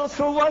the world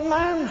through one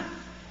man.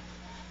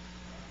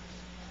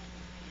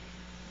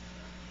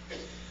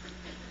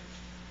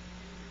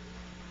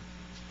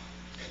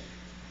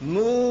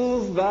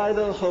 Moved by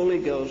the Holy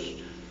Ghost.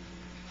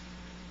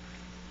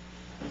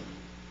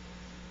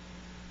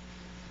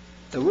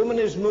 The woman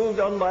is moved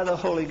on by the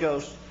Holy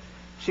Ghost.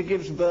 She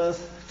gives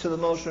birth to the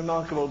most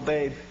remarkable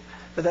babe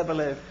that ever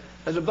lived.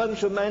 There's a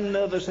bunch of men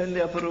nervous in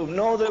the upper room.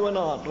 No, they were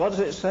not. What does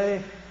it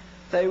say?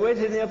 They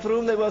waited in the upper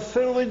room. They were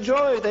filled with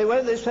joy. They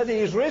went, they said,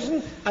 he's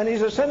risen and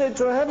he's ascended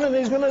to heaven and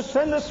he's going to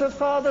send us the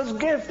Father's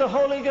gift, the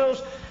Holy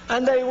Ghost.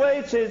 And they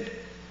waited.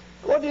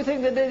 What do you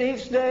think they did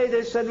each day?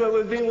 They said, well,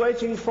 we've been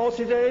waiting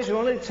 40 days,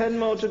 only 10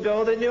 more to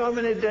go. They knew how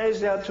many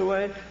days they had to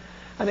wait.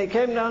 And it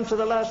came down to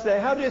the last day.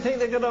 How do you think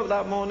they got up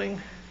that morning?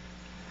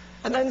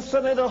 And then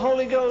suddenly the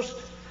Holy Ghost.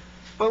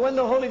 But when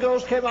the Holy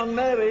Ghost came on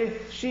Mary,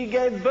 she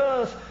gave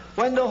birth.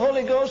 When the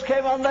Holy Ghost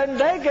came on them,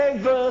 they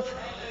gave birth.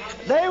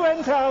 They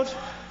went out.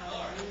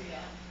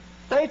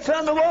 They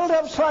turned the world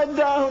upside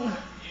down.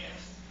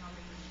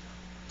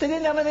 They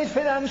didn't have any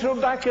financial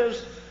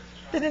backers.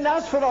 They didn't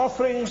ask for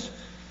offerings.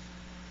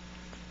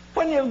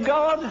 When you've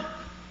God,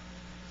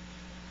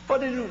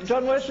 what did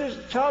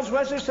Charles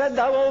Wesley said,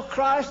 thou, O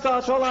Christ,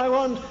 art all I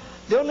want.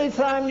 The only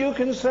time you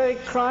can say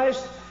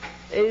Christ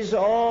is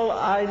all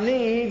I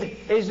need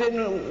is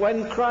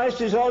when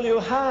Christ is all you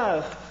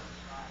have.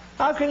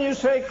 How can you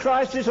say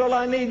Christ is all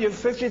I need? You've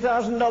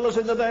 $50,000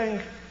 in the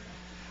bank.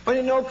 When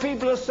you know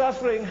people are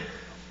suffering.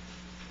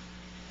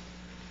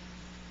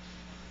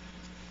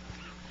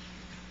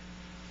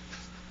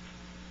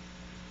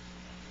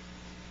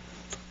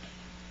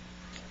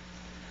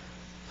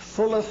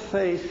 Full of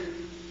faith,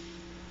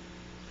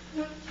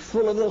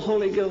 full of the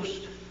Holy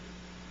Ghost.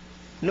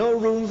 No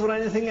room for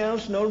anything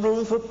else, no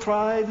room for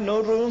pride,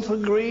 no room for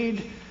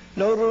greed,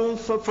 no room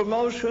for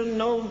promotion,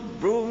 no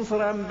room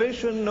for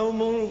ambition, no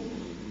more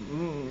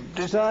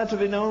desire to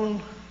be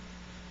known.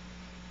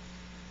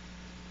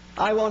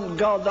 I want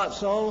God,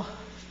 that's all.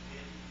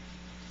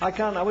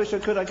 I wish I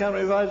could, I can't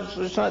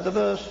recite the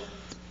verse.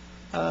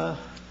 I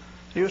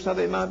used to have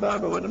it in my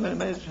Bible, wait a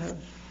minute.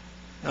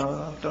 No,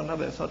 I don't have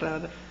it, I thought I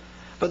had it.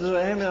 But there's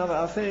a hymn,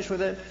 I'll finish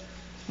with it.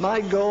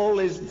 My goal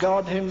is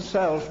God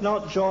himself,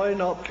 not joy,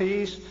 not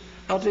peace,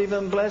 not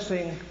even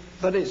blessing,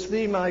 but it's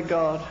thee, my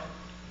God.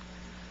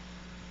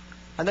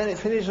 And then it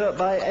finishes up,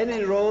 by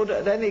any road,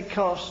 at any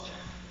cost.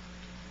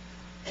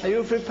 Are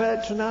you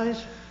prepared tonight?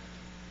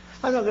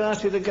 I'm not going to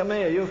ask you to come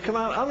here. You've come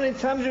out. How many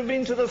times have you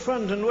been to the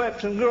front and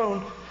wept and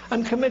groaned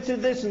and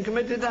committed this and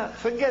committed that?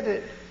 Forget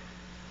it.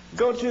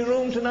 Go to your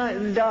room tonight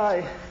and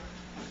die.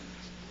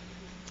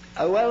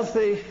 A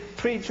wealthy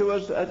preacher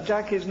was at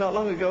Jackie's not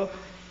long ago.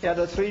 He had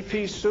a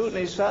three-piece suit and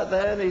he sat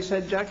there and he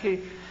said,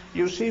 Jackie,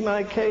 you see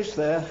my case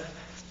there?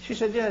 She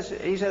said, yes.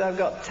 He said, I've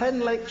got 10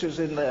 lectures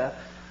in there.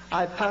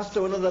 I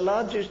pastor one of the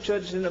largest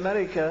churches in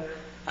America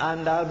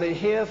and I'll be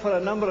here for a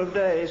number of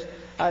days.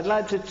 I'd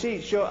like to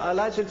teach you. I'd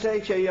like to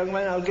take your young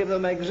men. I'll give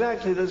them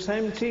exactly the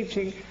same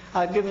teaching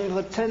I've given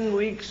for 10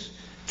 weeks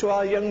to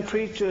our young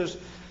preachers.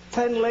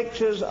 10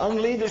 lectures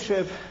on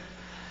leadership.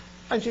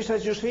 And she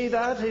said, you see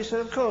that? He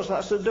said, of course,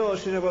 that's the door.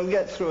 She said, well,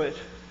 get through it.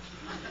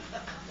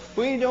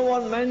 We don't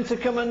want men to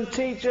come and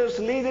teach us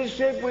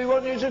leadership. We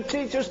want you to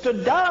teach us to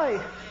die.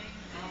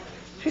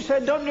 She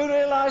said, don't you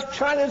realize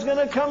China's going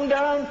to come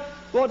down?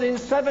 What, in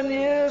 7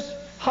 years?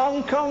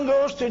 Hong Kong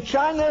goes to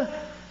China?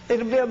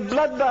 It'll be a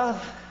bloodbath.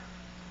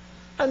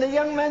 And the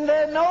young men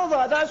there know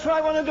that. That's why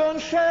I want to go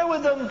and share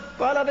with them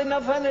while I have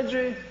enough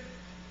energy.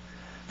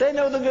 They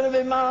know they're going to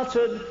be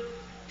martyred.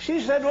 She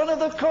said one of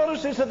the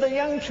choruses of the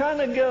young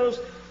China girls,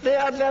 they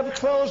had to have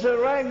clothes or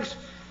rags,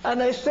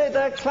 and they sit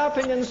there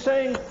clapping and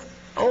saying,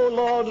 oh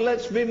Lord,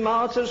 let's be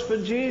martyrs for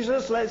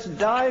Jesus, let's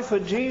die for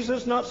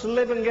Jesus, not to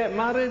live and get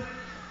married,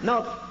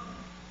 not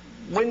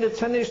win the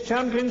tennis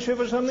championship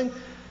or something.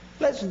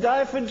 Let's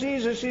die for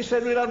Jesus. She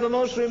said we'll have the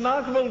most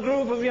remarkable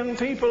group of young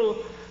people,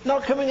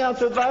 not coming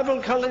out of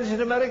Bible college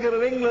in America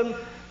or England,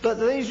 but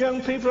these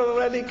young people have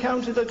already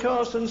counted the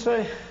cost and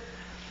say,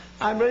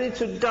 I'm ready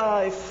to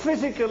die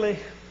physically,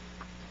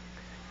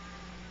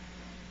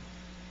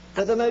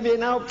 that there may be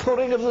an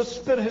outpouring of the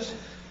Spirit.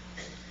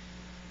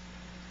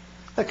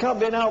 There can't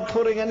be an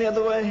outpouring any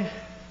other way.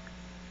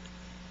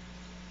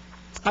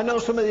 I know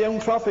some of the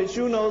young prophets,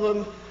 you know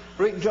them,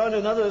 Rick John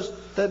and others,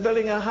 they're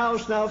building a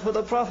house now for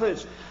the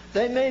prophets.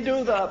 They may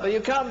do that, but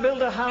you can't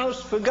build a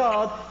house for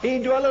God. He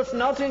dwelleth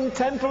not in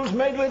temples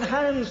made with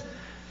hands.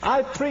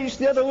 I preached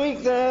the other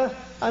week there,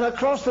 and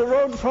across the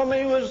road from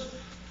me was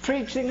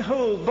preaching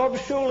who? Bob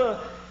Schuller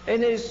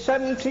in his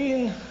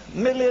 $17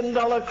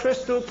 million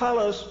Crystal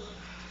Palace.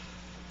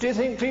 Do you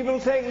think people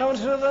take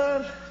notice of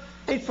that?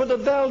 He's put a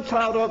bell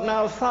tower up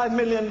now, $5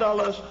 million.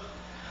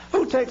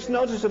 Who takes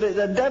notice of it?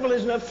 The devil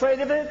isn't afraid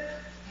of it.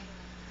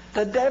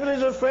 The devil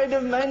is afraid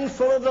of men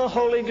full of the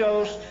Holy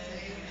Ghost.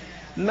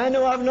 Men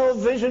who have no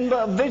vision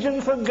but a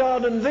vision for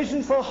God and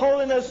vision for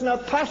holiness and a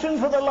passion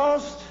for the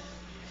lost.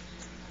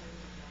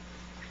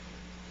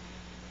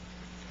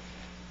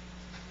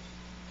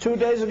 Two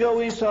days ago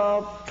we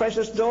saw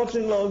precious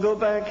daughter-in-law go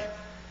back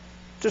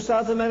to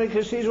South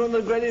America. She's one of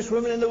the greatest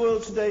women in the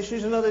world today.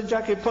 She's another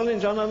Jackie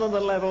Pullins on another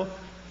level.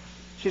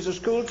 She's a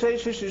school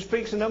teacher. She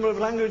speaks a number of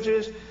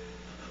languages.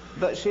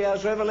 But she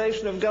has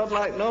revelation of God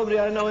like nobody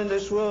I know in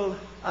this world.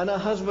 And her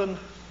husband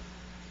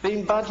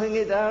been battling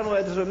it down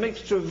where there's a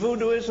mixture of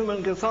voodooism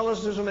and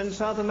Catholicism in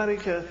South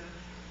America.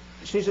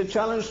 She's a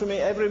challenge for me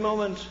every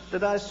moment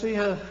that I see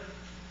her.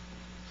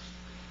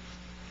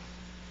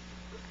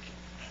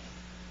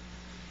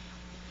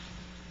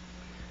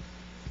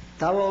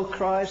 Thou, O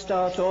Christ,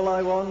 art all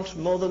I want,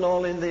 more than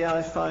all in thee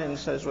I find,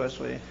 says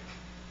Wesley.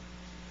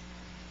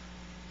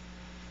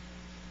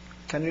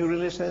 Can you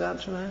really say that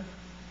tonight?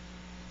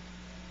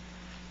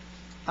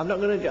 I'm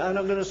not going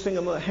to sing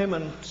a hymn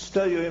and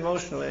stir you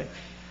emotionally.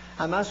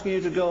 I'm asking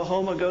you to go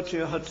home or go to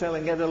your hotel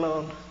and get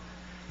alone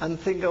and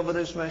think over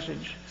this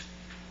message.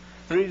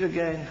 Read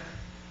again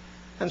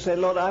and say,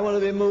 Lord, I want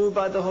to be moved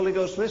by the Holy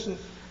Ghost. Listen,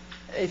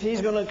 if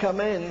he's going to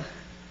come in,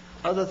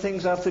 other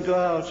things have to go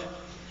out.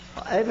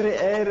 Every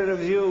area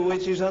of you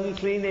which is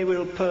unclean he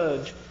will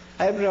purge.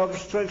 Every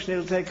obstruction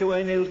he'll take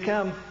away and he'll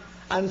come.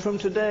 And from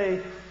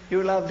today you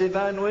will have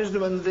divine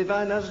wisdom and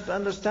divine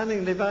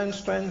understanding, divine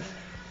strength.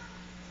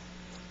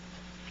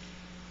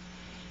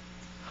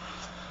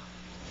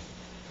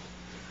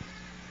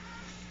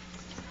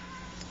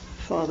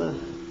 Father,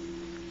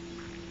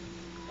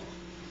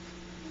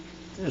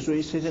 as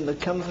we sit in the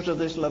comfort of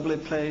this lovely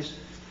place,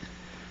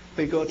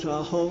 we go to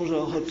our homes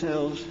or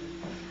hotels,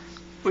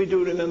 we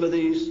do remember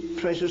these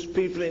precious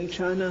people in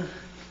China.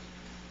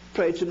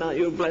 Pray tonight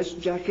you'll bless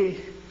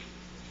Jackie,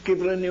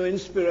 give her a new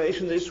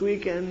inspiration this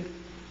weekend.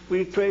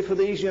 We pray for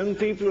these young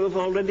people who have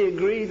already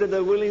agreed that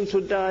they're willing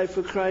to die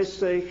for Christ's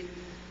sake.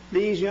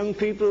 These young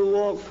people who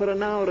walk for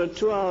an hour or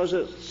 2 hours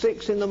at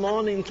 6 in the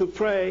morning to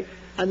pray,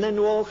 and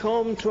then walk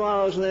home 2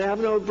 hours and they have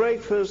no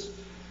breakfast.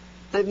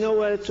 They've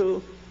nowhere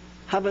to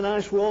have a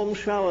nice warm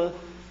shower.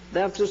 They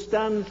have to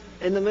stand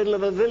in the middle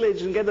of a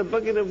village and get a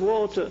bucket of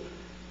water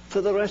for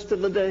the rest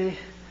of the day.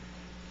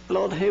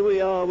 Lord, here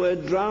we are. We're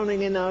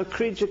drowning in our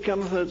creature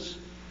comforts.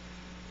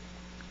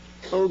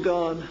 Oh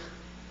God,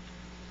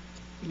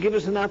 give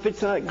us an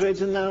appetite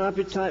greater than our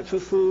appetite for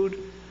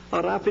food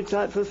or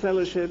appetite for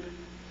fellowship.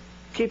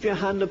 Keep your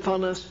hand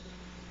upon us.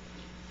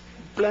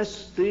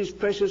 Bless these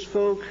precious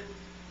folk.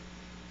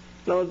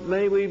 Lord,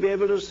 may we be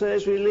able to say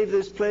as we leave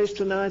this place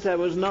tonight, I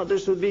was not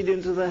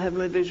disobedient to the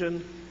heavenly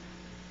vision.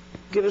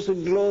 Give us a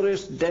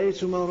glorious day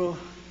tomorrow.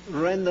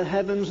 Rend the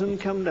heavens and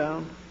come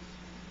down.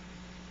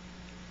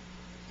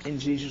 In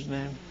Jesus'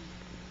 name.